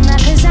want you, not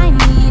cause I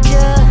need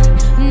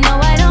you. No,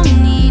 I don't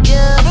need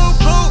you.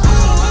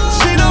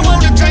 She don't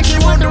want the drink, she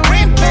want the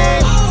rent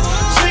paid.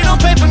 She don't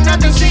pay for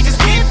nothing, she just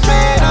get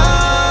paid.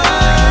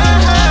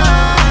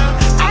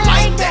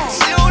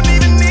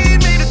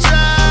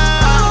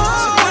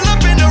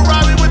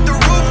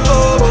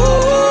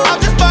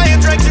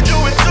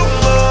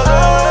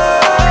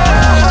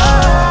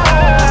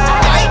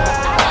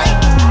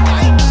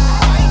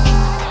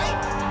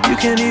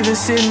 Can't even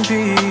sit in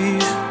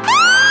peace,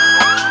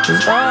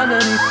 cause all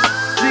of these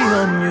be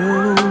on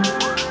you.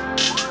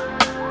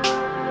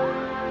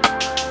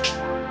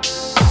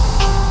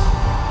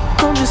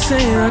 I'm just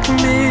saying I can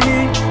be,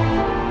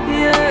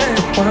 yeah,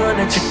 the one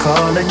that you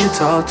call and you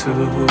talk to,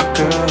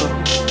 girl.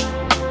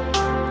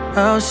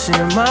 I'll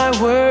share my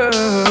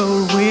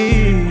world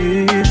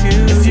with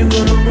you. If you're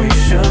gonna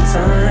waste your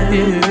time,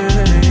 yeah,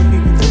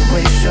 then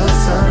waste your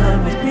time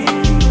with me.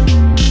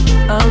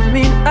 I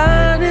mean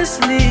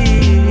honestly,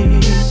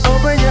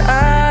 open your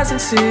eyes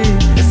and see.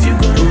 If you're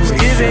gonna who's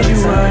giving you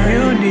what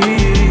you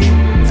need,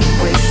 then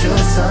waste your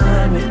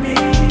time with me.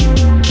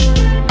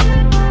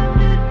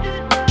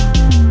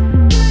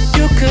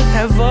 You could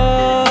have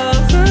all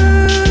the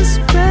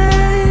space,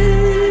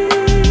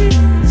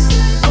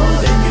 all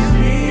that you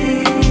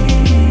need.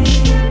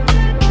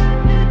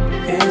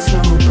 There's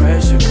no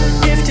pressure, girl.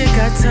 If you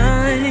got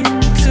time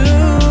to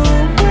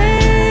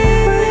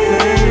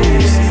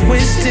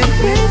waste it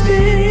with me.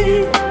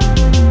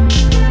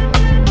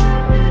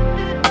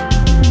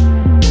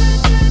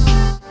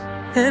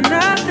 And I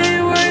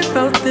ain't worried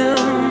about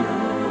them.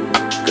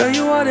 Girl,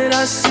 you all that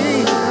I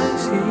see.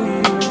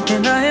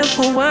 And I am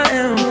who I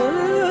am.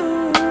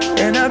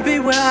 And I be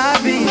where I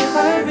be.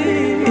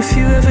 If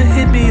you ever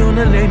hit me on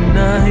a late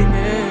night,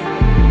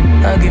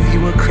 I'll give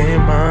you a clear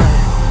mind.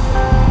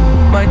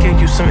 Might give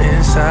you some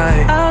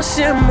insight. I'll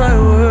share my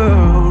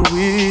world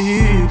with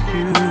you.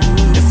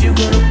 If you're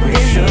gonna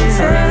waste your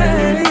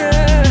time,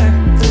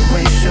 then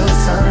waste your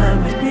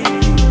time with me.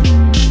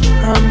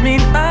 I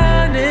mean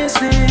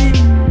honestly,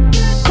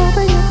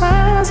 open your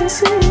eyes and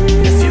see.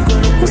 If you're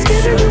gonna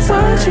waste your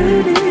time, what you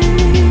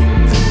need,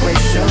 then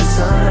waste your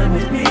time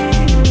with me.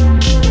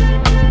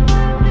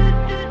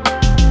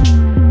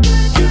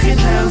 You can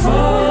have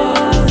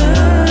all the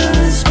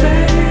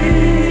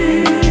space,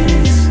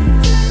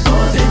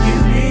 all that you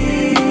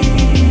need.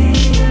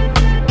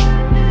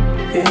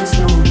 There's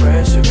no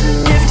pressure,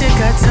 girl. If you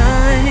got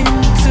time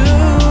to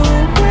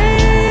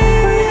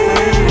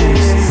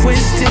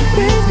waste it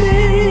with me.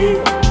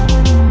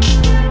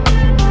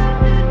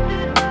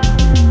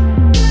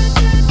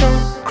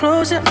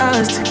 Close your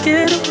eyes to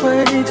get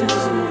away.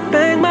 Just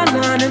bang my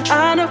line and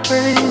I'll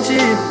arrange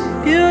it.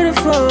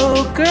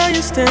 Beautiful, girl,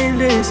 you're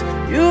stainless.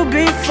 You'll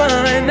be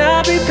fine,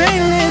 I'll be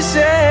painless,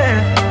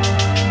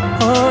 yeah.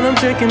 All I'm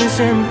drinking is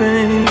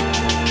champagne.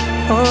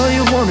 Oh,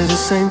 you wanted the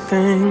same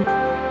thing.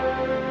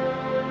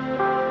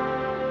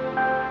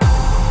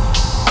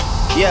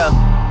 Yeah.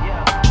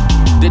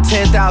 The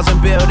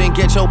 10,000 building,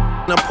 get your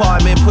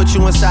apartment, put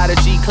you inside a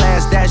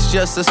G-class, that's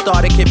just a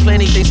starter kit.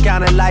 Plenty things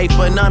count in life,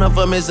 but none of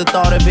them is the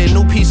thought of it.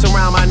 New piece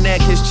around my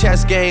neck, his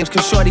chess games.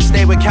 Cause shorty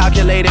stay with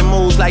calculated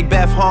moves like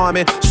Beth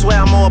Harmon. Swear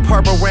I'm more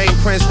Purple Rain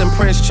Prince than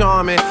Prince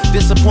Charming.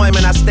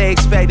 Disappointment, I stay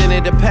expecting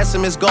it. The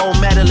pessimist, gold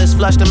medalist,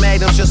 flush the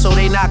magnums just so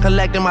they not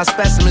collecting my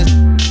specimens.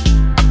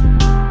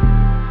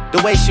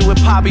 The way she with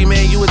Poppy,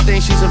 man, you would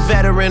think she's a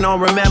veteran on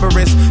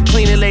remembrance.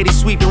 Cleaning lady,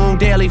 sweep the room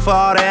daily for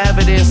all the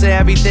evidence of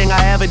everything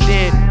I ever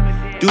did.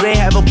 Do they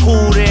have a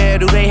pool there?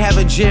 Do they have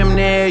a gym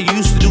there? You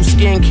used to do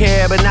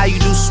skincare, but now you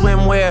do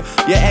swimwear.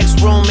 Your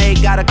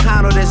ex-roommate got a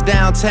condo that's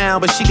downtown,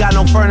 but she got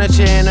no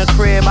furniture in her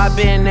crib. I've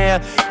been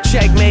there.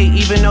 Checkmate,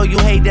 even though you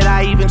hate that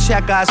I even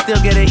check her, I still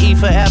get an E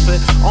for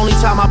effort. Only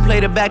time I play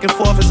the back and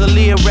forth is a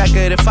Leah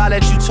record. If I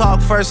let you talk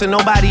first and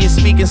nobody is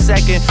speaking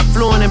second.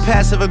 Fluent in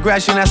passive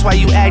aggression, that's why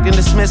you acting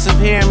dismissive.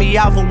 Hearing me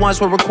out for once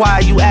will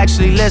require you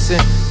actually listen.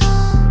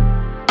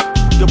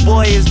 The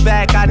boy is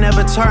back, I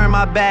never turn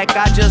my back.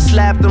 I just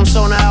slapped him,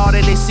 so now all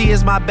that they see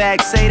is my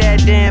back. Say that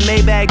damn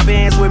Maybach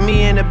bands with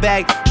me in the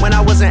back. When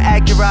I wasn't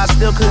accurate, I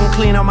still couldn't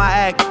clean on my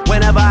act.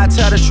 Whenever I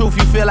tell the truth,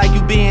 you feel like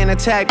you being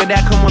attacked, but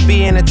that come with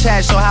being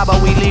attached, so how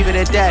about we leave it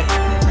at that?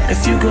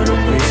 If you gonna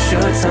waste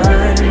your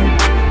time,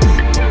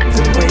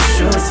 then waste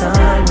your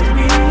time with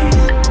me.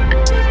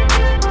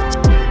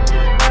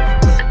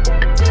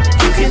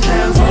 You can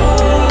have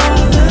all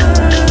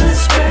the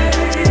space.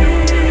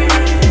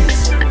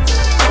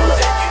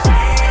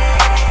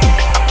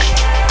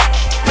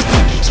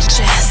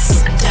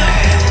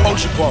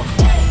 Ocean Park.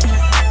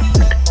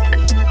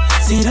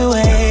 See the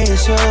way you're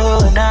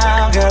showing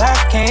now, girl, I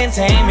can't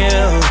tame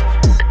you.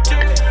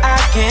 I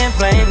can't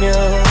blame you.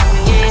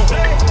 Yeah,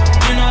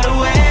 you know the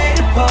way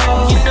to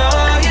pose. You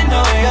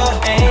know your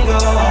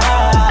angle.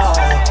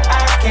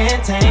 I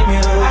can't tame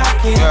you. I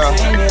can't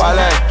tame you.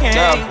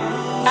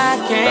 I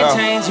can't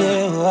change you.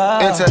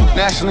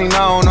 Internationally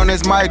known on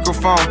this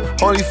microphone.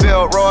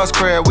 Holyfield, Ross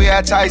Craig, we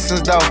at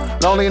Tyson's though.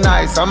 Lonely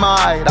nights, I'm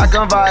alright, I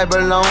can vibe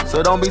alone.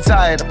 So don't be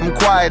tired, I'm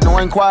quiet, no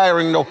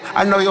inquiring though.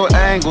 I know your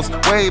angles,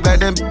 way back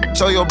then,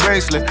 show your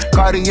bracelet.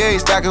 Cartier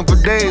stacking for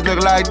days,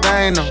 look like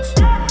Thanos.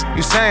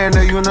 You saying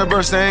the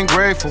universe ain't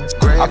grateful.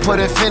 I put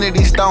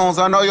infinity stones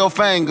on all your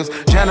fingers.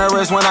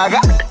 Generous when I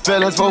got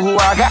feelings for who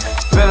I got.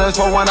 Feelings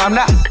for when I'm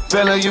not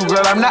feeling you,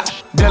 girl, I'm not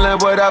dealing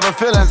with other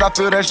feelings. I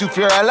feel that you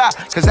fear a lot.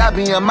 Cause I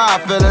be in my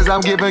feelings,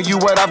 I'm giving you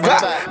what I've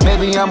got.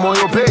 Maybe I'm on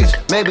your page,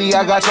 maybe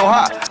I got your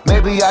heart.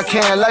 Maybe I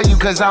can't love you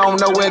cause I don't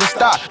know where to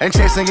start. And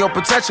chasing your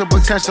potential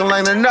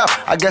ain't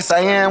enough. I guess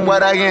I am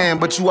what I am,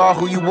 but you are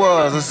who you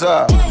was, what's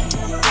up?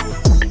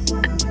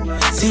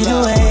 See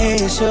the way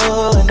you're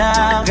showing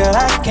now, girl,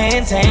 I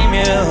can't tame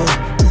you.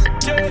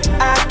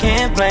 I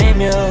can't blame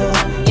you.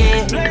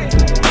 Yeah,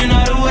 you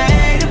know the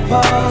way to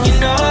pose. You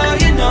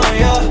know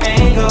your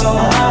angle.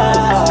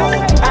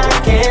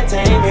 I can't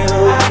tame you.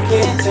 I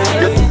can't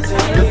tame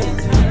you.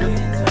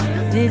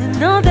 Didn't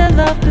know that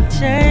love could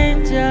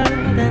change ya.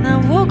 Then I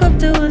woke up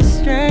to a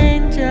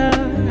stranger.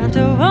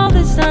 After all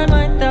this time,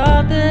 I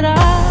thought that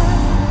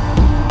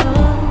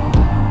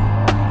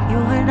you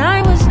and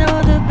I was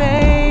no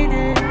debating.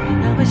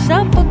 It's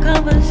up for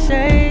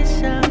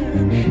conversation.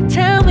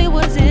 Tell me,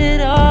 was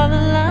it all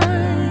a lie?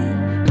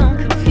 I'm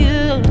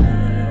confused.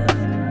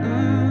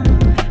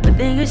 But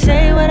then you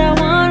say what I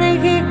wanna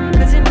hear,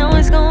 cause you know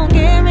it's gonna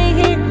get me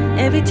here.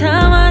 Every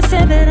time I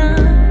say that I'm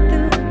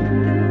through.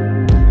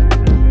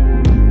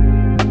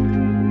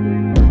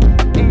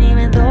 And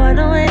even though I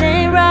know it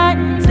ain't right,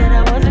 said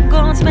I wasn't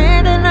gonna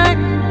spend the night,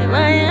 here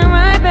I am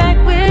right back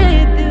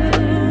with you.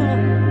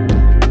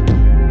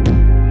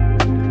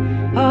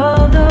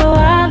 Although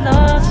I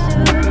lost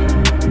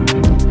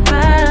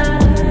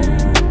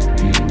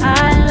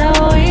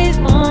I'll always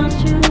want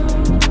you.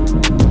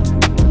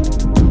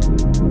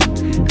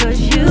 Cause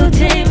you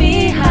take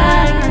me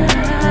high.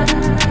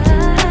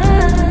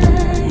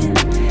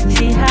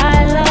 See,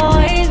 I'll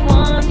always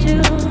want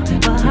you,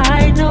 but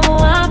I know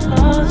I've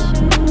lost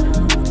you.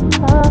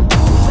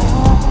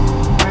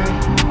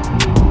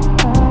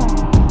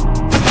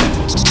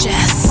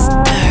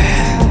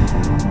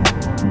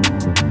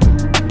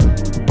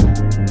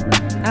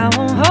 I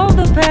won't hold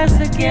the past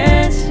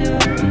against you.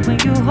 When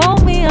you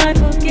hold me, I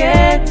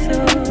forget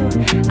to.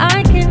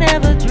 I can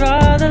never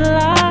draw the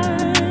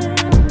line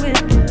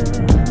with you.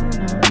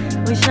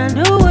 Wish I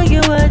knew what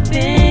you were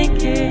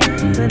thinking,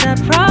 but I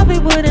probably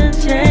wouldn't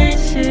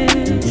change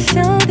it.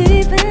 So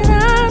deep and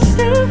I'm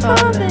still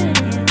falling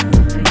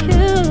for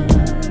you.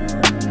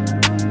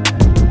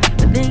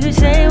 But then you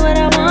say what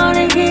I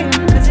wanna hear,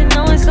 cause you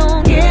know it's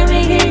gonna get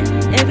me here.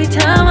 Every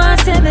time I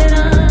say that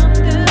I'm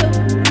through.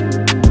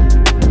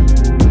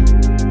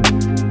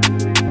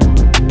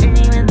 And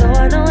even though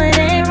I know it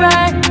ain't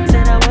right,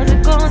 said I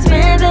wasn't gonna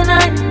spend the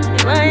night,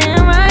 here I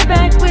am right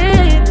back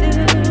with you.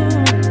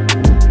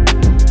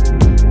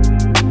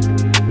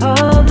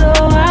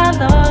 Although I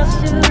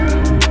lost you,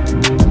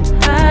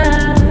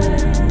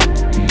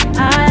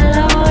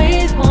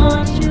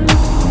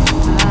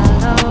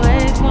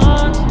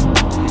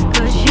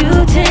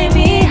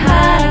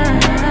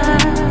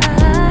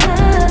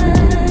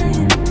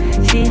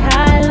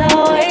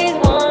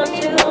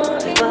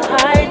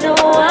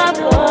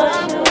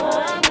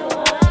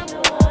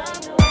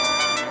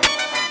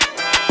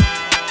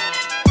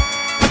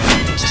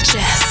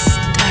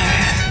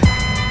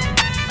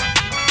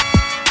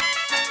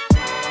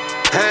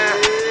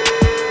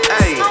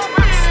 Hey,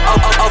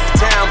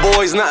 uptown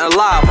boys, nothing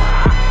live.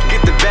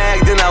 Get the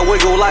bag, then I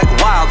wiggle like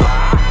Wilder.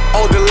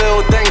 All the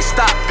little things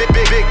stop,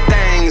 big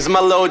things.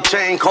 My little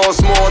chain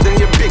costs more than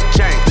your big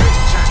chain.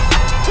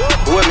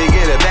 Let me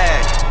get a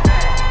bag.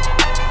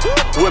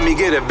 Let me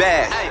get a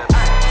bag.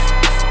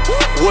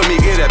 Let me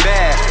get a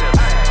bag.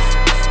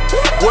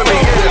 Let me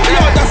get a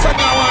bag.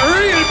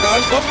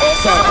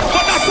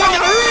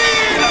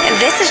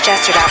 This is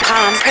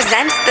Jester.com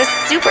presents the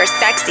super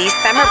sexy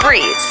Summer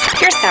Breeze,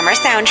 your summer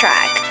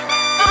soundtrack.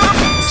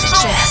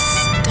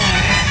 Jester.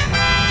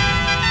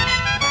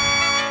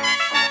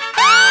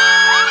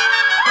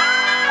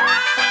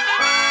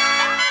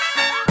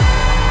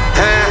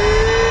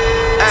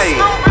 Hey,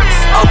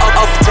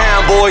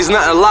 uptown boys,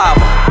 nothing live.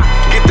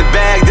 Get the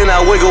bag, then I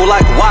wiggle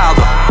like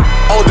Wilder.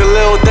 All the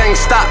little things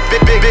stop,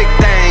 big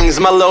things.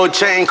 My little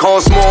chain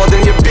costs more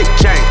than your big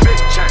chain.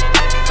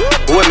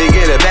 Let me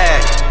get a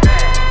bag.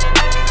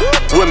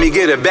 Let me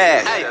get a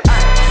bag.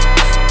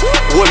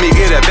 Let me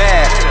get a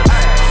bag.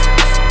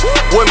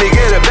 Let me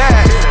get a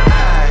bag.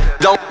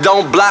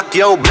 Don't block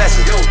your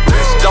blessings.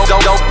 Don't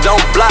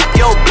block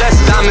your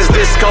blessings. Diamonds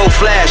disco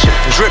flashing,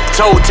 drip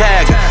toe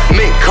tagging,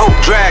 mink coat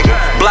dragging,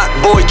 block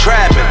boy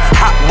trapping,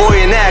 hot boy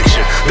in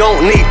action.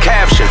 Don't need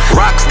caption.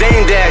 Rocks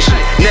dame dashing,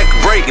 neck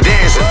break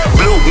dancing,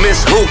 blue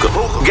miss hookah.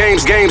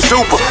 Games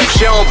super.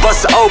 She don't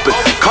bust it open.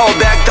 Call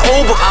back the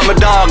Uber. I'm a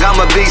dog, I'm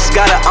a beast.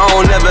 Gotta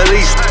own, never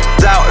lease.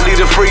 Out, lead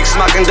the freaks,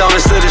 smocking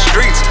donuts to the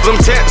streets. Them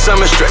tents, I'm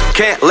a strip,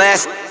 can't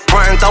last.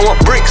 Crying, throwing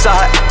bricks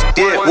out.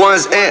 Yeah,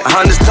 ones and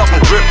hundreds,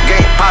 talking drip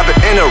game, popping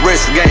in a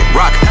wrist game,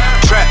 rock.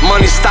 Trap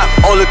money, stop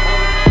all the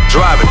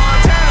driving.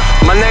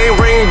 My name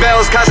ring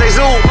bells, cause they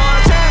zoo.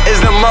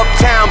 Is them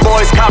uptown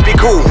boys, copy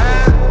cool.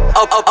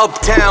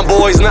 Uptown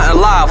boys,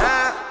 nothing live.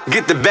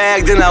 Get the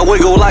bag, then I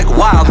wiggle like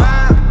Wilder.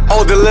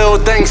 All the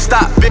little things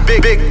stop, big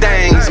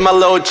things. My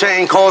little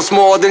chain costs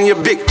more than your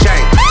big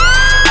chain.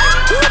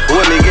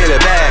 Let me get a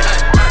bag.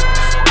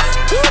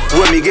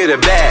 Let me get a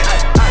bag.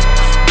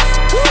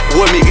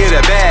 Let me get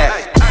a bag.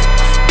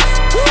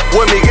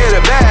 Let me get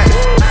a bag.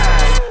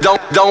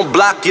 Don't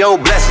block your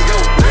blessings.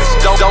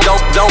 Don't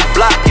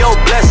block your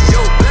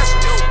blessings.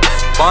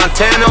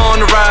 Montana on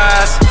the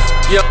rise.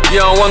 You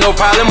don't want no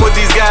problem with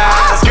these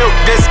guys. Skip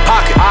this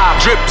pocket,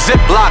 drip,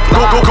 zip lock,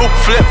 goop,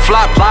 flip,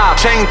 flop,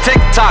 chain,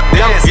 tick tock.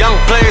 Young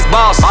players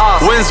boss,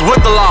 wins with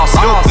the loss.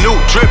 New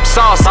drip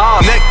sauce,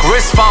 neck,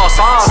 wrist false.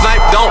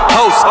 Snipe, don't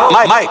post,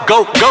 might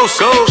go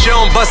ghost. She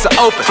don't bust it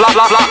open, flop,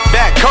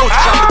 back coach.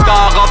 I'm the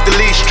dog off the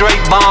leash,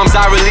 straight bombs.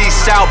 I release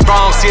South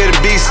Bronx, here the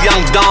beast, young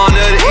Dawn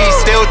of the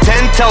East. Still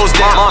 10 toes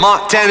down,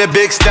 Montana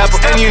big step.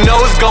 And you know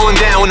it's going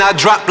down when I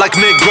drop like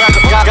McGregor.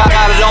 Got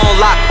it on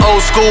lock,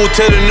 old school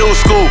to the new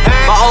school.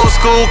 My old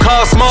school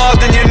costs more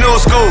than your new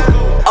school.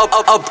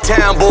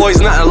 Uptown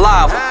boys, nothing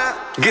live.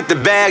 Get the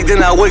bag,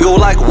 then I wiggle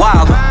like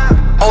Wilder.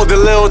 All the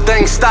little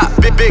things stop,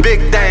 big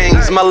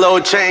things. My little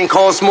chain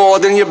costs more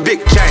than your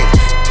big chain.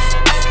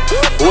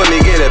 Let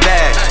me get a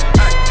bag.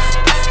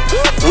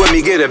 Let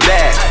me get a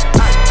bag.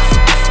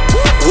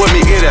 Let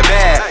me get a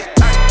bag.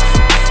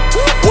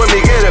 Let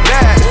me get a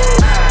bag.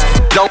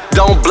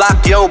 Don't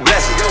block your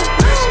blessings.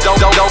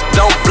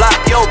 Don't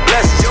block your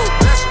blessings.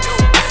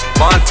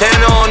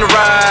 Montana on the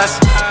rise.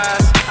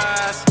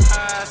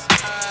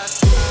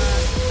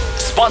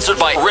 Sponsored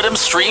by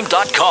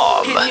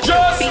RhythmStream.com.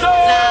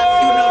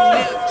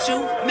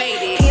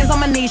 Hands on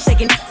my knees,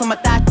 shaking on my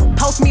thigh.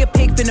 Post me a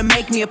pic, finna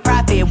make me a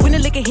profit. When the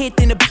liquor hit,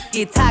 then the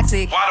get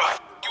toxic. You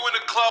in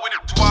the club with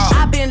it wild.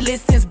 I've been lit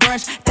since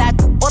brunch. That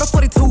order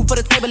 42 for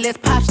the table, let's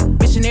pop.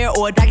 Missionary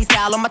or doggy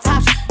style on my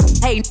top.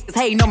 Hey, niggas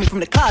hating on me from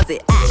the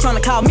closet.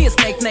 Tryna call me a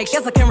snake.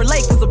 Guess I can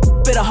relate, cause a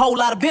bit a whole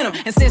lot of venom.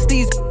 And since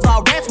these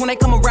all rats, when they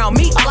come around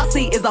me, all I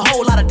see is a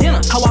whole lot of dinner.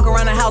 I walk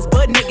around the house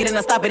butt naked and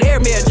I stop at air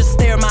mirror just to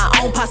stare at my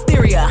own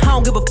posterior. I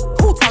don't give a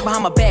who talk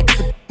behind my back, cause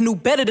the knew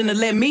better than to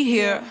let me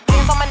hear.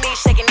 Hands on my knees,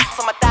 shaking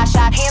on my thigh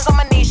shot. Hands on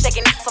my knees,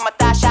 shaking on my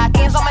thigh shot.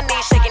 Hands on my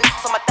knees, shaking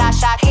on my thigh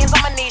shot. Hands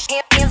on my knees,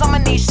 hands on my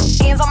knees,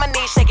 hands on my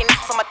knees, shaking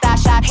on my thigh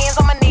shot. Hands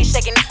on my knees,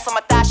 shaking on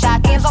my thigh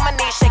shot. Hands on my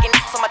knees, shaking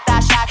on my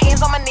thigh shot.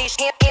 Hands on my knees,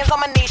 hands on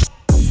my knees.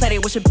 Say they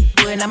wish a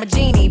would and I'm a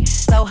genie.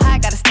 So high,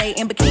 gotta stay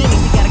in bikinis.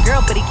 He got a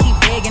girl, but he keep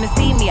begging to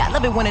see me. I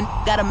love it when a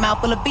got a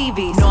mouth full of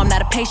BBs. No, I'm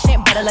not a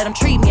patient, better let him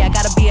treat me. I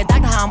gotta be a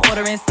doctor, how I'm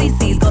ordering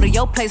CCs. Go to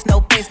your place,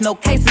 no face, no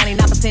case.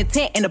 99%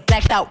 tint in a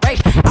blacked out rape.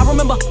 I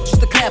remember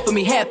used to clap for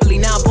me happily.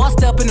 Now I'm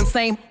bossed up and them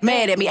same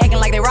mad at me. Acting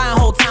like they riding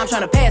whole time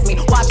trying to pass me.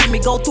 Watching me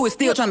go through it,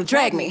 still trying to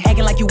drag me.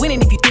 Acting like you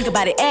winning if you think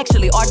about it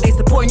actually. Are they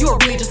supporting you or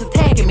really just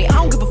attacking me? I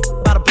don't give a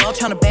about a blog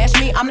trying to bash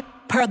me. I'm the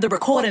per the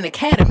recording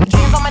academy.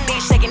 Hands on my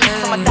knees, shaking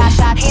on my thigh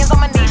shot. Hands on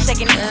my knees,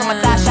 shaking on my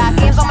thigh shot.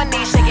 Hands on my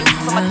knees, shaking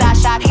on my thigh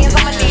shot. Hands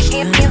on my knees,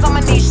 hands on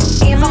my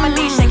knees, hands on my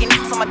knees, shaking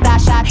on my thigh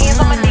shot. Hands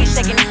on my knees,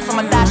 shaking on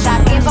my thigh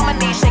shot. Hands on my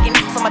knees, shaking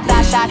on my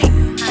thigh shot.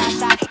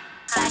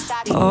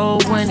 Oh,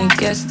 when it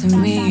gets to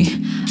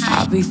me,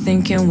 I be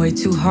thinking way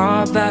too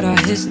hard about our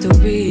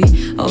history.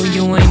 Oh,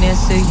 you ain't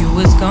answer, you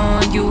was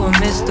gone, you a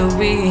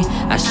mystery.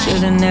 I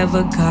should've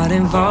never got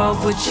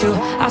involved with you.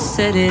 I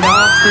set it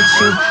off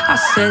with you, I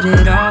set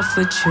it off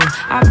with you.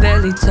 I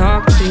barely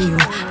talk to you,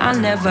 I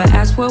never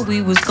asked where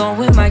we was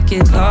going, might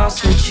get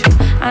lost with you.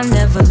 I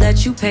never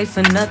let you pay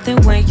for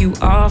nothing when you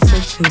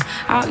offered to.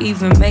 I'll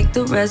even make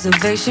the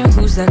reservation,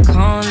 who's that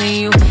calling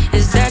you?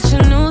 Is that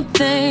your new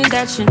thing,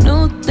 that's your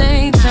new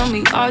thing? Tell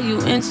me, are you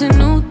into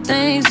new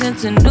things,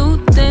 into new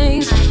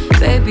things?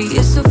 Baby,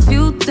 it's a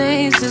few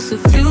things, it's a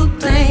few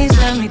things.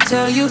 Let me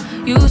tell you,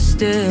 you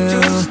still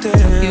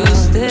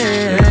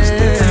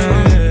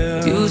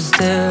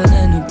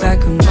in the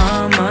back of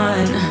my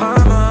mind.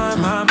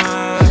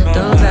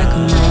 The back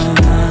of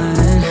my mind.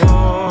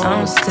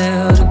 I'm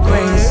still the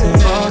greatest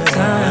of all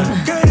time.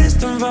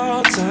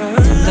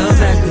 In the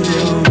back of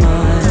your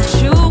mind.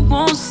 You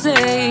won't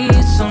say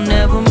it, so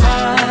never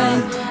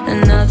mind.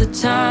 Another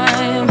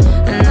time,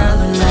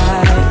 another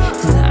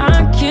life. And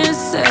I can't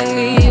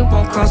say it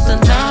won't cross the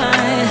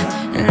line.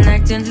 And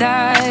acting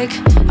like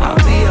I'll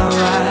be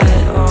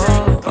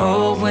alright.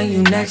 Oh, when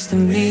you next to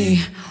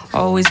me,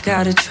 always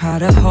gotta try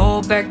to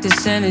hold back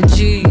this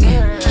energy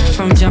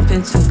from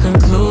jumping to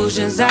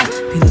conclusions. I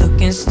be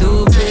looking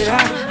stupid,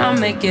 I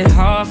make it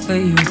hard for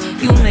you,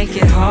 you make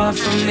it hard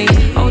for me.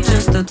 Oh,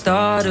 just the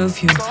thought of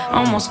you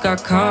almost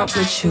got caught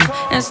with you,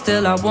 and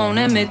still I won't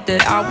admit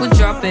that I would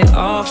drop it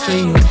off for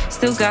you.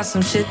 Still got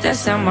some shit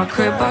that's at my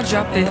crib, I'll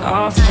drop it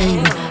off for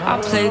you.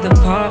 I'll play the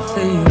part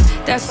for you,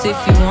 that's if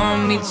you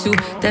want me to.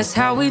 That's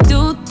how we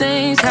do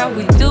things, how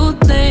we do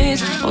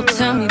things. Oh,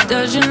 tell me,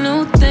 does your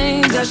new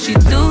thing, does she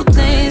do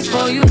things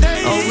for you?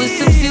 Oh,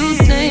 it's a few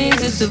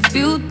things, it's a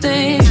few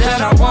things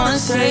that I wanna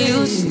say.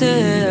 You still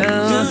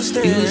in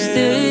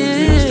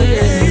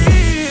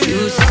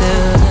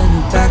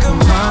the back of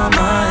my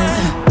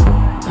mind.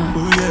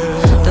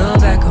 The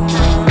back of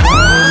my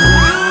mind.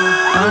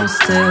 I'm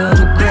still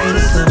the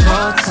greatest of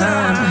all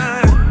time.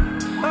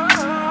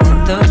 In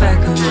the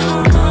back of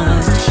your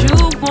mind. You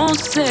won't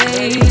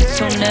say it,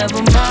 so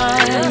never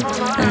mind.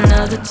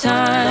 Another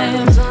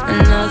time,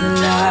 another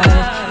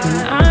life. And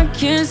I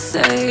can't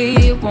say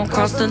it won't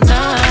cross the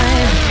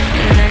line.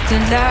 And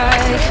acting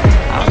like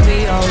I'll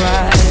be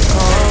alright.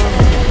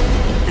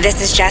 This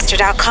is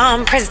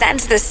Jester.com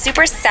presents the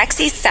super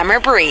sexy summer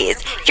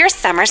breeze, your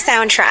summer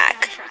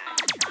soundtrack.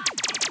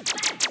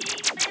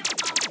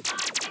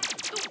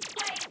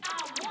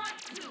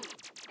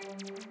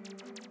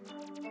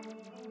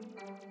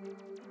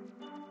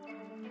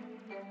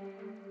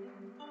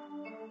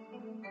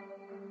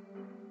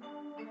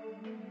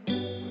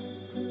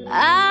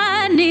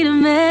 I need a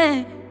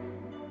man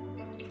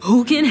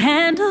who can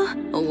handle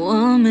a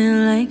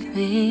woman like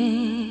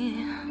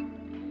me.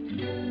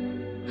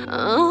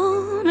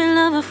 Oh, me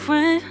love a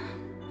friend.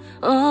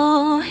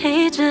 Oh,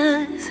 he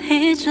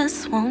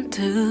just won't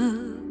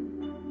do.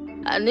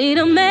 I need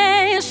a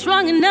man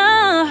strong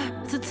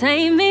enough to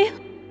tame me.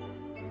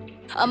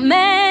 A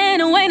man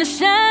who ain't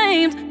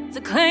ashamed to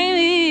claim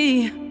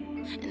me.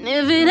 And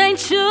if it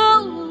ain't you,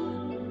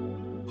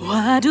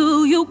 why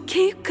do you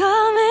keep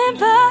coming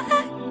back?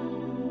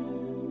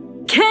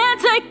 Can't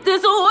take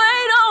this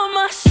weight on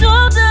my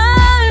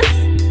shoulders.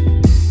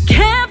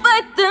 Can't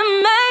fight them,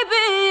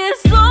 maybe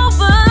it's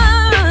over.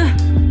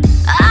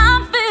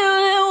 I'm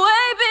feeling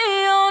way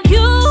beyond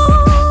you.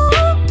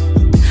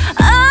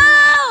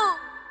 Oh,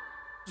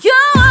 you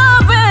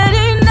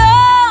already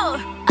know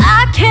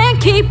I can't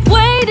keep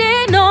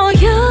waiting on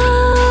you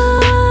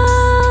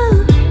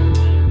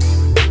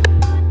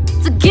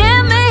to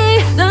give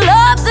me the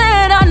love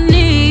that I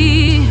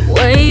need.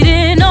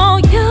 Waiting on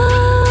you.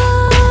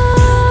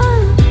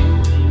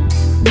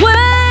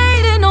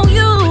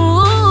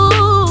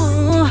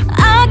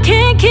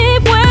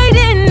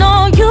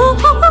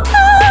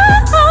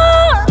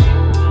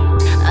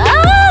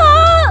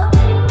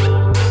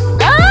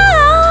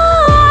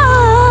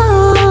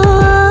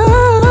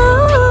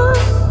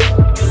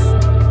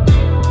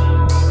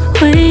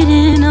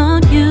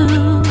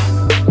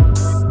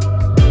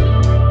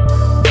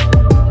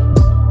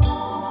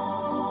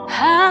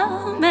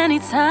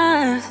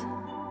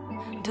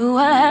 Do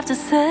I have to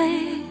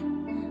say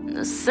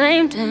the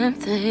same damn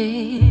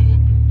thing?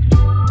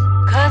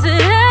 'Cause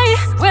it ain't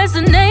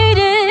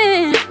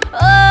resonating.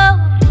 Oh,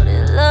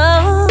 this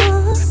love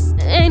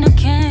ain't a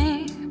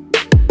game.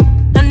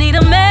 I need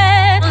a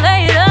man to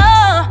lay it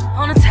up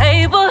on the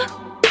table.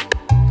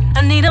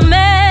 I need a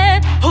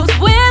man who's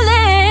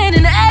willing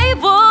and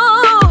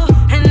able.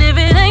 And if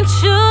it ain't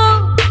you,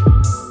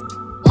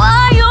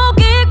 why you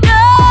keep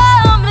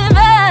coming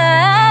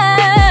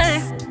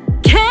back?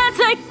 Can't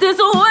take this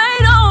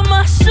weight on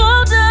my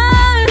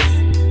shoulders.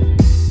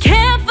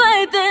 Can't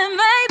fight that,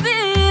 maybe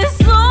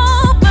it's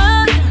over.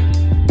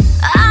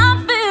 I'm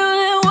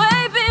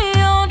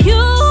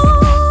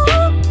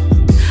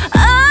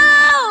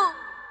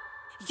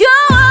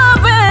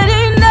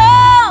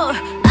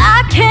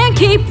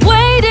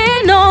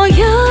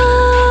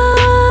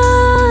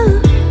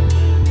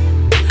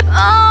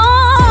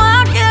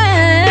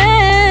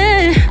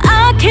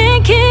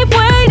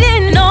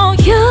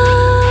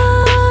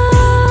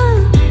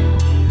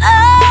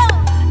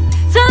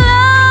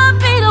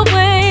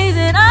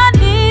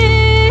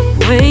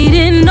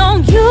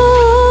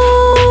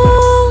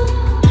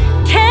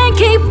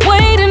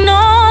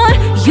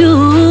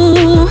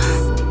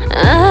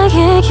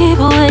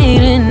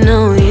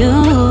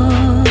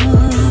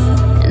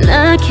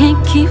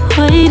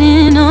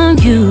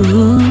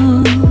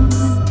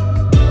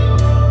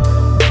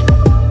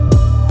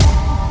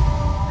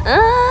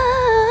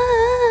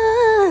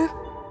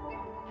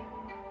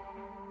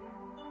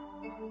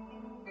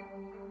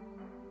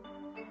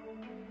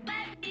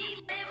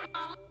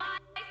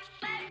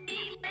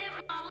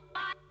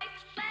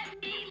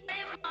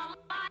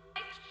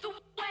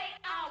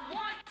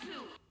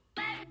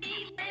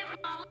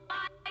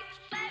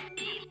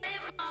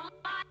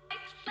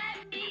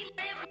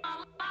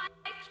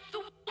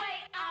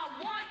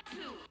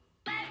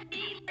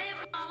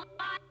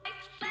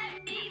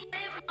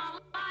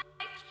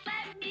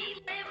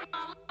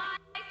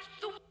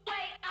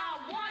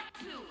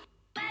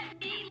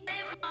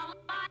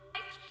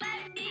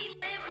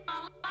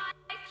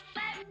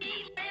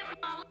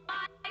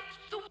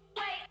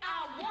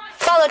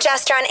Follow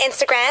Jester on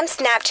Instagram,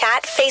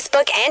 Snapchat,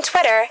 Facebook, and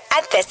Twitter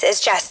at This Is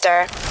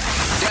Jester.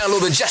 Download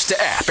the Jester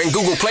app in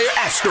Google Play or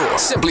App Store.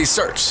 Simply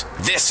search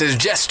This Is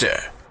Jester.